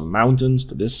cross some mountains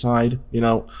to this side. You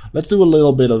know, let's do a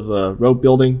little bit of road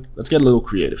building. Let's get a little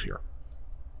creative here.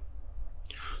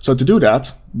 So to do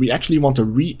that, we actually want to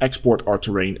re-export our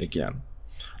terrain again.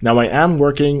 Now I am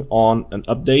working on an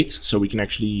update so we can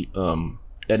actually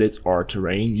edit our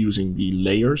terrain using the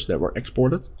layers that were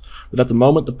exported. But at the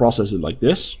moment the process is like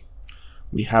this.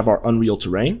 We have our Unreal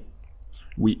terrain.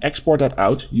 We export that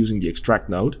out using the extract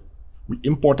node. We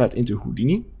import that into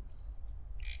Houdini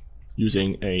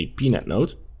using a PNet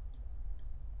node.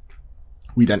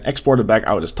 We then export it back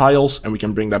out as tiles, and we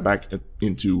can bring that back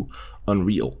into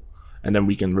Unreal. And then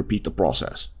we can repeat the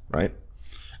process, right?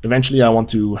 Eventually I want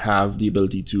to have the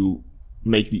ability to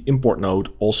make the import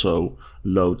node also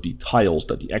load the tiles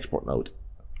that the export node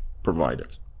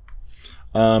provided.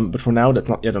 But for now, that's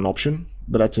not yet an option,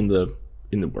 but that's in the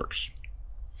works.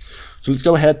 So let's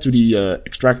go ahead to the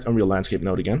extract Unreal Landscape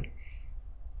node again.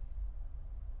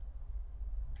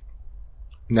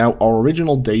 Now our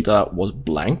original data was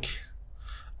blank.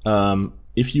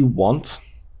 If you want,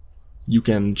 you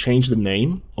can change the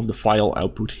name of the file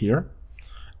output here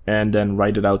and then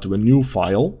write it out to a new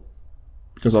file,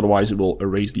 because otherwise it will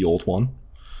erase the old one.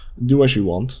 Do as you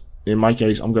want. In my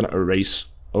case, I'm going to erase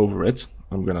over it.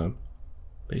 I'm going to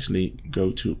basically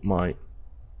go to my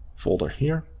folder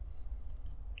here,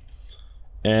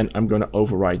 and I'm going to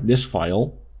overwrite this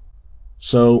file.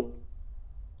 So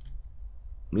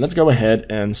let's go ahead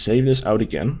and save this out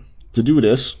again. To do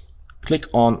this, click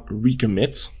on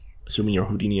recommit, assuming your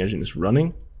Houdini engine is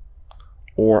running,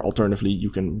 or alternatively you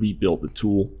can rebuild the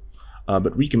tool,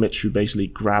 but recommit should basically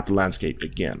grab the landscape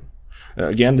again.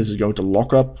 Again, this is going to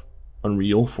lock up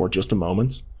Unreal for just a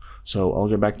moment, so I'll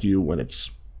get back to you when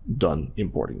it's done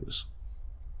importing this.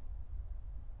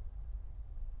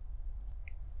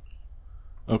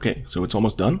 Okay, so it's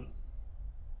almost done.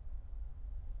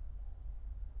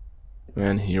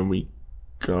 And here we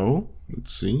go.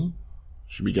 Let's see.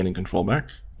 Should be getting control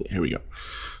back. Yeah, here we go.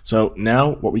 So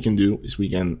now what we can do is we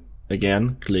can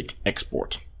again click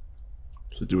export.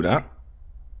 So do that.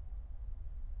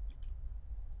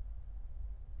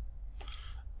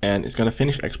 And it's going to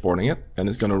finish exporting it, and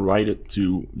it's going to write it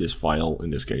to this file in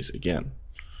this case again.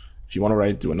 If you want to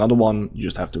write it to another one, you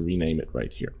just have to rename it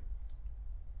right here.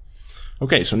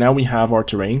 Okay, so now we have our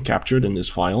terrain captured in this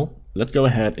file. Let's go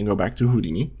ahead and go back to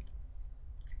Houdini.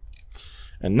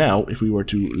 And now if we were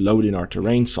to load in our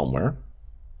terrain somewhere,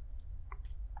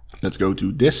 let's go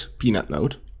to this PNet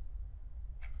node.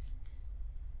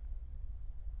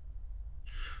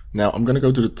 Now I'm going to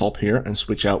go to the top here and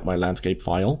switch out my landscape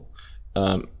file.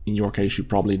 In your case, you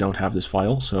probably don't have this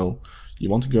file, so you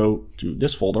want to go to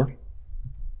this folder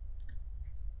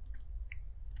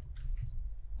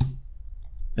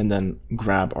and then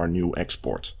grab our new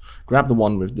export. Grab the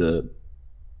one with the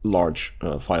large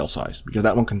file size, because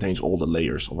that one contains all the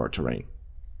layers of our terrain.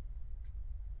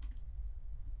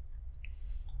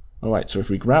 Alright, so if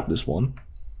we grab this one,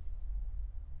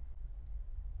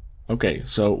 okay,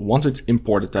 so once it's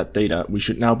imported that data, we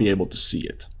should now be able to see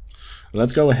it.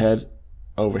 Let's go ahead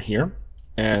over here,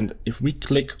 and if we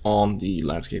click on the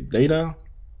landscape data,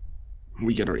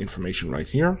 we get our information right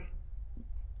here.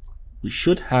 We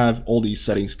should have all these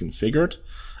settings configured.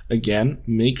 Again,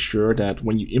 make sure that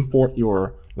when you import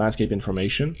your landscape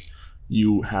information,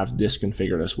 you have this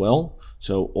configured as well.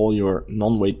 So all your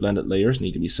non-weight blended layers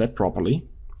need to be set properly.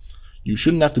 You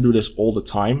shouldn't have to do this all the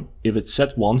time. If it's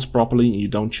set once properly and you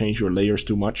don't change your layers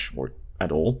too much or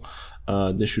at all,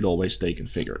 this should always stay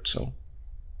configured. So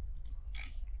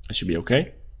that should be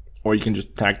okay. Or you can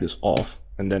just tag this off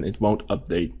and then it won't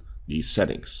update these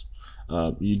settings.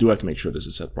 You do have to make sure this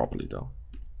is set properly though.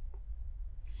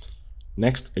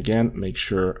 Next, again, make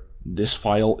sure this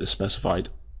file is specified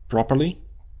properly.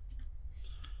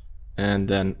 And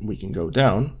then we can go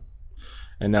down.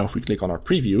 And now if we click on our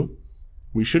preview,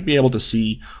 we should be able to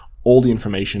see all the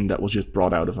information that was just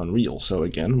brought out of Unreal. So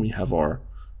again, we have our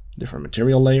different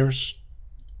material layers.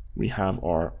 We have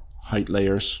our height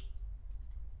layers.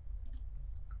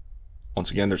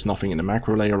 Once again, there's nothing in the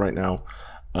macro layer right now.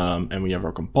 And we have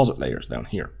our composite layers down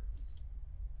here.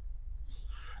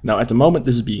 Now at the moment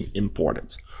this is being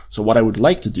imported. So what I would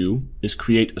like to do is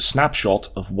create a snapshot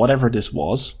of whatever this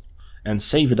was and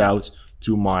save it out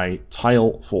to my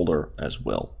tile folder as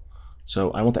well.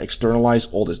 So I want to externalize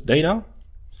all this data.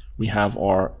 We have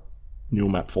our new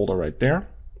map folder right there.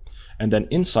 And then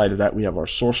inside of that we have our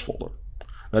source folder.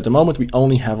 Now, at the moment we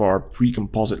only have our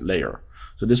pre-composite layer.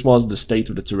 So this was the state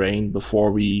of the terrain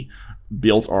before we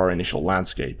built our initial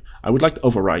landscape. I would like to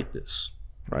overwrite this,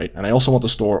 right? And I also want to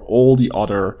store all the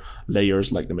other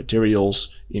layers like the materials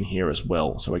in here as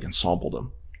well, so I can sample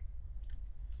them.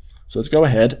 So let's go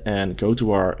ahead and go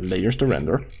to our layers to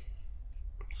render.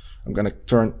 I'm going to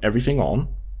turn everything on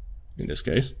in this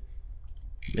case.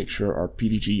 Make sure our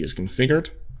PDG is configured,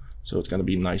 so it's going to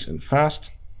be nice and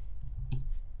fast.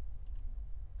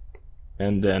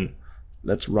 And then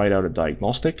let's write out a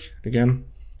diagnostic again.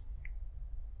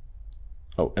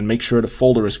 Oh, and make sure the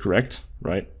folder is correct,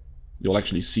 right? You'll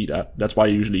actually see that. That's why I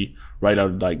usually write out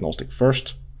a diagnostic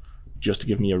first, just to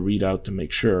give me a readout to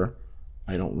make sure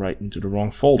I don't write into the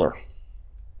wrong folder.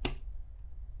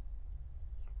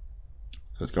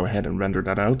 Let's go ahead and render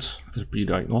that out as a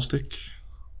pre-diagnostic.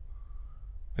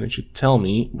 And it should tell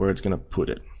me where it's going to put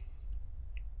it.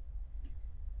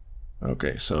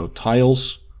 Okay, so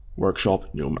tiles,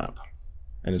 workshop, new map.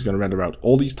 And it's going to render out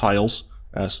all these tiles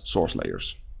as source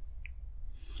layers.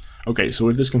 Okay, so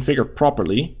with this configured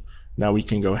properly, now we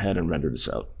can go ahead and render this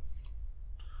out.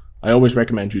 I always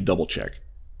recommend you double check,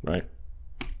 right?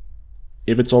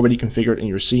 If it's already configured in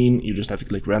your scene, you just have to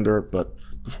click render, but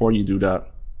before you do that,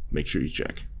 make sure you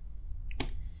check.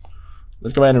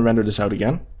 Let's go ahead and render this out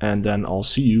again, and then I'll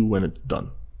see you when it's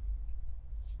done.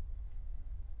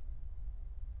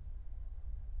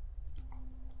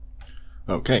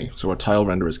 Okay, so our tile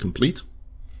render is complete.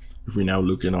 If we now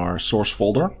look in our source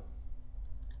folder,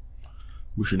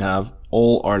 we should have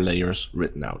all our layers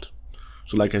written out.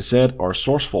 So like I said, our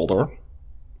source folder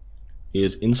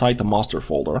is inside the master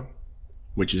folder,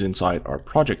 which is inside our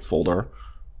project folder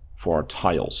for our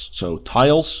tiles. So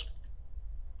tiles,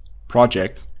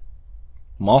 project,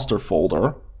 master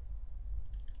folder,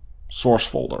 source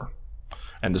folder.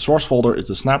 And the source folder is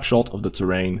the snapshot of the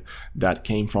terrain that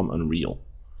came from Unreal.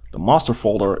 The master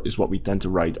folder is what we tend to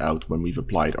write out when we've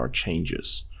applied our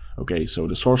changes. Okay, so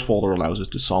the source folder allows us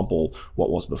to sample what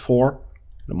was before.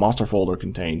 The master folder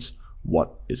contains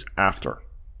what is after.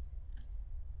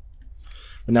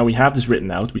 But now we have this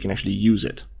written out, we can actually use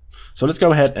it. So let's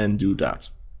go ahead and do that.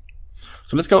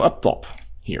 So let's go up top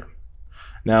here.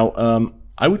 Now,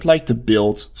 I would like to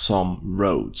build some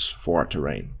roads for our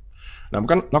terrain. Now, I'm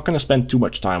not going to spend too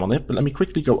much time on it, but let me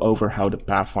quickly go over how the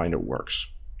Pathfinder works.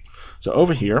 So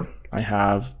over here, I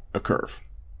have a curve,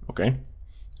 okay?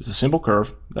 It's a simple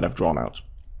curve that I've drawn out.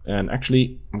 And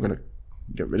actually, I'm going to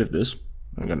get rid of this.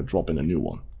 I'm going to drop in a new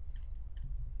one.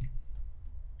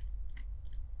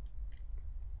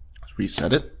 Let's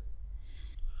reset it.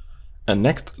 And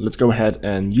next, let's go ahead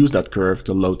and use that curve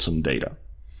to load some data.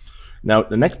 Now,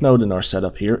 the next node in our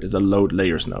setup here is the load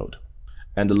layers node.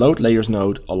 And the load layers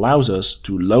node allows us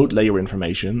to load layer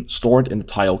information stored in the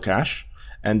tile cache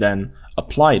and then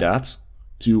apply that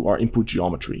to our input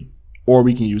geometry. Or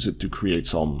we can use it to create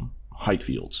some height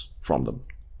fields from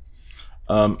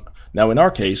them. Now in our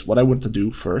case, what I want to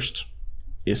do first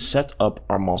is set up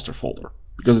our master folder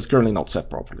because it's currently not set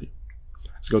properly.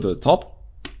 Let's go to the top.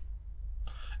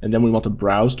 And then we want to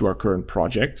browse to our current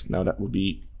project. Now that would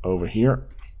be over here.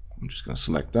 I'm just going to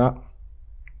select that.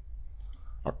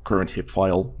 Our current hip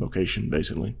file location,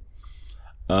 basically.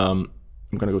 I'm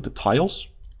going to go to tiles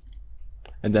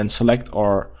and then select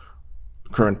our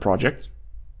current project.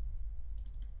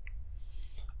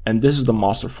 And this is the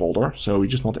master folder, so we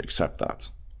just want to accept that.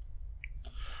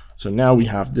 So now we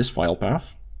have this file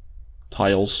path,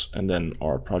 tiles, and then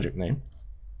our project name.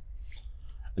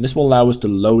 And this will allow us to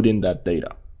load in that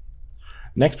data.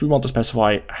 Next, we want to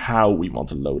specify how we want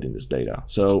to load in this data.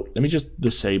 So let me just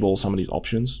disable some of these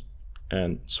options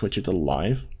and switch it to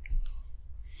live.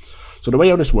 So the way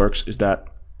how this works is that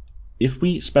if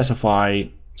we specify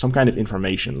some kind of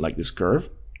information like this curve,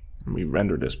 and we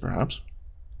render this perhaps,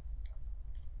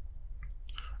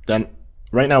 then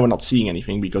right now we're not seeing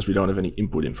anything because we don't have any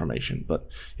input information. But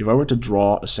if I were to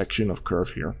draw a section of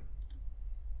curve here,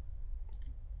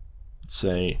 let's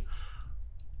say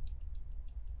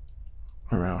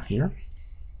around here.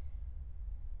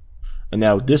 And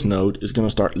now this node is going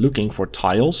to start looking for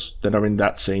tiles that are in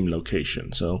that same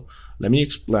location. So let me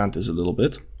expand this a little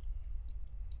bit.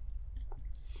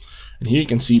 And here you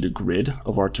can see the grid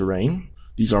of our terrain.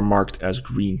 These are marked as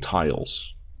green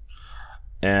tiles.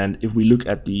 And if we look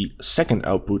at the second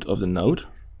output of the node,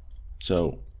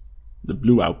 so the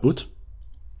blue output,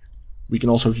 we can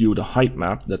also view the height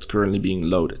map that's currently being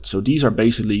loaded. So these are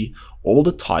basically all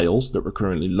the tiles that we're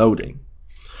currently loading.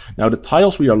 Now the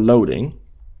tiles we are loading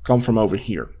come from over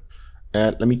here.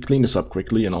 And let me clean this up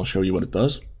quickly and I'll show you what it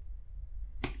does.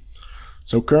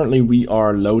 So currently we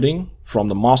are loading from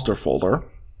the master folder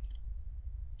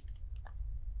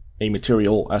a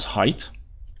material as height.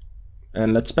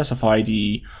 And let's specify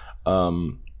the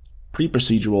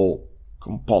pre-procedural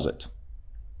composite.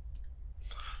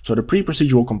 So the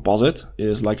pre-procedural composite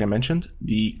is, like I mentioned,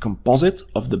 the composite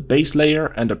of the base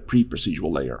layer and the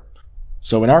pre-procedural layer.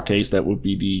 So in our case, that would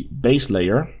be the base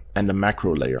layer and the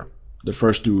macro layer, the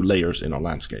first two layers in our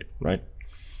landscape, right?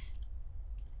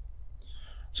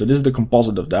 So this is the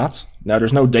composite of that. Now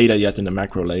there's no data yet in the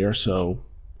macro layer, so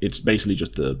it's basically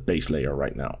just the base layer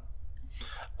right now.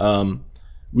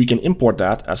 We can import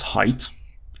that as height,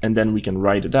 and then we can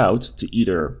write it out to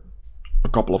either a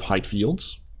couple of height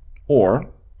fields, or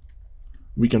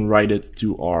we can write it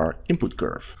to our input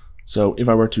curve. So if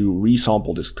I were to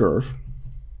resample this curve,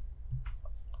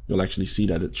 you'll actually see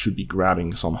that it should be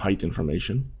grabbing some height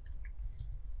information.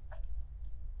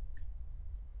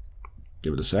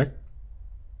 Give it a sec.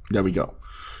 There we go.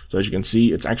 So as you can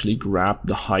see, it's actually grabbed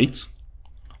the height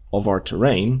of our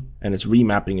terrain and it's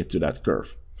remapping it to that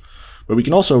curve. But we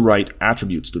can also write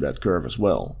attributes to that curve as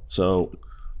well. So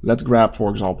let's grab, for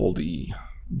example, the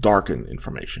darken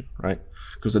information, right?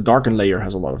 Because the darken layer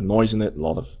has a lot of noise in it, a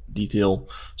lot of detail.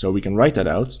 So we can write that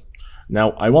out.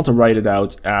 Now I want to write it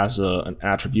out as an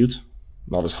attribute,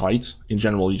 not as height. In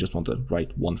general, you just want to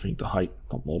write one thing to height,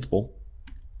 not multiple.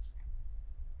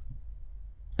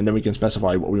 And then we can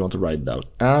specify what we want to write it out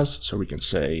as. So we can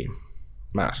say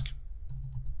mask.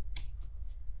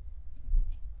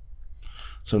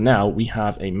 So now we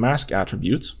have a mask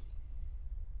attribute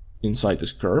inside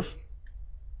this curve.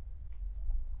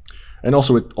 And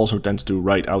also it also tends to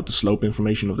write out the slope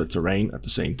information of the terrain at the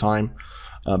same time.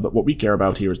 But what we care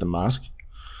about here is the mask.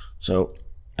 So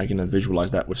I can then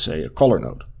visualize that with, say, a color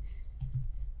node.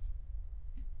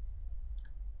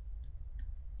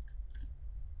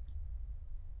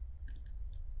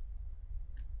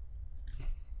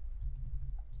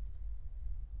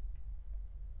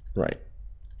 Right.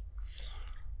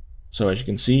 So as you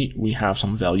can see, we have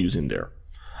some values in there.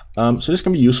 So this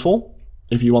can be useful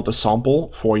if you want to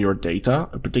sample for your data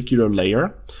a particular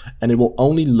layer, and it will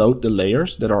only load the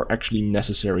layers that are actually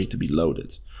necessary to be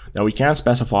loaded. Now we can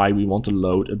specify we want to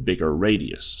load a bigger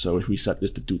radius. So if we set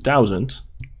this to 2000,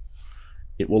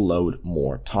 it will load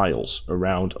more tiles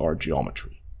around our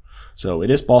geometry. So it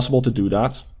is possible to do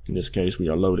that. In this case, we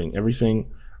are loading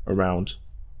everything around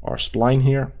our spline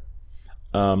here.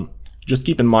 Just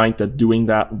keep in mind that doing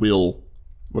that will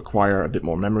require a bit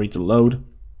more memory to load.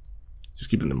 Just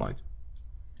keep it in mind.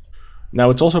 Now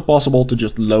it's also possible to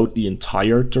just load the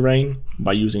entire terrain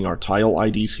by using our tile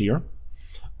IDs here.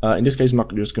 In this case, I'm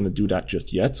not just going to do that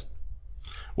just yet.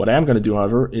 What I am going to do,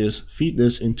 however, is feed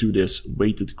this into this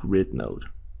weighted grid node.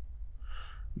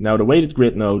 Now the weighted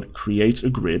grid node creates a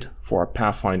grid for our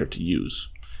Pathfinder to use.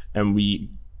 And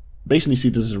we basically see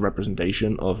this as a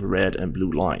representation of red and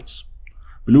blue lines.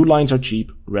 Blue lines are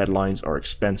cheap, red lines are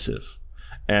expensive.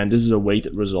 And this is a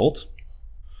weighted result.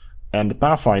 And the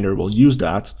Pathfinder will use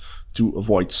that to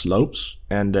avoid slopes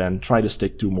and then try to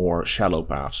stick to more shallow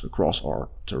paths across our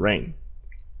terrain.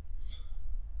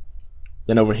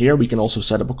 Then over here we can also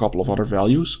set up a couple of other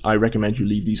values. I recommend you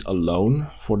leave these alone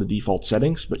for the default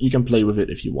settings, but you can play with it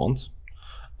if you want.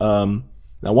 Now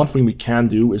one thing we can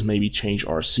do is maybe change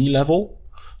our sea level.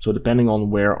 So depending on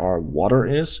where our water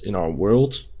is in our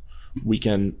world, we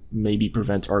can maybe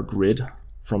prevent our grid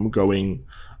from going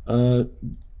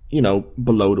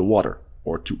below the water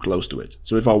or too close to it.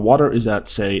 So if our water is at,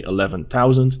 say,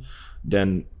 11,000,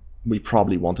 then we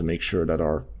probably want to make sure that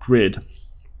our grid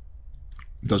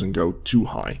doesn't go too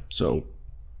high. So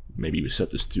maybe we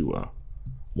set this to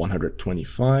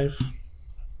 125.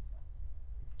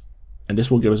 And this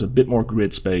will give us a bit more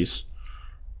grid space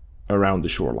around the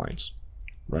shorelines,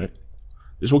 right?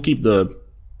 This will keep the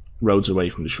roads away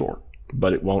from the shore,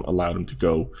 but it won't allow them to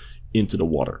go into the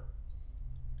water.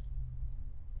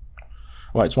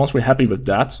 All right, so once we're happy with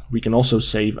that, we can also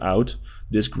save out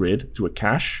this grid to a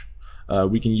cache.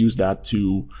 We can use that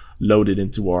to load it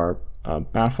into our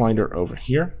Pathfinder over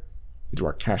here, into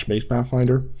our cache-based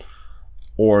Pathfinder,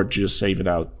 or just save it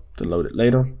out to load it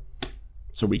later.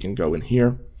 So we can go in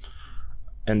here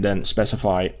and then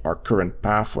specify our current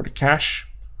path for the cache,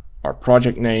 our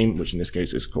project name, which in this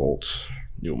case is called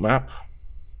new map.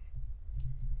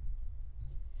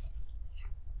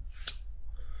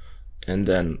 And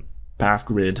then path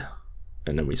grid,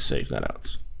 and then we save that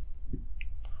out.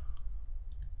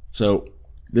 So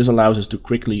this allows us to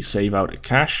quickly save out a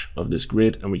cache of this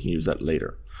grid, and we can use that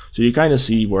later. So you kind of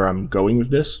see where I'm going with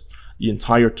this. The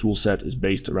entire tool set is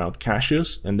based around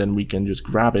caches, and then we can just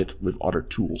grab it with other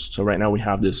tools. So right now we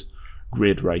have this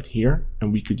grid right here,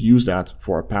 and we could use that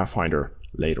for our Pathfinder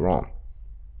later on.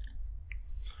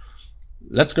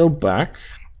 Let's go back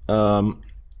and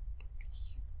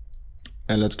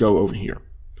let's go over here.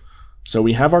 So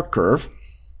we have our curve,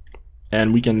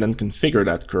 And we can then configure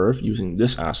that curve using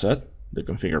this asset, the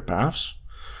configure paths.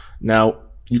 Now,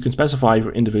 you can specify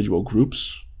for individual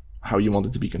groups how you want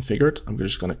it to be configured. I'm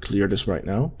just going to clear this right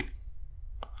now.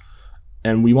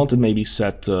 And we want to maybe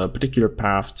set a particular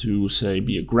path to, say,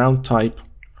 be a ground type.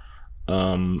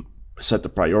 Set the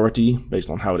priority based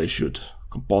on how they should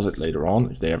composite later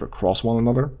on, if they ever cross one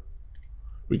another.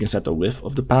 We can set the width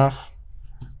of the path.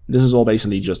 This is all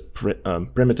basically just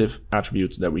primitive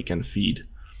attributes that we can feed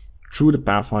through the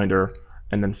Pathfinder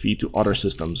and then feed to other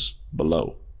systems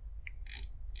below.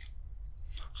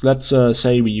 So let's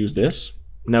say we use this.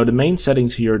 Now the main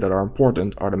settings here that are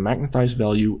important are the magnetize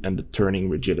value and the turning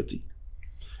rigidity.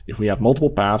 If we have multiple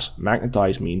paths,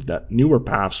 magnetize means that newer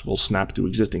paths will snap to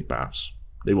existing paths.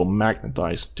 They will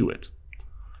magnetize to it.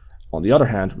 On the other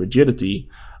hand, rigidity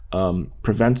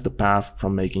prevents the path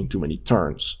from making too many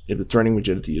turns. If the turning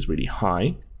rigidity is really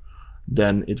high,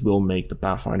 then it will make the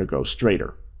Pathfinder go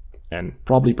straighter and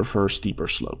probably prefer steeper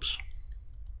slopes.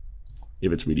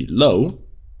 If it's really low,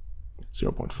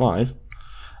 0.5,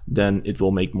 then it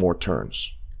will make more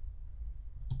turns.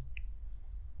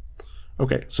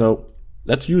 Okay, so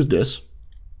let's use this,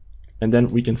 and then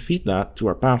we can feed that to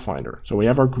our Pathfinder. So we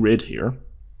have our grid here,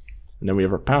 and then we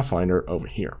have our Pathfinder over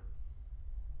here.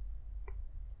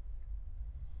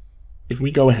 If we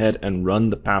go ahead and run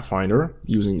the Pathfinder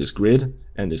using this grid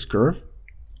and this curve,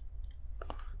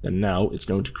 then now it's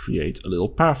going to create a little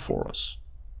path for us.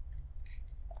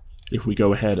 If we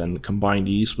go ahead and combine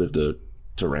these with the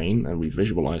terrain and we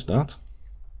visualize that,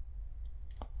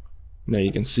 now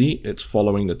you can see it's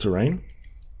following the terrain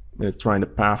and it's trying to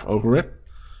path over it,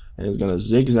 and it's going to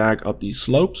zigzag up these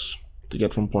slopes to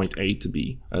get from point A to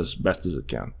B as best as it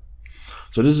can.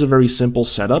 So this is a very simple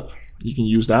setup. You can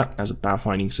use that as a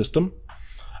pathfinding system.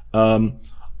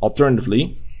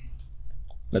 Alternatively,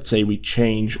 let's say we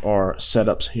change our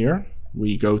setups here.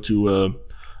 We go to a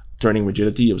turning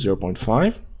rigidity of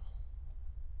 0.5.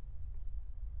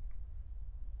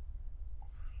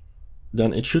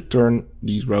 Then it should turn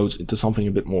these roads into something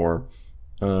a bit more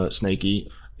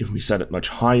snaky. If we set it much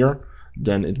higher,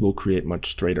 then it will create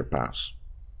much straighter paths.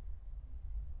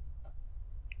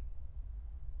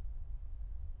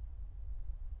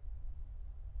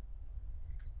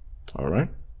 All right.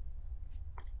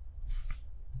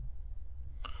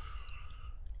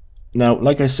 Now,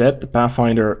 like I said, the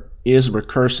Pathfinder is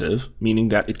recursive, meaning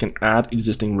that it can add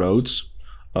existing roads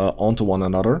onto one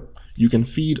another. You can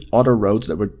feed other roads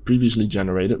that were previously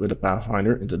generated with the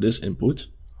Pathfinder into this input,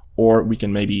 or we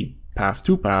can maybe path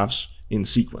two paths in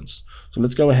sequence. So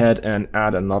let's go ahead and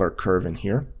add another curve in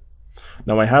here.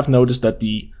 Now I have noticed that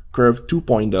the curve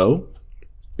 2.0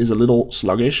 is a little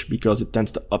sluggish because it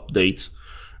tends to update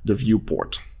the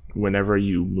viewport whenever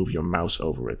you move your mouse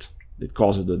over it. It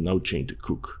causes the node chain to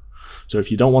cook. So if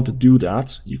you don't want to do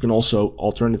that, you can also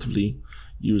alternatively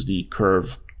use the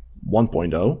curve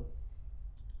 1.0.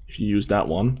 If you use that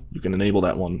one, you can enable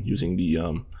that one using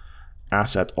the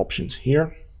asset options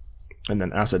here, and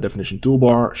then asset definition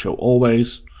toolbar, show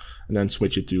always, and then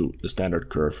switch it to the standard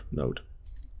curve node.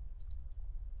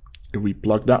 If we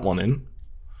plug that one in,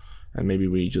 and maybe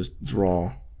we just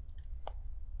draw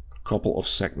a couple of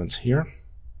segments here.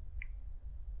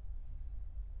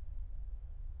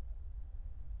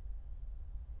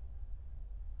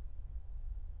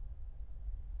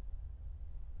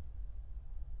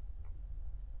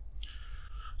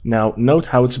 Now note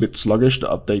how it's a bit sluggish to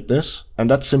update this, and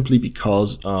that's simply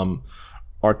because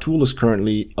our tool is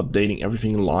currently updating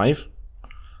everything live.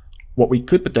 What we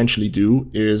could potentially do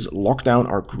is lock down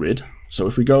our grid. So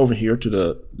if we go over here to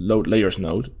the load layers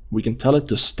node, we can tell it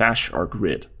to stash our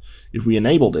grid. If we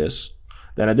enable this,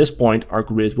 then at this point our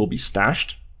grid will be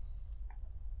stashed.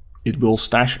 It will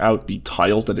stash out the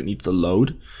tiles that it needs to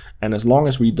load, and as long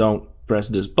as we don't press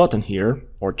this button here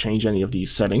or change any of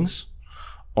these settings,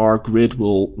 our grid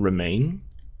will remain.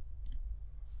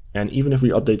 And even if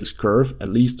we update this curve, at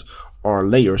least our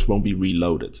layers won't be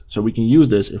reloaded. So we can use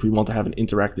this if we want to have an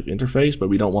interactive interface, but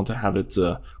we don't want to have it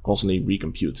constantly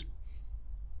recompute.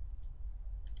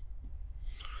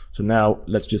 So now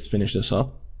let's just finish this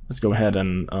up. Let's go ahead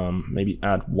and maybe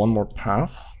add one more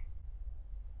path.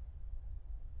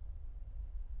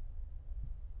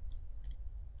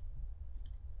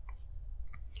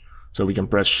 So we can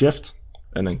press Shift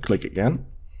and then click again.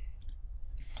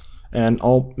 And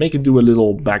I'll make it do a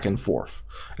little back and forth.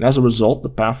 And as a result, the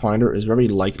Pathfinder is very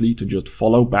likely to just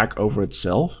follow back over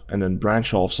itself and then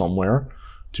branch off somewhere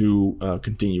to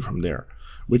continue from there,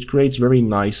 which creates very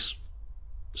nice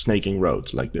snaking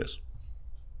roads like this.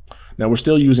 Now we're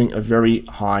still using a very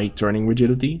high turning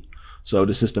rigidity, so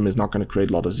the system is not going to create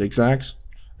a lot of zigzags,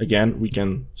 Again, we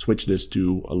can switch this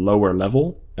to a lower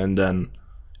level, and then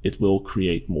it will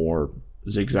create more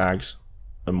zigzags,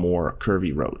 a more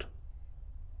curvy road.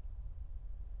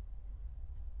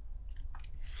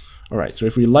 All right, so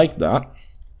if we like that,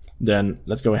 then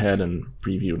let's go ahead and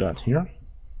preview that here.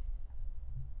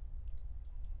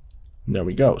 There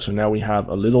we go. So now we have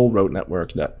a little road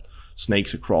network that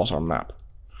snakes across our map.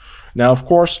 Now, of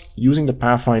course, using the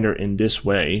Pathfinder in this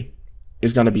way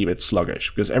is going to be a bit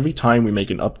sluggish, because every time we make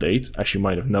an update, as you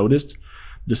might have noticed,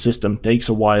 the system takes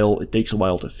a while. It takes a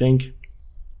while to think.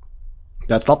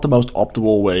 That's not the most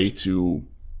optimal way to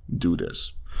do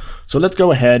this. So let's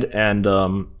go ahead and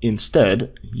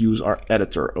instead use our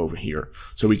editor over here.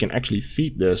 So we can actually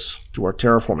feed this to our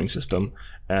terraforming system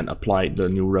and apply the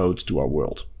new roads to our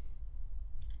world.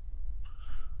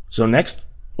 So next,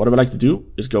 what I would like to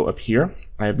do is go up here.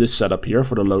 I have this set up here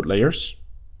for the load layers.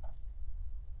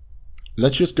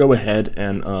 Let's just go ahead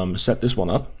and set this one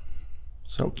up.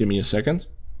 So give me a second.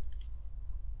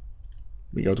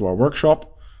 We go to our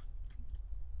workshop,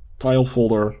 tile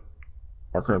folder,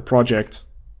 our current project,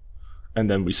 and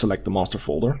then we select the master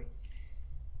folder.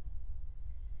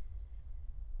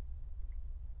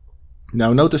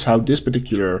 Now notice how this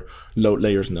particular load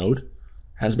layers node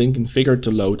has been configured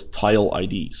to load tile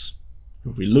IDs.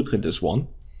 If we look at this one,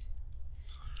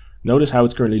 notice how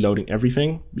it's currently loading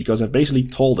everything, because I've basically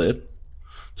told it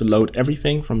to load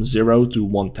everything from 0 to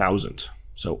 1000.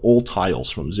 So all tiles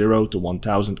from 0 to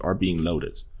 1000 are being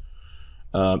loaded.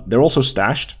 They're also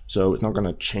stashed, so it's not going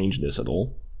to change this at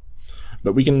all.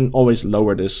 But we can always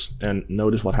lower this and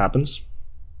notice what happens.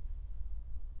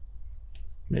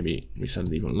 Maybe we set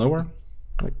it even lower,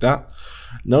 like that.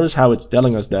 Notice how it's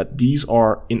telling us that these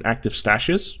are inactive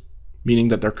stashes, meaning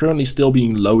that they're currently still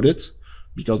being loaded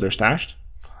because they're stashed,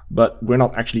 but we're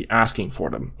not actually asking for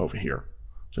them over here.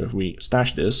 So if we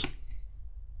stash this,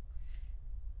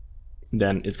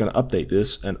 then it's going to update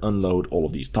this and unload all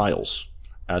of these tiles.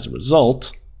 As a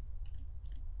result,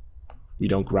 we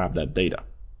don't grab that data,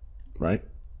 right?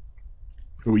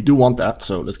 We do want that,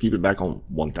 so let's keep it back on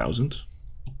 1000.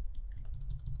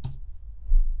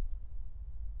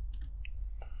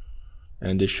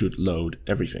 And this should load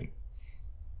everything.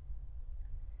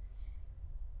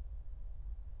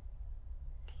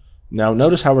 Now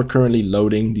notice how we're currently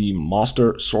loading the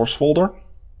master source folder.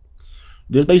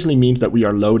 This basically means that we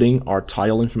are loading our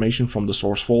tile information from the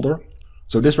source folder.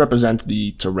 So this represents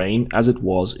the terrain as it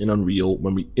was in Unreal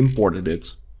when we imported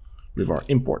it with our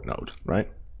import node,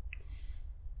 right?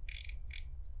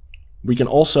 We can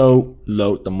also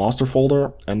load the master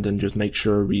folder and then just make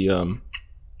sure we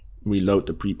load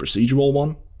the pre-procedural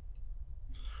one.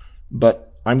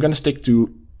 But I'm going to stick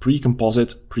to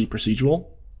pre-composite, pre-procedural.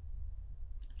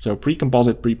 So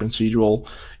pre-composite, pre-procedural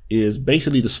is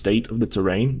basically the state of the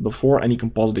terrain before any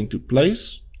compositing took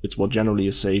place. It's what generally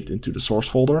is saved into the source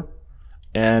folder.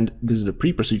 And this is the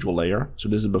pre-procedural layer. So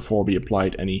this is before we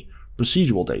applied any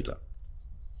procedural data.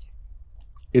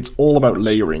 It's all about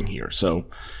layering here. So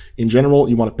in general,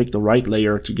 you want to pick the right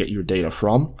layer to get your data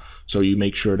from. So you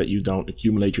make sure that you don't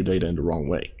accumulate your data in the wrong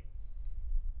way.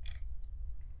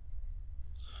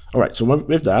 All right, so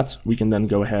with that, we can then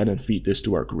go ahead and feed this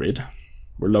to our grid.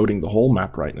 We're loading the whole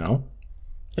map right now.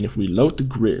 And if we load the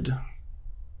grid,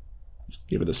 just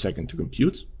give it a second to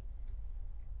compute.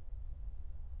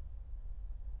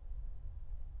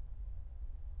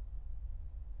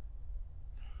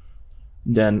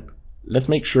 Then let's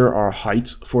make sure our height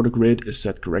for the grid is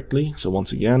set correctly. So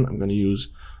once again, I'm going to use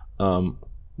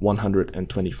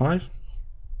 125.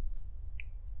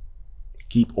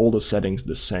 Keep all the settings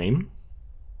the same.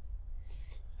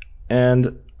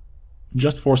 And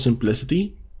just for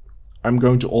simplicity, I'm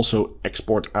going to also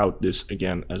export out this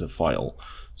again as a file.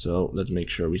 So let's make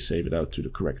sure we save it out to the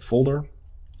correct folder.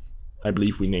 I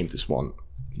believe we named this one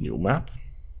new map.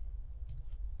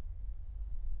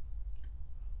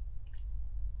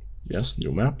 Yes,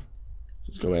 new map.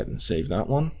 Let's go ahead and save that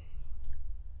one.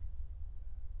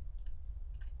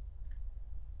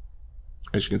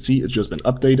 As you can see, it's just been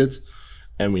updated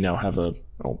and we now have a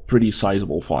pretty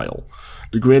sizable file.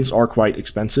 The grids are quite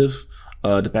expensive.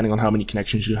 Depending on how many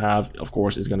connections you have, of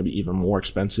course, it's going to be even more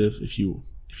expensive if you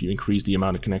increase the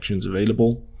amount of connections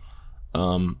available.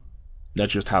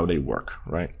 That's just how they work,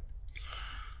 right?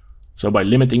 So by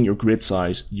limiting your grid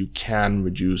size, you can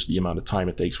reduce the amount of time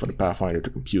it takes for the Pathfinder to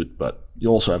compute, but you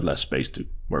also have less space to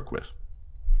work with.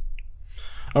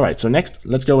 All right, so next,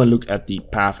 let's go and look at the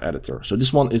path editor. So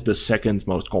this one is the second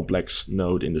most complex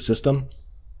node in the system.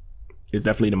 It's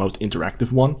definitely the most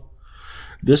interactive one.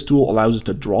 This tool allows us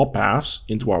to draw paths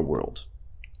into our world.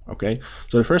 Okay,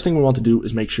 so the first thing we want to do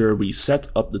is make sure we set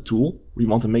up the tool. We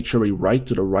want to make sure we write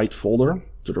to the right folder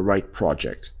to the right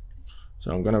project.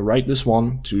 So I'm going to write this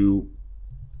one to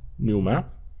new map.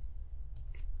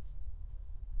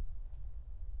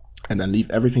 And then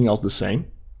leave everything else the same.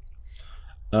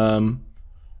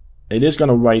 It is going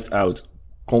to write out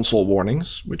console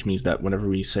warnings, which means that whenever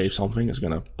we save something, it's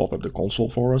going to pop up the console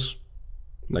for us.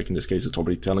 Like in this case, it's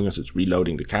already telling us it's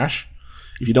reloading the cache.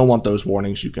 If you don't want those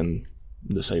warnings, you can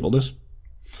disable this.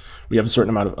 We have a certain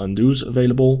amount of undos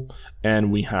available,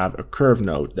 and we have a curve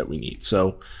node that we need.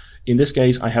 So in this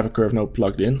case, I have a curve node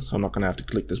plugged in, so I'm not going to have to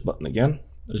click this button again.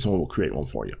 This one will create one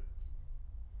for you.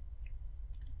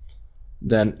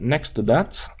 Then next to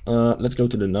that, let's go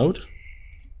to the node.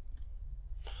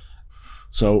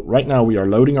 So right now we are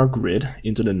loading our grid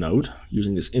into the node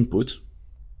using this input.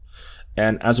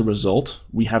 And as a result,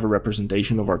 we have a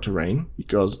representation of our terrain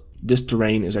because this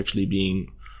terrain is actually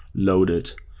being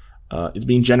loaded. It's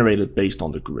being generated based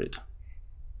on the grid.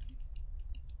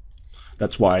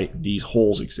 That's why these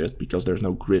holes exist, because there's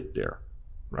no grid there,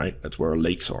 right? That's where our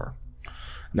lakes are.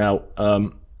 Now,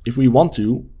 if we want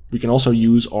to, we can also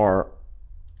use our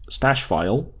stash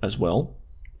file as well.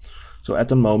 So at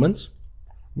the moment,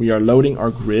 we are loading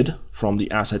our grid from the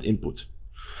asset input.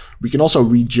 We can also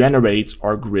regenerate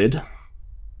our grid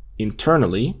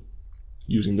internally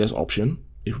using this option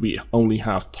if we only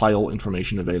have tile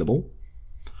information available.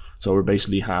 So we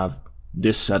basically have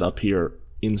this setup here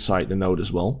inside the node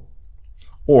as well.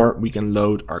 Or we can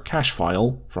load our cache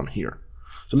file from here.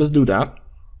 So let's do that.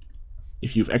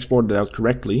 If you've exported it out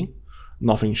correctly,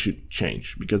 nothing should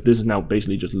change because this is now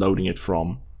basically just loading it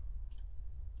from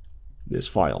this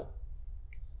file.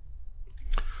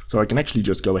 So I can actually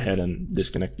just go ahead and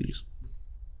disconnect these.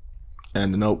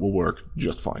 And the node will work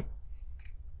just fine.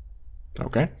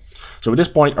 Okay, so at this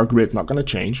point our grid's not going to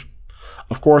change.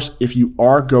 Of course, if you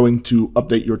are going to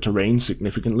update your terrain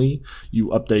significantly, you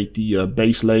update the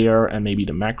base layer and maybe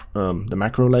the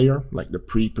macro layer, like the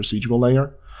pre-procedural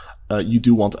layer. You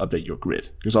do want to update your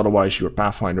grid because otherwise your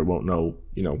Pathfinder won't know,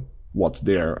 what's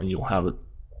there, and you'll have a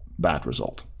bad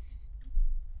result.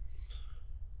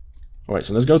 All right,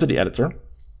 so let's go to the editor.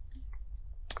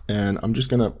 And I'm just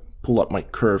going to pull up my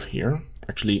curve here.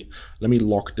 Actually, let me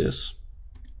lock this.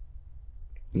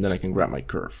 And then I can grab my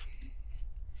curve.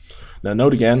 Now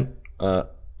note again,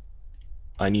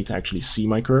 I need to actually see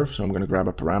my curve. So I'm going to grab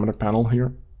a parameter panel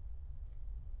here.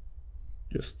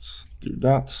 Just do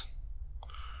that.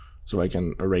 So I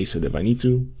can erase it if I need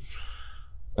to.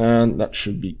 And that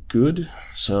should be good.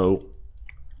 So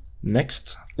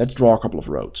next, let's draw a couple of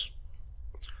roads.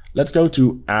 Let's go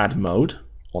to add mode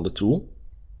on the tool.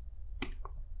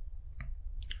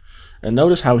 And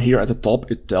notice how here at the top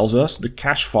it tells us the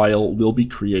cache file will be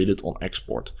created on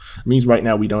export. It means right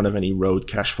now we don't have any road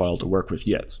cache file to work with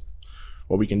yet.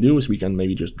 What we can do is we can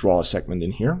maybe just draw a segment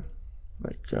in here,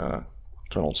 like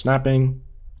turn on snapping,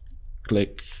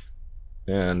 click,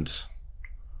 and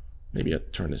maybe I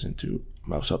turn this into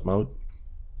mouse up mode.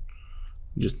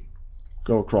 Just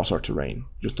go across our terrain.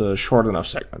 Just a short enough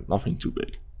segment, nothing too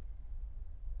big.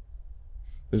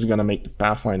 This is going to make the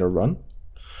Pathfinder run.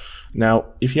 Now,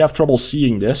 if you have trouble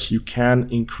seeing this, you can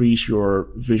increase your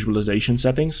visualization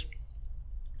settings.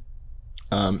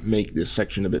 Make this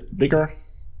section a bit bigger.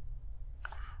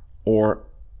 Or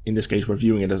in this case, we're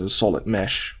viewing it as a solid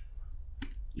mesh.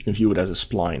 You can view it as a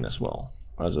spline as well,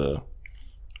 as a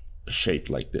shape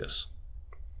like this.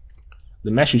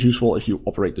 The mesh is useful if you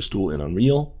operate this tool in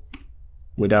Unreal.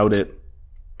 Without it,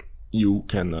 you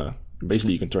can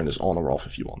basically you can turn this on or off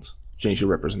if you want. Change your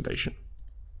representation.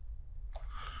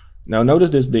 Now notice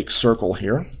this big circle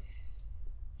here.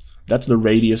 That's the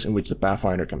radius in which the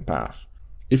Pathfinder can path.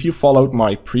 If you followed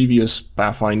my previous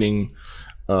pathfinding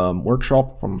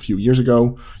workshop from a few years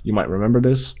ago, you might remember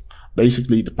this.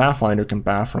 Basically, the Pathfinder can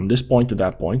path from this point to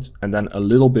that point, and then a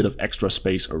little bit of extra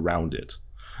space around it.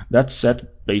 That's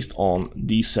set based on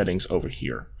these settings over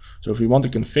here. So if we want to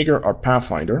configure our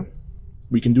Pathfinder,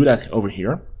 we can do that over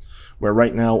here, where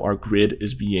right now our grid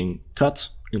is being cut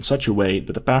in such a way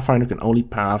that the Pathfinder can only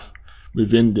path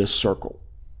within this circle.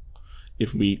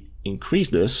 If we increase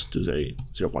this to say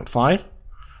 0.5,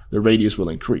 the radius will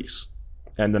increase.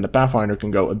 And then the Pathfinder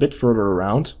can go a bit further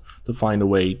around to find a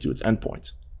way to its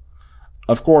endpoint.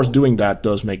 Of course, doing that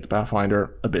does make the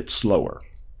Pathfinder a bit slower,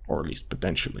 or at least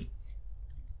potentially.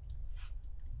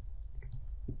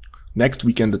 Next,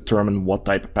 we can determine what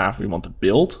type of path we want to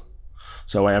build.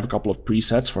 So I have a couple of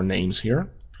presets for names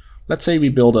here. Let's say we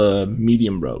build a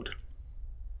medium road.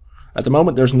 At the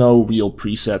moment, there's no real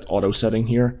preset auto setting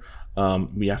here.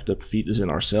 We have to feed this in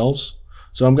ourselves.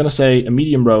 So I'm going to say a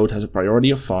medium road has a priority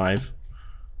of 5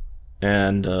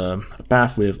 and a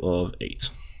path width of 8.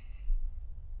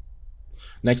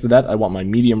 Next to that, I want my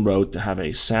medium road to have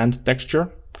a sand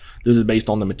texture. This is based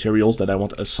on the materials that I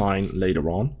want to assign later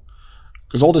on.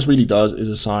 Because all this really does is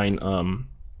assign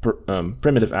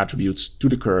primitive attributes to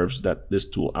the curves that this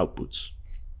tool outputs.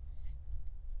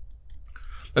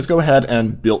 Let's go ahead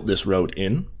and build this road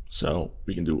in. So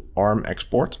we can do arm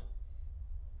export,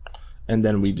 and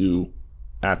then we do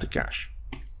add to cache.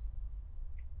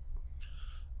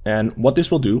 And what this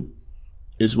will do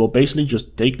is we'll basically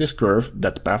just take this curve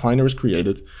that the Pathfinder has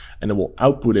created, and it will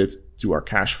output it to our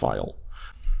cache file.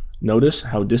 Notice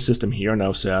how this system here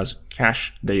now says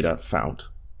cache data found.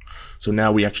 So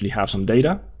now we actually have some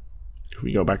data. If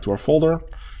we go back to our folder,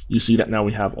 you see that now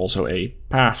we have also a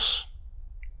paths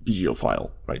PGO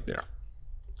file right there.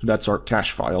 So that's our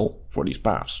cache file for these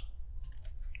paths.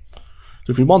 So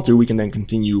if we want to, we can then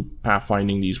continue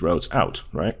pathfinding these roads out,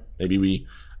 right? Maybe we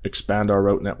expand our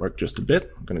road network just a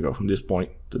bit. I'm going to go from this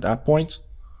point to that point,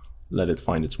 let it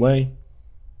find its way.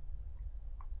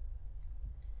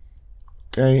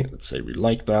 Okay, let's say we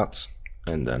like that,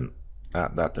 and then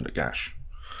add that to the cache.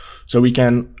 So we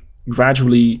can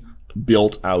gradually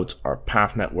build out our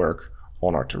path network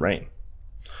on our terrain.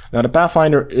 Now the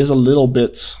Pathfinder is a little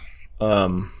bit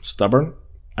stubborn.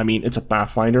 I mean, it's a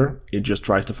Pathfinder. It just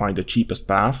tries to find the cheapest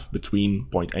path between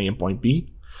point A and point B.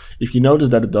 If you notice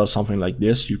that it does something like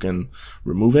this, you can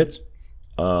remove it.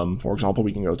 For example,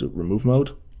 we can go to remove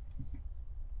mode.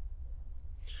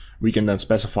 We can then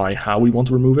specify how we want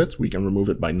to remove it. We can remove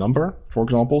it by number, for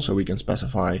example. So we can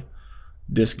specify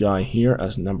this guy here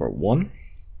as number 1.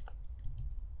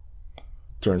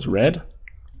 Turns red.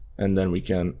 And then we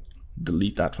can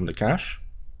delete that from the cache.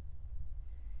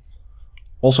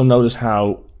 Also notice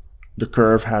how the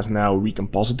curve has now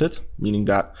recomposited, meaning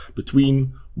that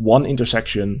between one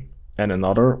intersection and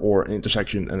another, or an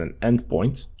intersection and an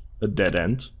endpoint, a dead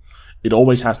end, it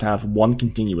always has to have one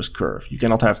continuous curve. You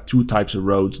cannot have two types of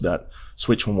roads that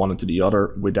switch from one into the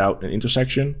other without an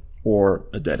intersection or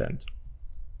a dead end.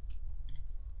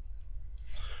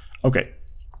 Okay,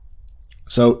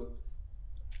 so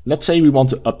let's say we want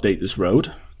to update this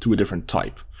road to a different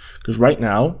type. Because right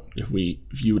now, if we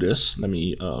view this, let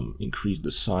me increase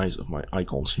the size of my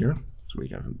icons here so we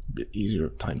have a bit easier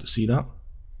time to see that.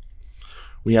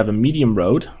 We have a medium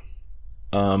road,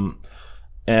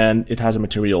 and it has a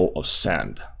material of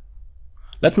sand.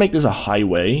 Let's make this a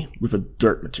highway with a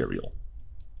dirt material.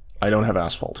 I don't have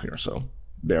asphalt here, so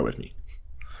bear with me.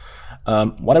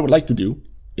 What I would like to do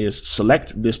is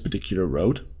select this particular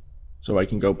road. So I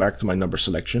can go back to my number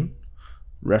selection,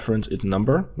 reference its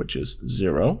number, which is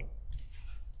 0.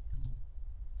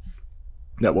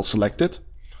 That will select it,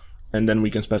 and then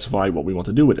we can specify what we want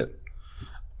to do with it.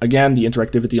 Again, the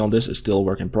interactivity on this is still a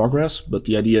work in progress, but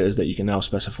the idea is that you can now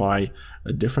specify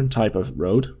a different type of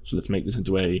road. So let's make this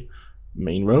into a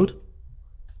main road.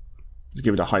 Let's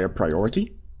give it a higher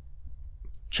priority.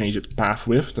 Change its path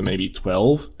width to maybe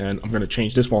 12, and I'm going to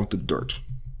change this one to dirt.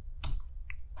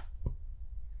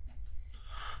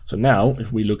 So now,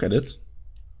 if we look at it,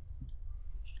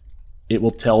 it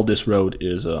will tell this road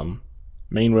is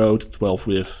main road, 12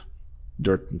 width,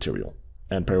 dirt material,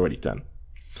 and priority 10.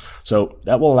 So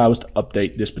that will allow us to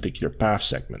update this particular path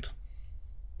segment.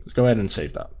 Let's go ahead and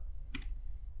save that.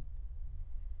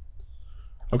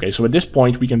 Okay, so at this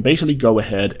point, we can basically go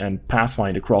ahead and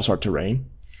pathfind across our terrain.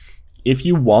 If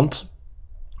you want,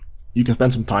 you can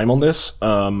spend some time on this.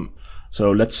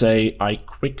 So let's say I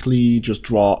quickly just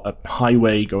draw a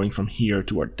highway going from here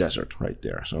to our desert right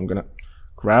there. So I'm going to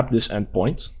grab this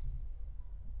endpoint,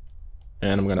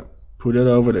 and I'm going to put it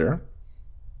over there.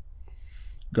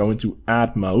 Go into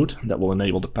add mode, that will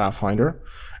enable the Pathfinder,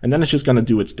 and then it's just going to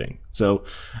do its thing. So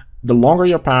the longer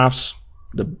your paths,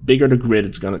 the bigger the grid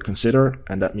it's going to consider,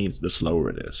 and that means the slower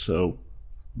it is. So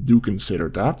do consider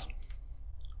that.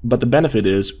 But the benefit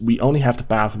is we only have to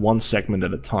path one segment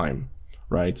at a time,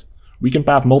 right? We can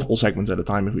path multiple segments at a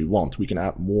time if we want. We can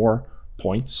add more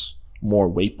points, more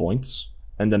waypoints,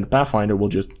 and then the Pathfinder will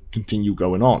just continue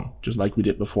going on, just like we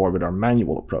did before with our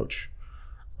manual approach.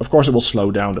 Of course, it will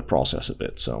slow down the process a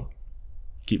bit, so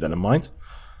keep that in mind.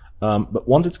 But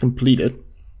once it's completed,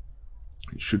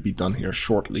 it should be done here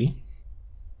shortly.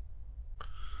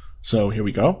 So here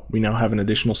we go. We now have an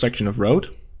additional section of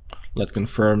road. Let's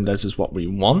confirm this is what we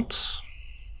want.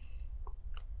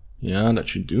 Yeah, that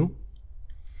should do.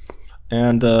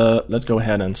 And let's go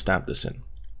ahead and stamp this in.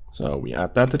 So we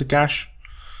add that to the cache.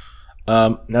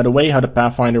 Now the way how the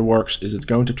Pathfinder works is it's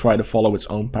going to try to follow its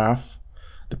own path.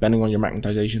 Depending on your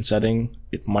magnetization setting,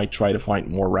 it might try to find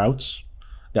more routes.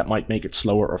 That might make it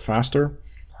slower or faster.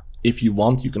 If you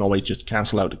want, you can always just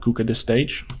cancel out the cook at this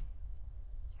stage.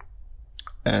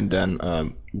 And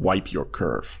then wipe your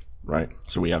curve, right?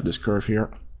 So we have this curve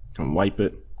here. can wipe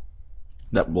it.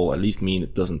 That will at least mean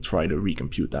it doesn't try to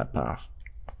recompute that path.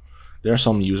 There are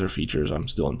some user features I'm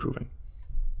still improving.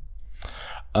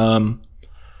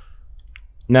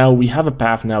 Now we have a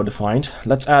path now defined.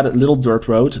 Let's add a little dirt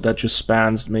road that just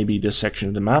spans maybe this section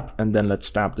of the map, and then let's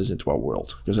stamp this into our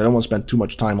world, because I don't want to spend too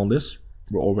much time on this.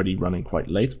 We're already running quite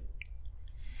late.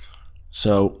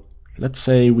 So let's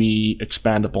say we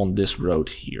expand upon this road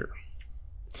here.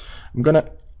 I'm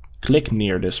gonna click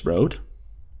near this road,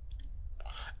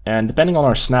 and depending on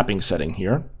our snapping setting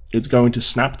here, it's going to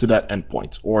snap to that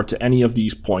endpoint or to any of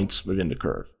these points within the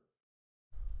curve.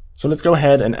 So let's go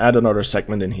ahead and add another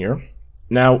segment in here.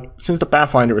 Now, since the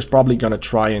Pathfinder is probably going to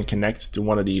try and connect to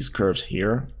one of these curves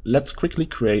here, let's quickly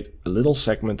create a little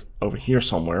segment over here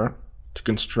somewhere to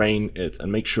constrain it and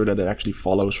make sure that it actually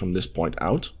follows from this point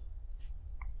out.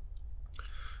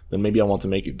 Then maybe I want to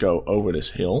make it go over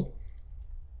this hill.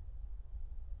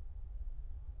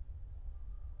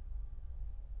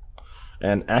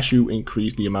 And as you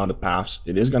increase the amount of paths,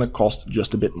 it is going to cost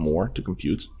just a bit more to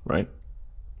compute, right?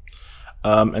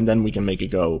 And then we can make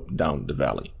it go down the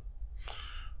valley.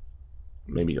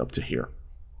 Maybe up to here.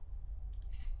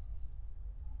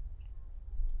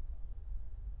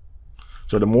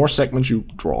 So the more segments you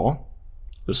draw,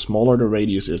 the smaller the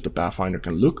radius is the Pathfinder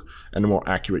can look, and the more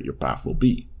accurate your path will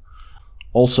be.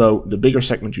 Also, the bigger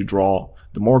segment you draw,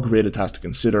 the more grid it has to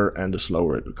consider and the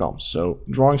slower it becomes. So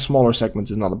drawing smaller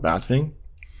segments is not a bad thing.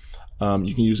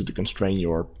 You can use it to constrain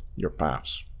your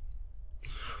paths.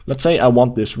 Let's say I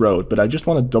want this road, but I just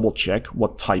want to double check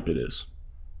what type it is.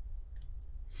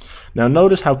 Now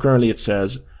notice how currently it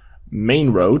says main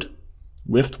road,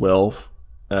 width 12,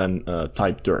 and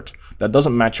type dirt. That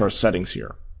doesn't match our settings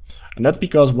here. And that's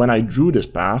because when I drew this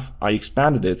path, I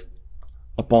expanded it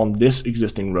upon this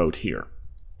existing road here.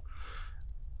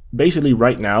 Basically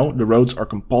right now, the roads are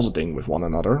compositing with one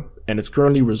another, and it's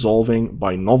currently resolving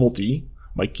by novelty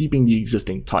by keeping the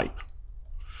existing type.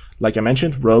 Like I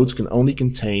mentioned, roads can only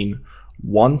contain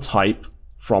one type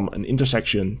from an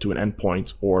intersection to an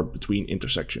endpoint or between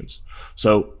intersections.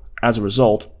 So as a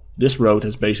result, this road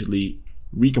has basically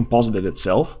recomposited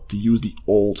itself to use the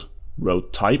old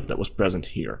road type that was present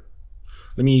here.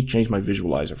 Let me change my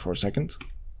visualizer for a second.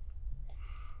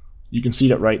 You can see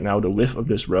that right now the width of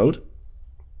this road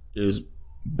is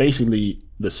basically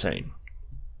the same.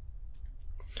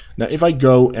 Now if I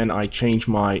go and I change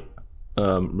my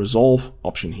resolve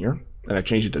option here and I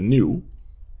change it to new,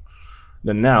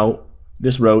 then now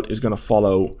this road is going to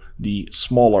follow the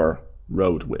smaller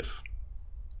road width,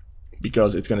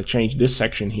 because it's going to change this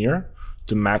section here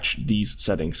to match these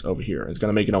settings over here. It's going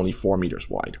to make it only 4 meters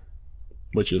wide,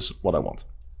 which is what I want. So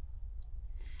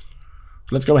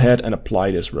let's go ahead and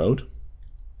apply this road.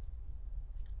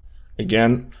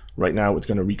 Again, right now it's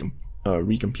going to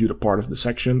recompute a part of the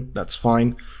section. That's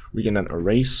fine. We can then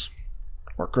erase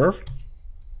our curve.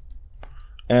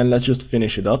 And let's just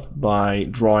finish it up by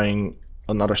drawing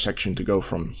another section to go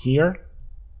from here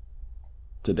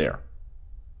to there.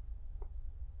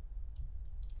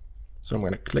 So I'm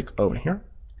going to click over here.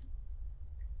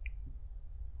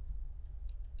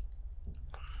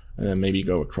 And then maybe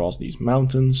go across these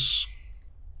mountains.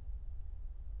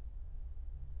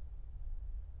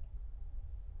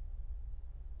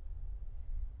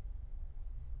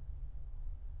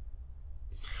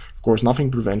 Of course, nothing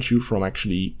prevents you from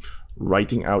actually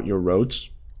writing out your roads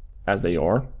as they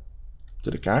are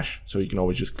to the cache. So you can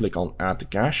always just click on add to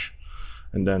cache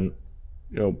and then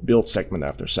build segment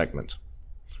after segment.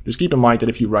 Just keep in mind that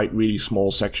if you write really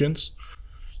small sections,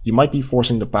 you might be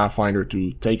forcing the Pathfinder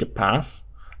to take a path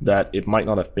that it might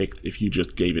not have picked if you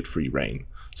just gave it free rein.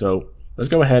 So let's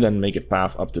go ahead and make it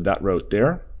path up to that road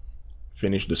there,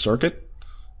 finish the circuit,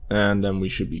 and then we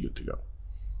should be good to go.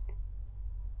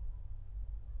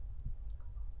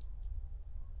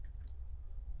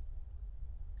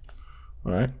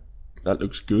 All right, that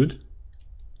looks good.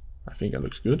 I think that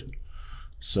looks good.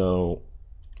 So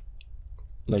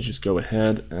let's just go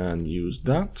ahead and use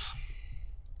that.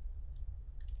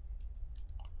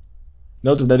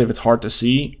 Notice that if it's hard to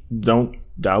see, don't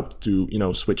doubt to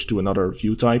switch to another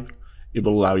view type. It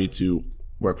will allow you to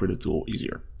work with the tool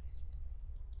easier.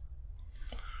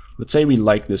 Let's say we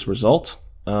like this result.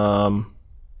 Let's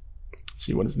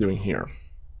see what it's doing here.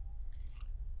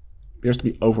 It appears to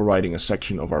be overriding a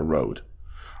section of our road.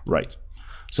 Right.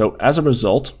 So as a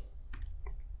result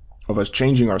of us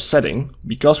changing our setting,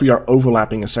 because we are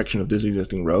overlapping a section of this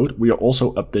existing road, we are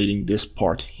also updating this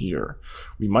part here.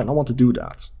 We might not want to do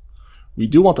that. We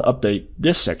do want to update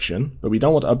this section, but we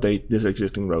don't want to update this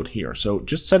existing road here. So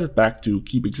just set it back to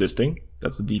keep existing.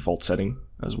 That's the default setting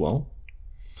as well.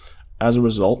 As a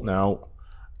result, now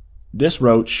this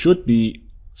road should be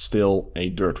still a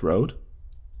dirt road,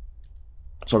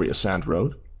 sorry, a sand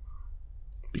road,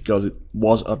 because it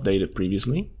was updated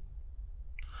previously.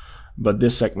 But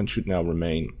this segment should now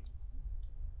remain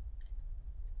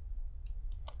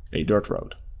a dirt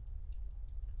road.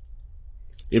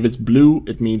 If it's blue,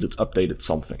 it means it's updated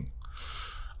something.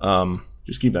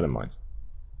 Just keep that in mind.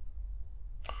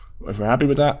 If we're happy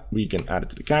with that, we can add it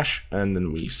to the cache and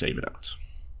then we save it out.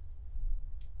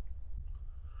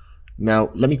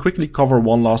 Now, let me quickly cover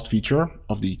one last feature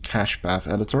of the cache path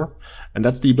editor, and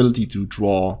that's the ability to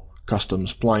draw custom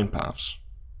spline paths.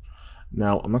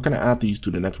 Now, I'm not going to add these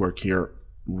to the network here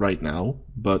right now,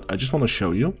 but I just want to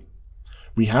show you.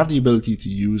 We have the ability to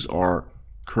use our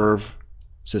curve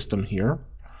system here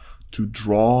to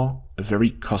draw a very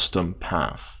custom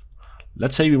path.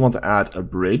 Let's say we want to add a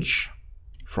bridge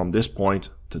from this point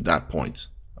to that point.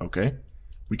 Okay,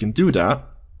 we can do that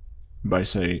by,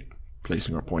 say,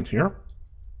 placing our point here.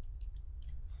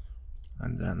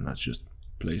 And then let's just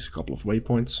place a couple of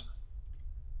waypoints.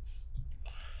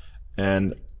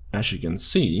 And as you can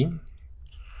see,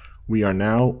 we are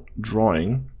now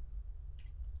drawing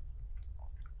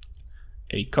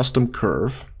a custom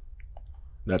curve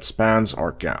that spans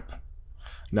our gap.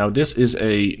 Now this is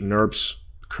a NURBS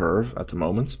curve at the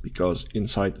moment, because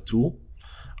inside the tool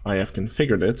I have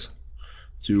configured it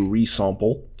to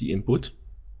resample the input.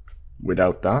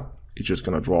 Without that, it's just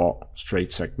going to draw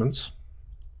straight segments.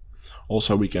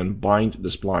 Also, we can bind the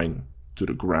spline to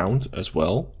the ground as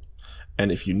well.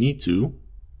 And if you need to,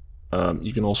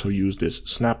 you can also use this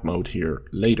snap mode here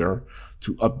later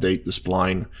to update the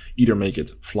spline, either make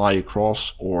it fly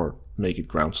across or make it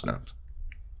ground snapped.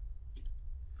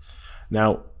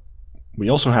 Now, we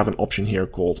also have an option here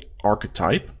called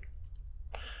archetype.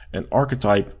 And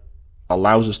archetype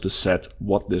allows us to set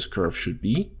what this curve should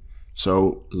be.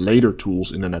 So later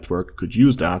tools in the network could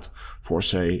use that for,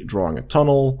 say, drawing a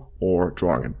tunnel or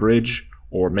drawing a bridge,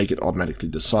 or make it automatically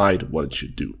decide what it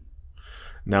should do.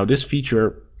 Now this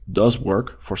feature does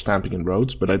work for stamping in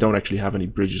roads, but I don't actually have any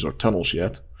bridges or tunnels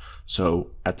yet.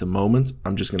 So at the moment,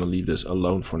 I'm just going to leave this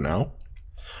alone for now.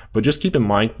 But just keep in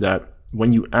mind that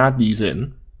when you add these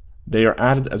in, they are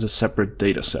added as a separate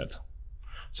data set.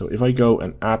 So if I go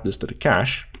and add this to the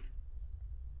cache,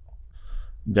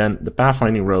 then the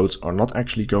pathfinding roads are not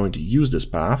actually going to use this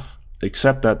path,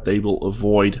 except that they will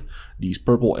avoid these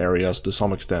purple areas to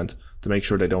some extent to make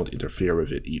sure they don't interfere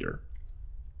with it either.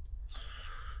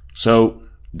 So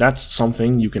that's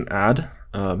something you can add.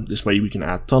 This way we can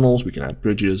add tunnels, we can add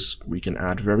bridges, we can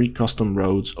add very custom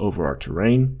roads over our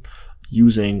terrain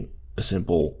using a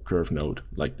simple curve node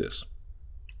like this.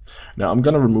 Now I'm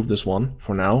going to remove this one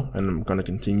for now, and I'm going to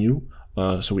continue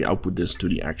so we output this to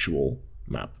the actual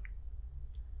map.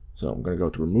 So I'm going to go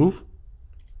to remove.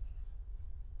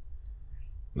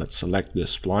 Let's select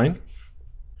this spline.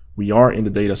 We are in the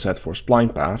data set for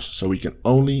spline paths, so we can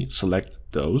only select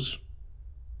those.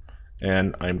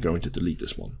 And I'm going to delete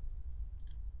this one.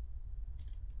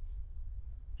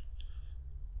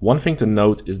 One thing to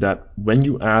note is that when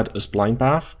you add a spline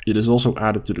path, it is also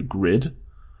added to the grid.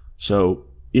 So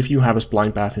if you have a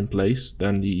spline path in place,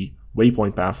 then the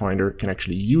waypoint pathfinder can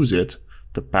actually use it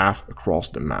to path across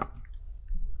the map.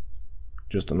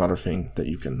 Just another thing that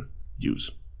you can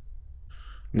use.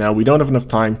 Now, we don't have enough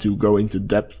time to go into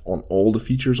depth on all the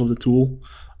features of the tool.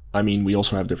 I mean, we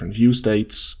also have different view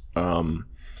states.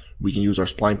 We can use our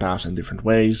spline paths in different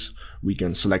ways. We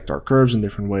can select our curves in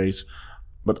different ways.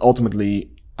 But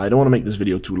ultimately, I don't want to make this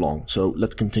video too long. So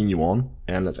let's continue on,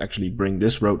 and let's actually bring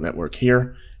this road network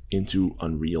here into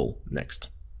Unreal next.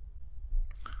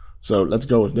 So let's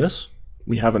go with this.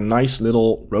 We have a nice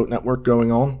little road network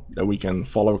going on that we can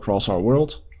follow across our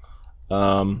world.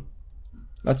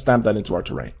 Let's stamp that into our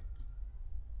terrain.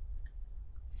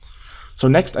 So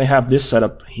next I have this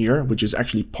setup here, which is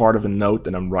actually part of a node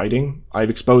that I'm writing. I've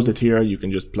exposed it here. You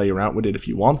can just play around with it if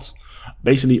you want.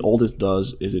 Basically all this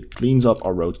does is it cleans up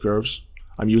our road curves.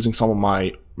 I'm using some of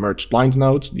my merge splines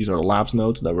nodes. These are the labs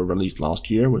nodes that were released last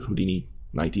year with Houdini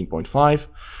 19.5.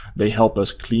 They help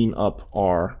us clean up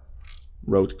our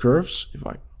road curves. If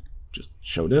I just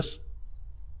show this,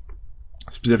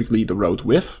 specifically the road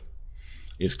width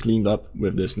is cleaned up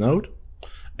with this node,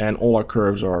 and all our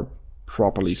curves are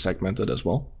properly segmented as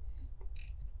well.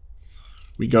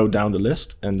 We go down the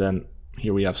list, and then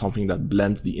here we have something that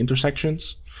blends the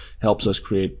intersections, helps us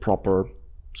create proper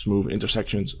smooth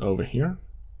intersections over here.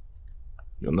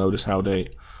 You'll notice how they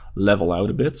level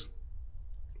out a bit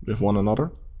with one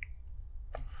another.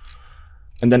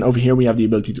 And then over here we have the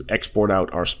ability to export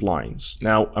out our splines.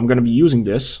 Now I'm going to be using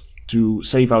this to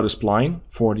save out a spline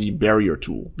for the barrier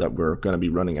tool that we're going to be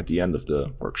running at the end of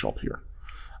the workshop here.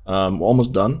 We're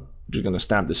almost done. We're just going to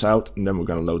stamp this out, and then we're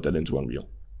going to load that into Unreal.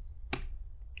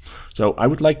 So I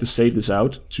would like to save this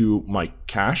out to my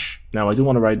cache. Now I do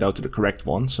want to write it out to the correct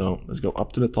one, so let's go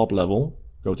up to the top level,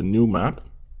 go to New Map,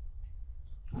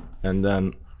 and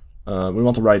then we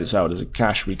want to write this out as a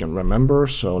cache we can remember.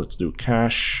 So let's do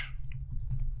cache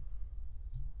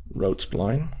road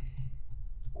spline.bgo,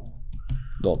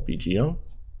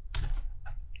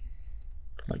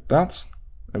 like that,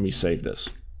 and we save this.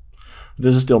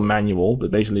 This is still manual,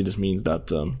 but basically this means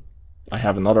that I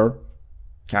have another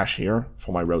cache here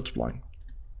for my road spline.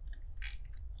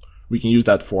 We can use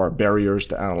that for barriers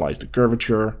to analyze the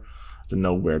curvature, to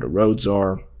know where the roads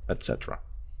are, etc.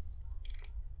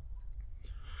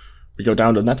 We go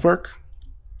down the network,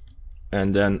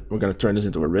 and then we're going to turn this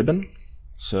into a ribbon.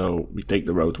 So we take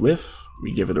the road width,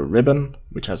 we give it a ribbon,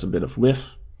 which has a bit of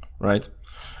width, right?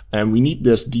 And we need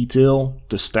this detail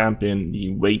to stamp in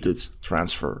the weighted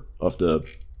transfer of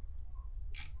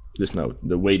this node,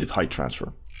 the weighted height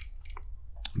transfer.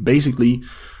 Basically,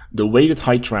 the weighted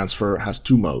height transfer has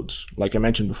two modes. Like I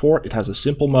mentioned before, it has a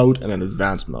simple mode and an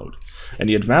advanced mode. And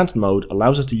the advanced mode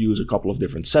allows us to use a couple of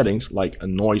different settings, like a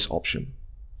noise option.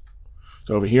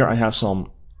 So over here I have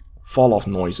some fall off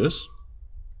noises.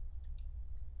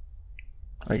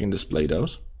 I can display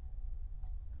those.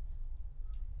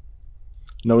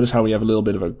 Notice how we have a little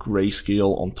bit of a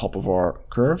grayscale on top of our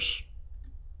curves,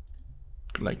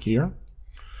 like here.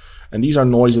 And these are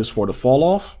noises for the fall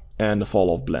off and the fall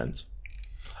off blend.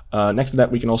 Next to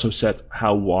that, we can also set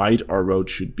how wide our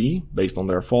roads should be based on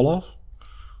their fall off.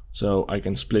 So I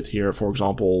can split here, for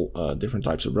example, different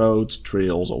types of roads,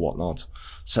 trails or whatnot,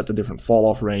 set the different fall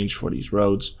off range for these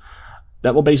roads.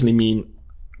 That will basically mean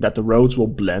that the roads will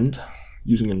blend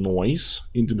using a noise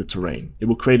into the terrain. It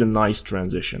will create a nice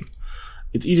transition.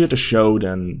 It's easier to show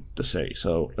than to say.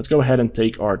 So let's go ahead and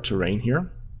take our terrain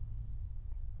here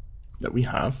that we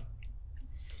have.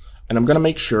 And I'm going to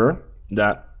make sure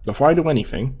that before I do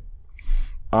anything,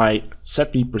 I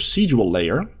set the procedural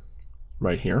layer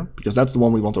right here, because that's the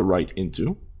one we want to write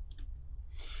into.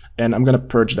 And I'm going to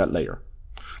purge that layer.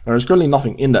 Now, there's currently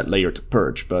nothing in that layer to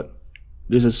purge, but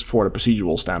this is for the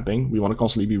procedural stamping. We want to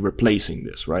constantly be replacing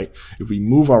this, right? If we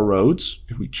move our roads,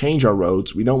 if we change our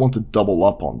roads, we don't want to double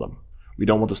up on them. We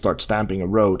don't want to start stamping a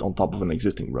road on top of an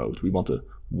existing road. We want to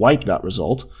wipe that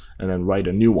result and then write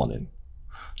a new one in.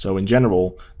 So in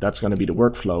general, that's going to be the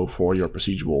workflow for your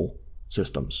procedural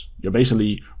systems. You're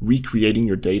basically recreating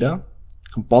your data,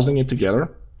 compositing it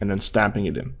together, and then stamping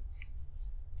it in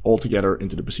all together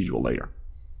into the procedural layer.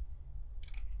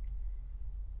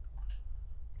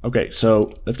 Okay,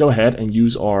 so let's go ahead and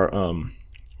use our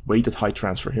weighted height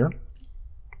transfer here.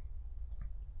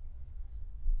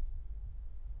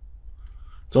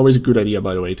 It's always a good idea,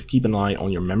 by the way, to keep an eye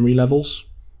on your memory levels.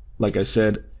 Like I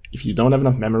said, if you don't have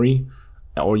enough memory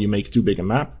or you make too big a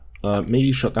map,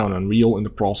 maybe shut down Unreal in the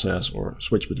process or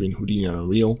switch between Houdini and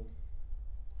Unreal.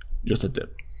 Just a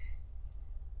tip.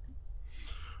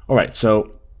 All right, so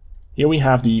here we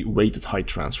have the weighted height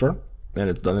transfer, and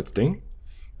it's done its thing.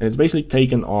 And it's basically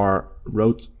taken our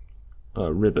road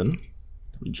ribbon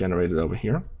we generated over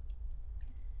here,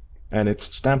 and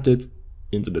it's stamped it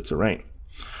into the terrain.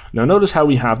 Now notice how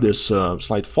we have this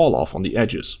slight fall off on the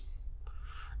edges.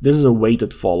 This is a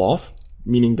weighted fall off,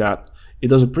 meaning that it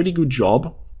does a pretty good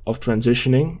job of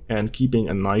transitioning and keeping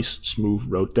a nice smooth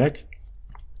road deck,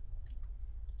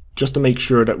 just to make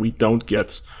sure that we don't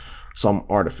get some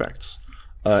artifacts.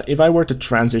 If I were to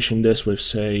transition this with,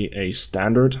 say, a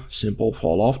standard simple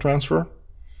fall off transfer,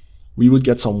 we would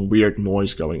get some weird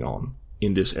noise going on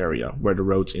in this area where the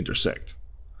roads intersect.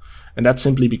 And that's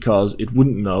simply because it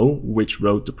wouldn't know which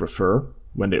road to prefer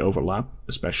when they overlap,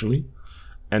 especially,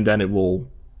 and then it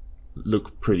will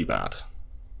look pretty bad.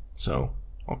 So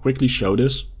I'll quickly show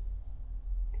this.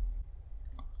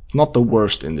 It's not the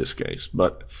worst in this case,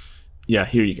 but yeah,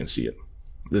 here you can see it.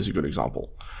 This is a good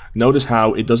example. Notice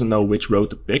how it doesn't know which road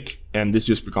to pick, and this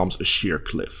just becomes a sheer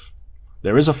cliff.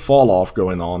 There is a fall off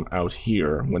going on out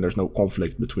here when there's no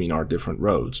conflict between our different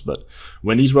roads, but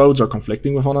when these roads are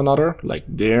conflicting with one another, like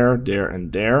there, there,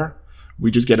 and there,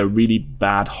 we just get a really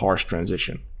bad harsh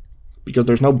transition because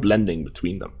there's no blending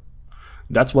between them.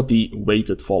 That's what the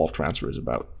weighted fall off transfer is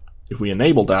about. If we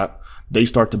enable that, they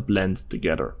start to blend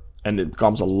together and it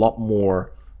becomes a lot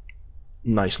more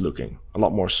nice looking, a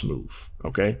lot more smooth,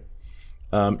 okay?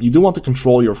 You do want to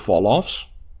control your fall offs,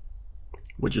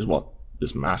 which is what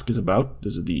this mask is about.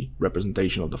 This is the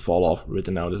representation of the fall off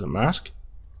written out as a mask.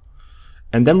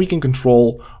 And then we can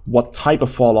control what type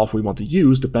of fall off we want to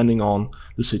use depending on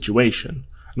the situation.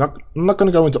 I'm not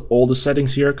going to go into all the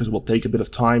settings here because it will take a bit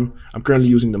of time. I'm currently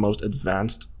using the most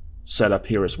advanced setup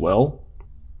here as well.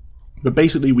 But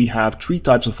basically we have 3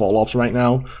 types of fall-offs right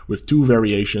now with 2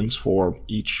 variations for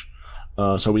each.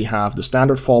 So we have the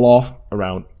standard fall-off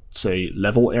around, say,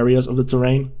 level areas of the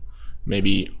terrain,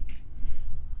 maybe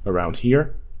around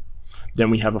here. Then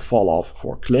we have a fall-off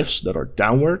for cliffs that are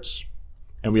downwards,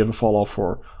 and we have a fall-off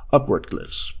for upward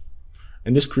cliffs.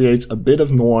 And this creates a bit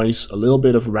of noise, a little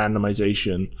bit of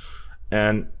randomization,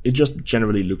 and it just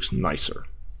generally looks nicer.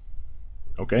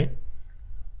 Okay?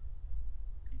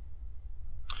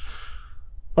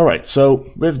 Alright,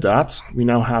 so with that, we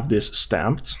now have this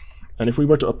stamped, and if we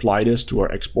were to apply this to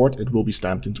our export, it will be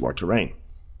stamped into our terrain.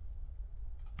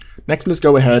 Next, let's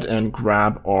go ahead and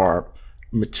grab our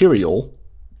material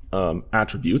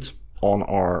attribute on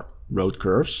our road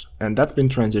curves, and that's been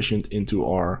transitioned into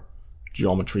our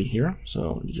geometry here.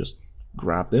 So you just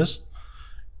grab this.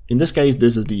 In this case,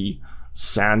 this is the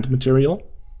sand material,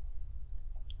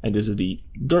 and this is the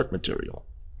dirt material,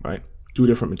 right? 2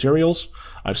 different materials.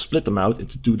 I've split them out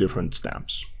into 2 different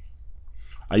stamps.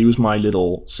 I use my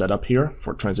little setup here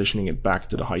for transitioning it back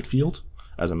to the height field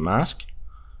as a mask,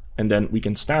 and then we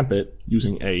can stamp it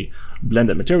using a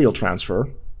blended material transfer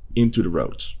into the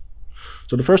roads.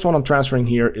 So the first one I'm transferring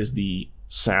here is the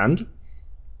sand.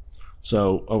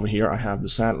 So over here I have the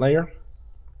sand layer.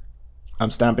 I'm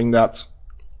stamping that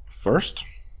first.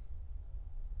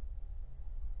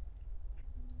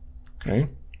 Okay,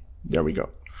 there we go.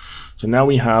 So now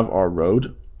we have our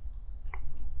road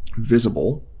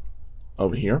visible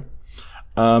over here.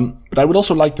 But I would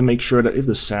also like to make sure that if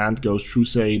the sand goes through,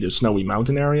 say, the snowy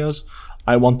mountain areas,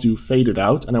 I want to fade it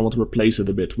out and I want to replace it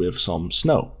a bit with some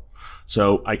snow.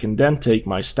 So I can then take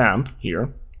my stamp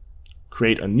here,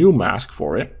 create a new mask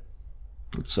for it.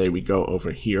 Let's say we go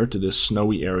over here to this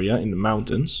snowy area in the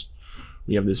mountains.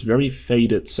 We have this very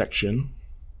faded section,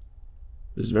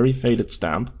 this very faded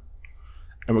stamp,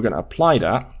 and we're going to apply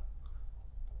that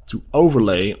to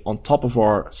overlay on top of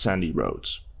our sandy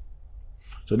roads.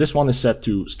 So this one is set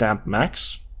to stamp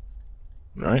max,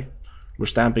 right? We're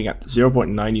stamping at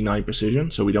 0.99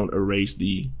 precision, so we don't erase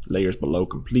the layers below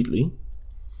completely.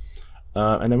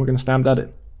 And then we're going to stamp that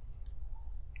in.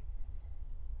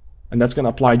 And that's going to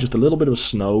apply just a little bit of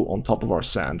snow on top of our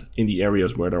sand in the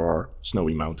areas where there are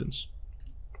snowy mountains.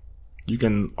 You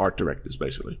can art direct this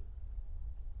basically.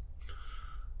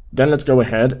 Then let's go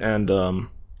ahead and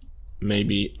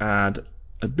maybe add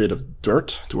a bit of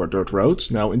dirt to our dirt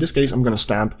roads. Now in this case I'm going to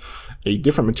stamp a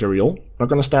different material. I'm not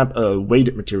going to stamp a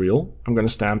weighted material. I'm going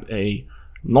to stamp a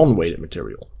non-weighted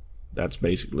material. That's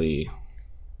basically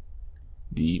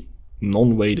the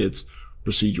non-weighted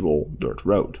procedural dirt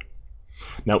road.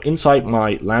 Now inside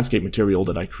my landscape material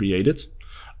that I created,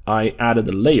 I added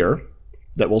a layer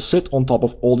that will sit on top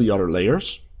of all the other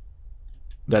layers.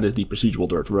 That is the procedural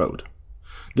dirt road.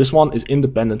 This one is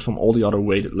independent from all the other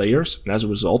weighted layers, and as a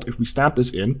result, if we stamp this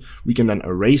in, we can then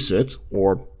erase it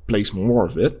or place more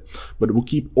of it, but it will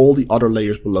keep all the other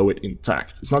layers below it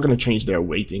intact. It's not going to change their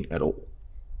weighting at all.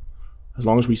 As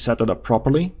long as we set that up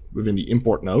properly within the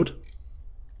import node,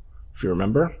 if you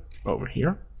remember, over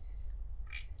here,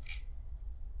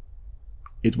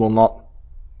 it will not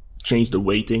change the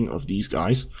weighting of these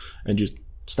guys and just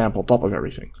stamp on top of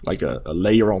everything, like a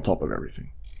layer on top of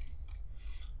everything.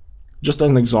 Just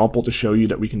as an example to show you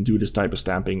that we can do this type of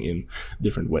stamping in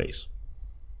different ways.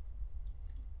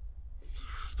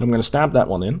 So I'm going to stamp that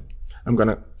one in. I'm going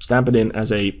to stamp it in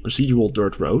as a procedural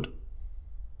dirt road.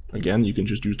 Again, you can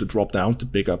just use the drop down to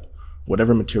pick up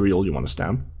whatever material you want to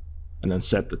stamp and then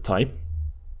set the type.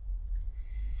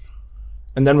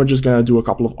 And then we're just going to do a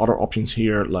couple of other options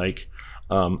here, like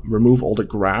remove all the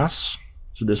grass.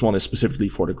 So this one is specifically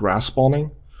for the grass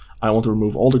spawning. I want to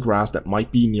remove all the grass that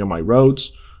might be near my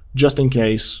roads, just in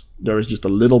case there is just a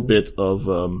little bit of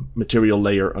material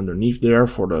layer underneath there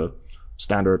for the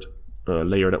standard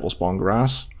layer that will spawn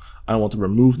grass. I want to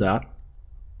remove that.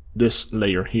 This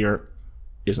layer here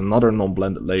is another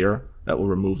non-blended layer that will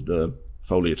remove the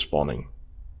foliage spawning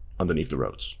underneath the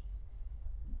roads.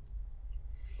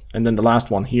 And then the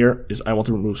last one here is I want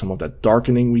to remove some of that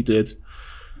darkening we did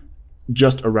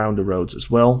just around the roads as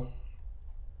well.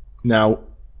 Now,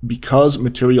 because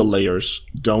material layers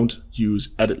don't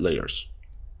use edit layers,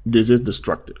 this is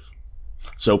destructive.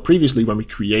 So previously when we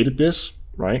created this,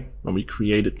 right, when we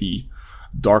created the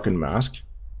darken mask,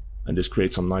 and this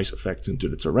creates some nice effects into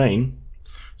the terrain,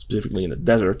 specifically in the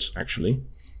deserts actually,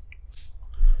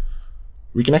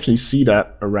 we can actually see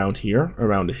that around here,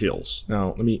 around the hills. Now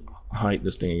let me hide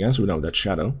this thing again so we don't have that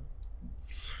shadow.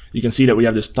 You can see that we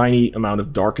have this tiny amount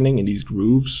of darkening in these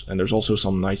grooves, and there's also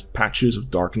some nice patches of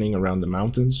darkening around the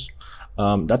mountains.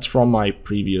 That's from my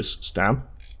previous stamp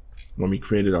when we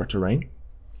created our terrain.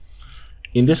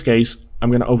 In this case,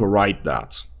 I'm going to override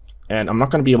that, and I'm not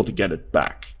going to be able to get it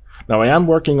back. Now I am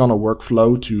working on a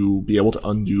workflow to be able to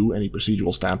undo any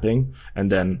procedural stamping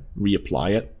and then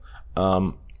reapply it,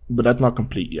 but that's not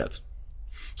complete yet.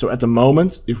 So at the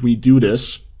moment, if we do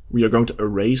this, we are going to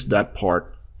erase that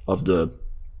part of the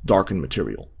darkened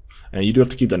material. And you do have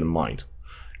to keep that in mind.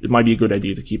 It might be a good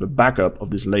idea to keep a backup of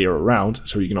this layer around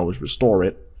so you can always restore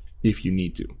it if you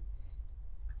need to.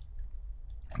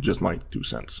 Just my 2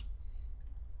 cents.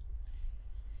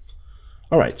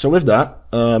 Alright, so with that,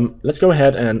 let's go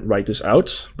ahead and write this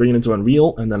out, bring it into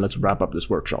Unreal, and then let's wrap up this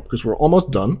workshop, because we're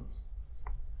almost done.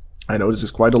 I know this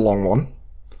is quite a long one,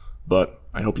 but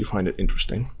I hope you find it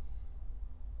interesting.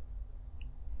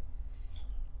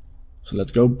 So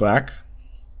let's go back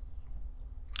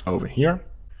over here,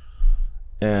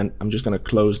 and I'm just going to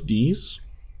close these,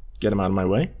 get them out of my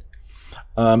way.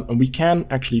 And we can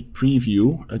actually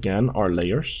preview again our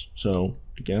layers. So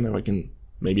again, if I can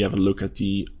maybe have a look at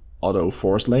the auto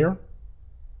forest layer.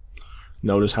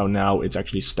 Notice how now it's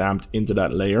actually stamped into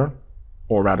that layer,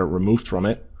 or rather removed from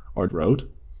it, our road.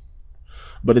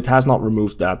 But it has not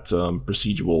removed that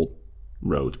procedural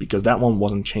road, because that one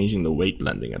wasn't changing the weight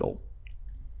blending at all.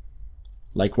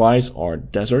 Likewise, our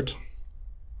desert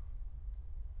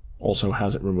also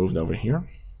has it removed over here.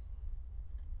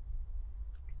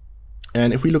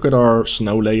 And if we look at our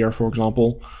snow layer, for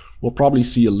example, we'll probably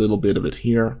see a little bit of it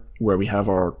here, where we have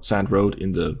our sand road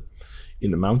in the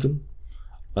mountain,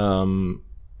 and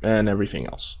everything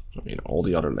else. You know, all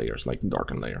the other layers, like the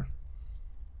darkened layer.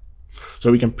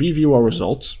 So we can preview our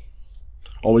results.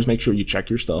 Always make sure you check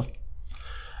your stuff.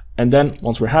 And then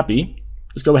once we're happy,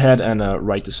 let's go ahead and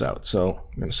write this out. So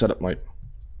I'm going to set up my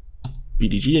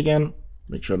PDG again.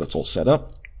 Make sure that's all set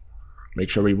up. Make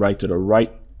sure we write to the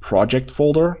right project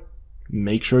folder.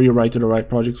 Make sure you write to the right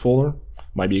project folder.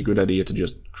 Might be a good idea to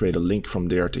just create a link from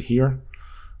there to here.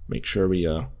 Make sure we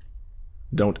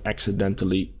don't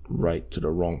accidentally write to the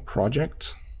wrong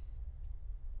project.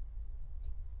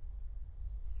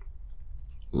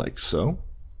 Like so.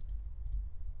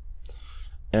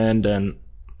 And then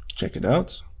check it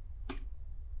out.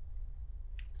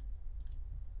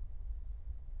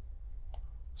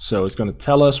 So it's going to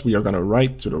tell us we are going to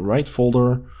write to the right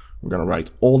folder. We're going to write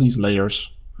all these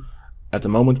layers. At the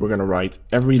moment, we're going to write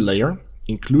every layer,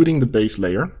 including the base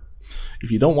layer. If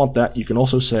you don't want that, you can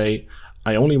also say,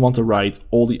 I only want to write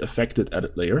all the affected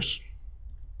edit layers.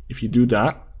 If you do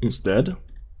that instead,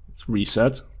 let's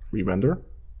reset, re-render.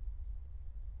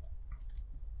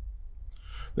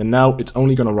 Then now it's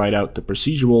only going to write out the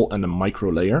procedural and the micro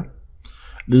layer.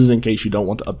 This is in case you don't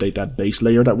want to update that base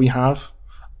layer that we have.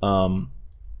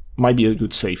 Might be a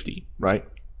good safety, right?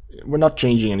 We're not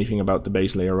changing anything about the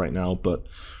base layer right now, but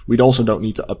we also don't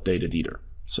need to update it either.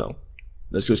 So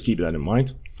let's just keep that in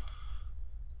mind.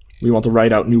 We want to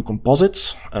write out new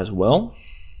composites as well.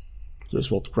 So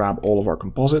this will grab all of our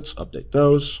composites, update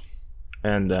those,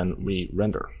 and then we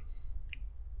render.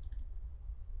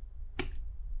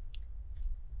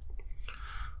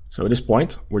 So at this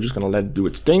point, we're just going to let it do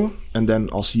its thing, and then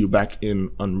I'll see you back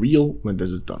in Unreal when this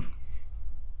is done.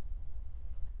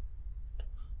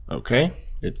 Okay,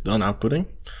 it's done outputting.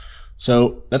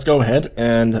 So let's go ahead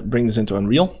and bring this into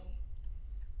Unreal.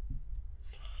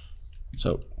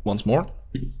 So once more,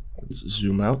 let's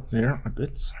zoom out there a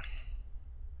bit.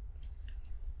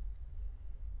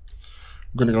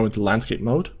 I'm going to go into landscape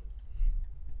mode.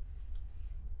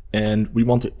 And we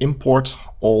want to import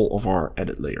all of our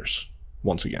edit layers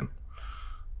once again.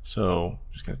 So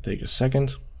just going to take a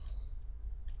second.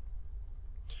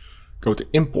 Go to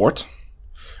import.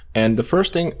 And the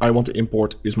first thing I want to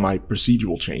import is my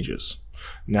procedural changes.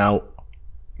 Now,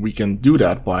 we can do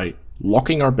that by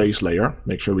locking our base layer.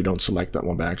 Make sure we don't select that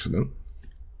one by accident.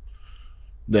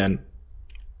 Then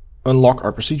unlock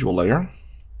our procedural layer.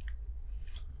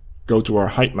 Go to our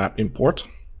height map import.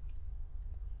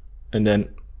 And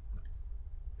then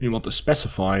we want to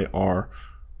specify our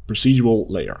procedural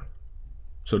layer.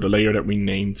 So the layer that we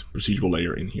named procedural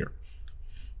layer in here.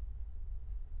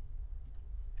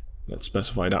 Let's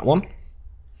specify that one.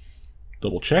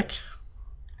 Double check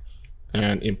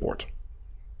and import.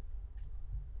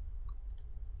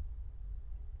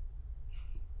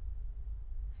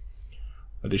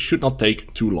 This should not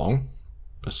take too long,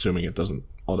 assuming it doesn't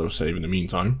auto-save in the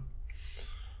meantime.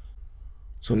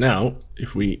 So now,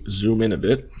 if we zoom in a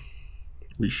bit,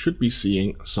 we should be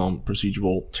seeing some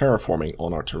procedural terraforming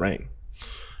on our terrain.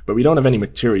 But we don't have any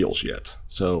materials yet,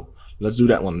 so let's do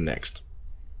that one next.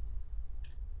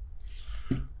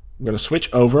 I'm going to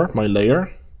switch over my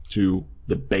layer to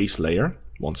the base layer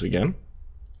once again.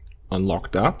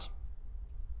 Unlock that.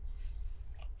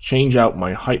 Change out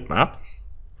my height map.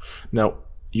 Now,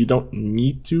 you don't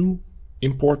need to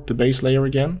import the base layer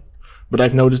again, but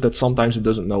I've noticed that sometimes it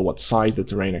doesn't know what size the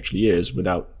terrain actually is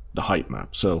without the height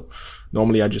map. So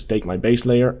normally I just take my base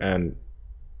layer and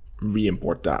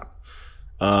re-import that.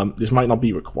 This might not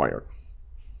be required.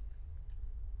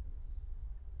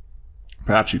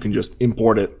 Perhaps you can just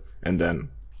import it and then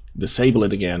disable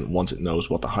it again once it knows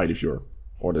what the height of your,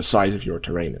 or the size of your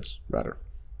terrain is, rather.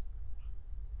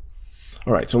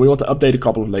 Alright, so we want to update a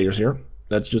couple of layers here.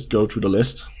 Let's just go through the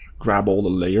list, grab all the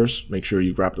layers, make sure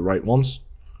you grab the right ones.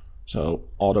 So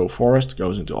auto forest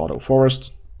goes into auto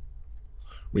forest.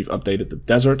 We've updated the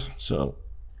desert, so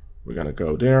we're gonna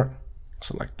go there,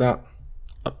 select that,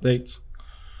 update.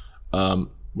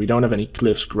 We don't have any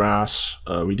cliffs, grass.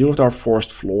 We do have our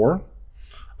forest floor.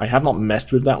 I have not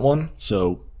messed with that one,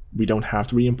 so we don't have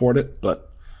to re-import it,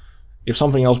 but if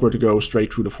something else were to go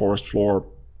straight through the forest floor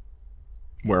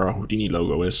where our Houdini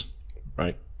logo is,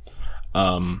 right,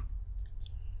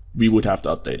 we would have to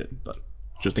update it, but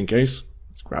just in case,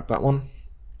 let's grab that one.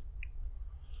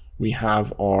 We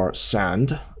have our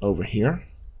sand over here,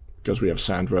 because we have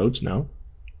sand roads now.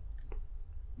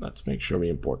 Let's make sure we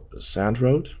import the sand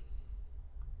road.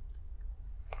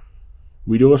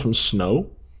 We do have some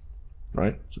snow,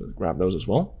 right? So let's grab those as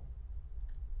well.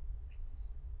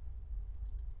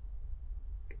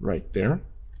 Right there.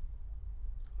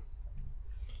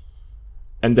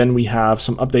 And then we have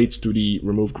some updates to the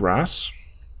remove grass.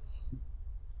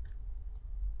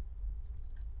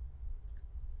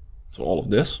 So all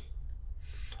of this.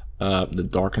 The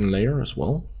darken layer as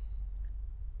well.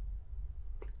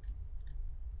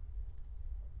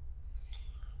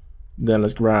 Then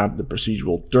let's grab the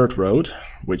procedural dirt road,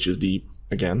 which is the,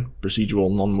 again,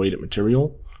 procedural non-weighted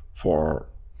material for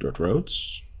dirt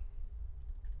roads.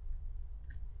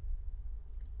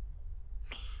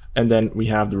 And then we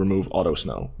have the remove auto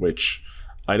snow, which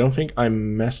I don't think I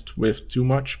messed with too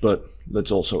much, but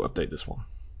let's also update this one.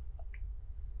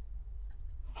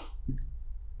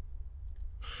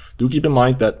 Do keep in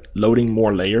mind that loading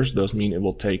more layers does mean it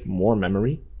will take more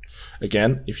memory.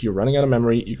 Again, if you're running out of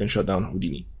memory, you can shut down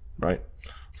Houdini, right?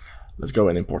 Let's go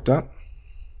and import that.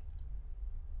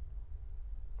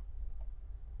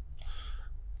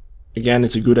 Again,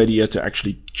 it's a good idea to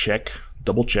actually check,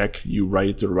 double check you write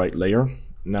it to the right layer.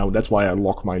 Now that's why I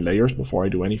lock my layers before I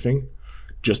do anything,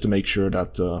 just to make sure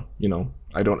that, you know,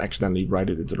 I don't accidentally write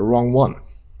it into the wrong one.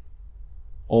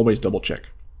 Always double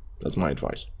check. That's my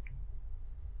advice.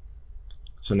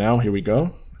 So now here we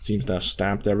go. It seems to have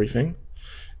stamped everything.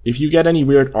 If you get any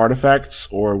weird artifacts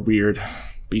or weird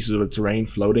pieces of the terrain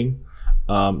floating,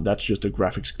 that's just a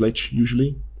graphics glitch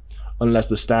usually, unless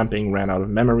the stamping ran out of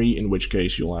memory, in which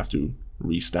case you'll have to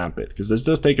restamp it, because this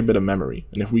does take a bit of memory.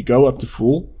 And if we go up to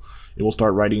full, it will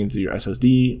start writing into your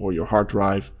SSD or your hard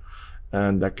drive,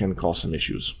 and that can cause some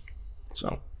issues.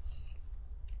 So,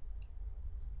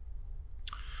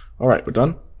 all right, we're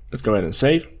done. Let's go ahead and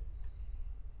save.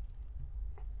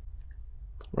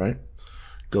 Right,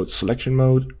 go to selection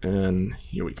mode, and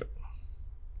here we go.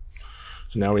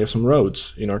 So now we have some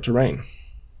roads in our terrain.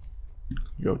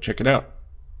 Go check it out.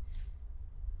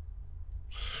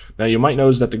 Now you might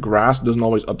notice that the grass doesn't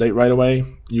always update right away.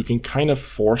 You can kind of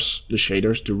force the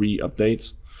shaders to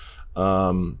re-update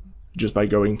just by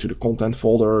going to the content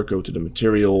folder, go to the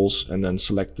materials, and then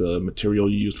select the material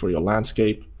you used for your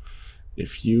landscape.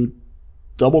 If you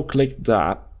double click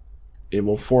that, it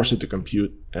will force it to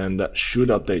compute, and that should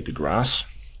update the grass.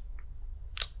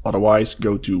 Otherwise,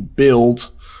 go to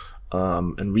build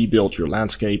and rebuild your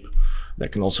landscape.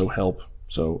 That can also help.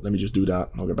 So let me just do that.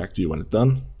 I'll get back to you when it's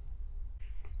done.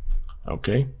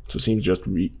 Okay, so it seems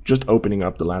just opening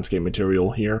up the landscape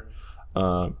material here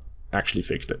actually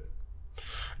fixed it.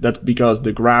 That's because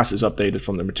the grass is updated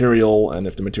from the material, and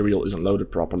if the material isn't loaded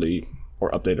properly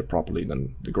or updated properly,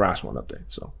 then the grass won't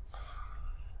update. So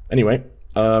anyway,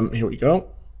 here we go.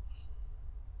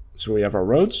 So we have our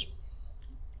roads,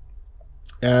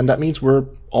 and that means we're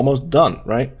almost done,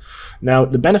 right? Now,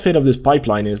 the benefit of this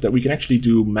pipeline is that we can actually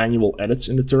do manual edits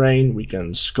in the terrain. We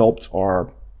can sculpt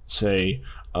our, say,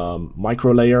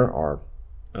 micro layer, our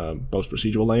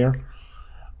post-procedural layer.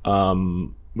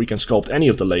 We can sculpt any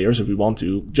of the layers if we want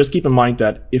to. Just keep in mind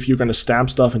that if you're going to stamp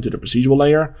stuff into the procedural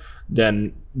layer,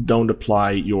 then don't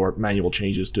apply your manual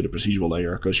changes to the procedural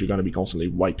layer, because you're going to be constantly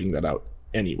wiping that out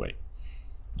anyway,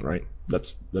 right?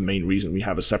 That's the main reason we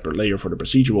have a separate layer for the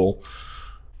procedural,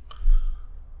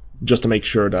 just to make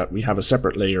sure that we have a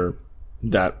separate layer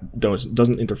that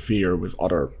doesn't interfere with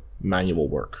other manual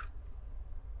work.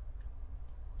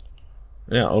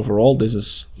 Yeah, overall this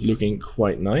is looking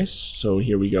quite nice. So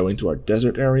here we go into our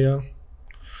desert area.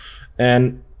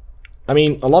 And I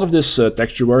mean, a lot of this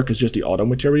texture work is just the auto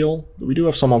material, but we do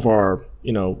have some of our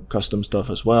you know, custom stuff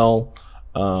as well.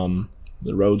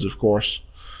 The roads, of course.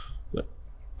 But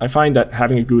I find that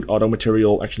having a good auto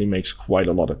material actually makes quite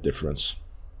a lot of difference.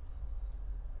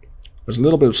 There's a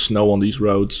little bit of snow on these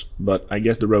roads, but I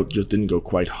guess the road just didn't go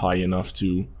quite high enough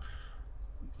to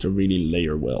really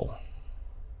layer well.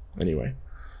 Anyway.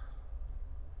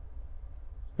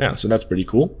 Yeah, so that's pretty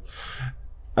cool.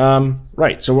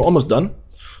 Right, so we're almost done.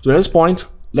 So at this point,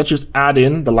 let's just add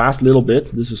in the last little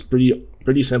bit. This is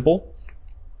pretty simple.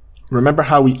 Remember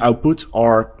how we output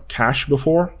our cache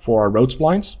before for our road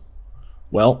splines?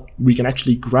 Well, we can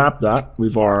actually grab that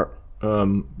with our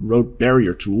road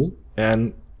barrier tool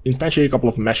and instantiate a couple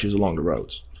of meshes along the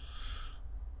roads.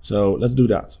 So let's do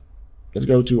that. Let's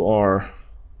go to our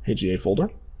HDA folder.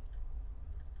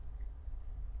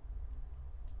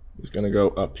 It's going to go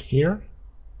up here.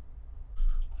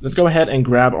 Let's go ahead and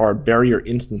grab our barrier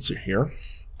instance here.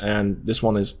 And this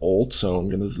one is old, so I'm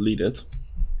going to delete it.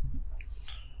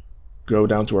 Go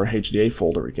down to our HDA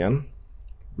folder again.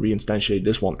 Reinstantiate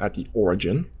this one at the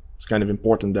origin. It's kind of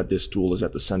important that this tool is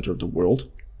at the center of the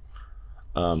world,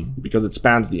 because it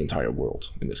spans the entire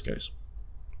world in this case.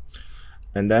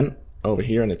 And then over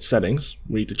here in its settings,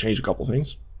 we need to change a couple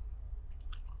things.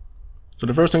 So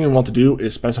the first thing we want to do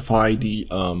is specify the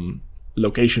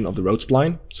location of the road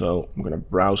spline. So I'm going to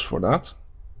browse for that.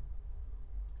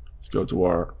 Let's go to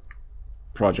our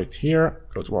project here,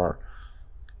 go to our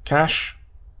cache,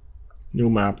 new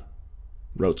map,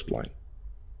 road spline.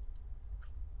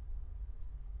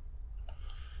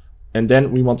 And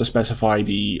then we want to specify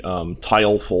the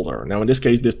tile folder. Now in this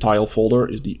case, this tile folder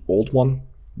is the old one.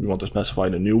 We want to specify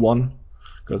the new one,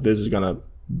 because this is going to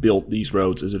build these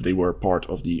roads as if they were part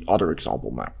of the other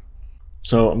example map.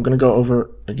 So I'm going to go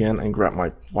over again and grab my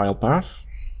file path.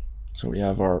 So we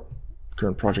have our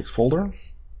current project folder.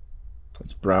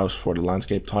 Let's browse for the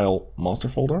landscape tile master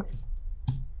folder.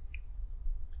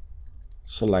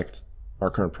 Select our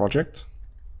current project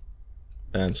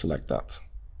and select that.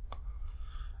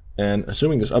 And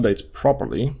assuming this updates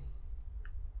properly,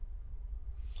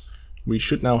 we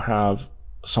should now have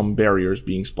some barriers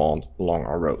being spawned along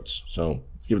our roads. So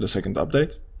let's give it a second to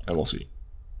update and we'll see.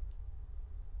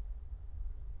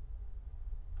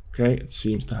 Okay, it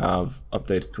seems to have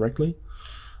updated correctly.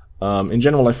 In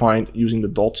general, I find using the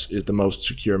dots is the most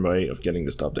secure way of getting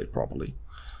this to update properly.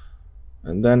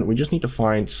 And then we just need to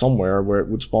find somewhere where it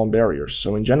would spawn barriers.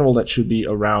 So in general, that should be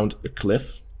around a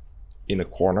cliff in a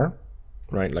corner,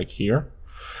 right, like here.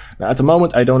 Now at the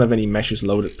moment, I don't have any meshes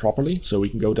loaded properly, so we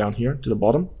can go down here to the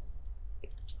bottom.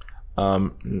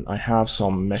 I have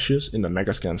some meshes in the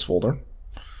Megascans folder.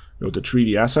 Go to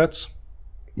 3D assets.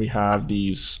 We have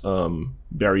these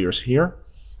barriers here.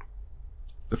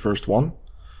 The first one.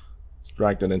 Let's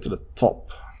drag that into the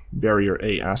top barrier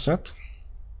A asset.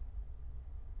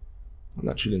 And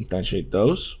that should instantiate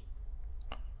those.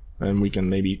 And we can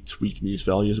maybe tweak these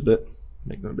values a bit,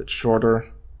 make them a bit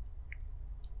shorter.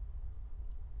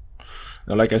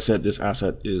 Now, like I said, this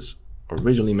asset is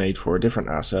originally made for a different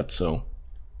asset, so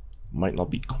might not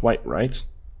be quite right.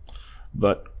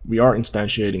 But we are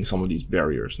instantiating some of these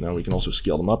barriers. Now we can also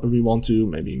scale them up if we want to,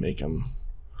 maybe make them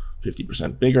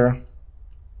 50% bigger.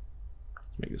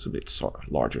 Make this a bit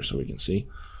larger so we can see.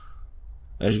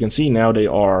 As you can see now, they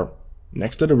are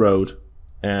next to the road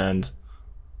and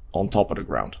on top of the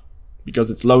ground. Because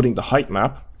it's loading the height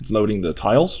map, it's loading the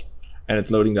tiles, and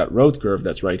it's loading that road curve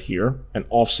that's right here and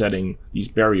offsetting these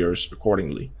barriers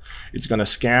accordingly. It's going to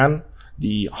scan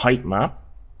the height map,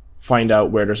 find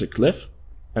out where there's a cliff,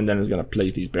 and then it's going to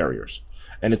place these barriers.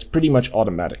 And it's pretty much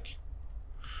automatic.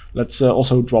 Let's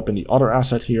also drop in the other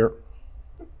asset here,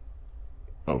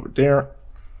 over there.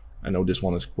 I know this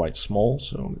one is quite small,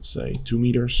 so let's say 2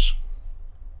 meters.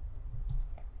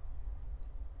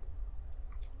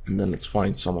 And then let's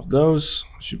find some of those.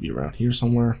 It should be around here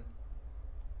somewhere.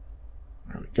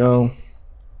 There we go.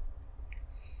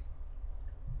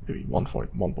 Maybe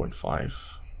 1.5,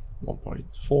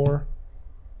 1.4.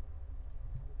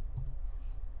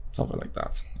 Something like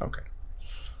that. Okay.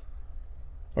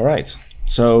 All right.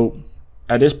 So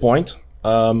at this point,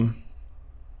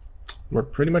 we're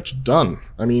pretty much done.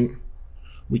 I mean,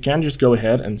 we can just go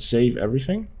ahead and save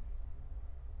everything.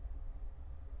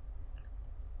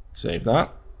 Save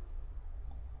that.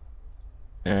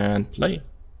 And play.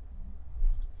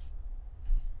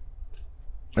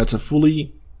 That's a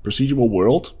fully procedural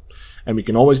world. And we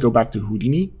can always go back to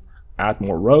Houdini, add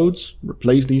more roads,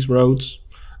 replace these roads,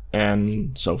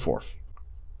 and so forth.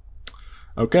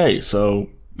 Okay, so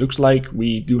looks like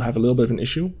we do have a little bit of an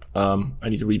issue. I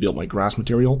need to rebuild my grass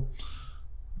material.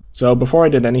 So before I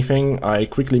did anything, I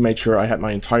quickly made sure I had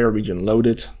my entire region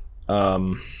loaded.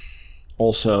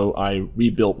 Also, I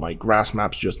rebuilt my grass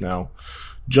maps just now,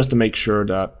 just to make sure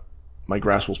that my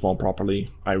grass will spawn properly.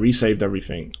 I resaved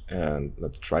everything, and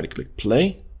let's try to click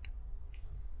play.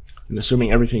 And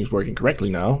assuming everything is working correctly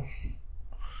now,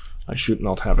 I should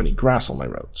not have any grass on my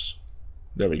roads.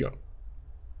 There we go.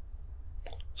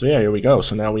 So yeah, here we go.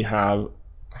 So now we have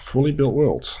a fully built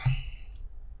world.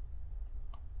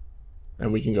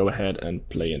 And we can go ahead and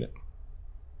play in it.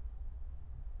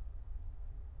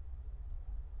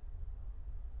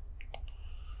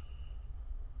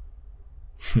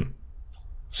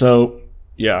 So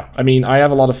yeah, I mean, I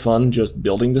have a lot of fun just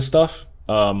building this stuff.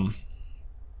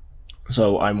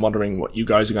 So I'm wondering what you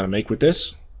guys are going to make with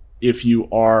this. If you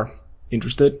are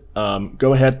interested,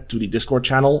 go ahead to the Discord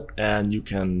channel and you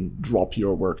can drop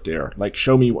your work there. Like,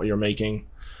 show me what you're making,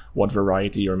 what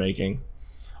variety you're making.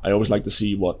 I always like to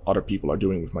see what other people are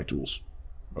doing with my tools.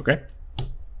 Okay?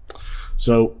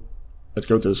 So let's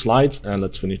go to the slides and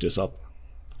let's finish this up.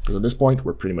 Because at this point,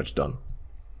 we're pretty much done.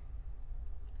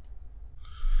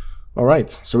 All right,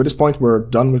 so at this point, we're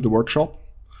done with the workshop.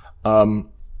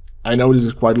 I know this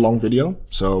is quite a long video,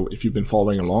 so if you've been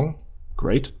following along,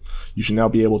 great. You should now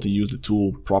be able to use the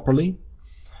tool properly.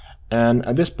 And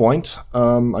at this point,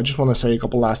 I just want to say a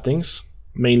couple last things,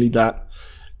 mainly that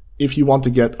if you want to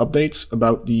get updates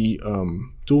about the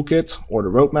toolkit or the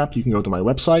roadmap, you can go to my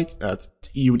website at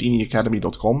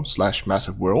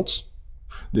ehoudiniacademy.com/massiveworlds.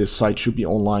 This site should be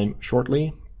online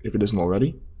shortly, if it isn't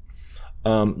already.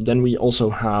 Then we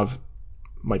also have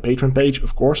my Patreon page,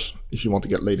 of course. If you want to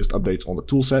get latest updates on the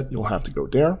toolset, you'll have to go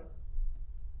there.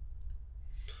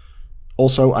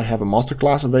 Also, I have a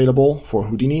masterclass available for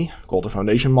Houdini called the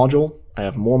Foundation module. I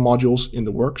have more modules in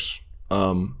the works.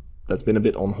 That's been a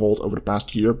bit on hold over the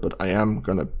past year, but I am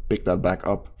going to pick that back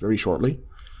up very shortly.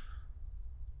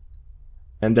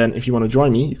 And then if you want to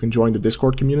join me, you can join the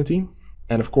Discord community.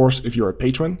 And of course, if you're a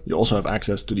patron, you also have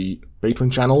access to the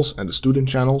patron channels and the student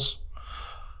channels.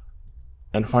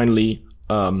 And finally,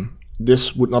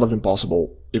 this would not have been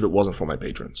possible if it wasn't for my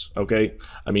patrons, okay?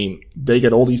 I mean, they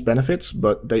get all these benefits,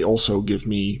 but they also give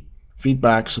me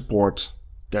feedback, support,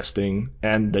 testing,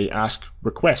 and they ask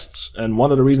requests. And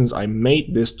one of the reasons I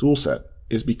made this toolset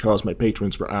is because my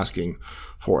patrons were asking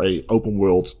for a open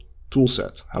world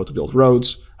toolset, how to build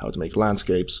roads, how to make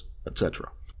landscapes, etc.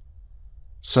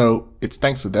 So it's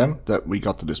thanks to them that we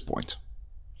got to this point.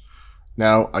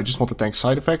 Now, I just want to thank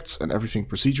Side Effects and Everything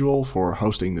Procedural for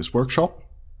hosting this workshop.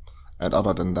 And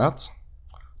other than that,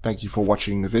 thank you for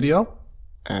watching the video,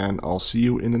 and I'll see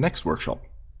you in the next workshop.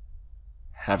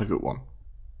 Have a good one.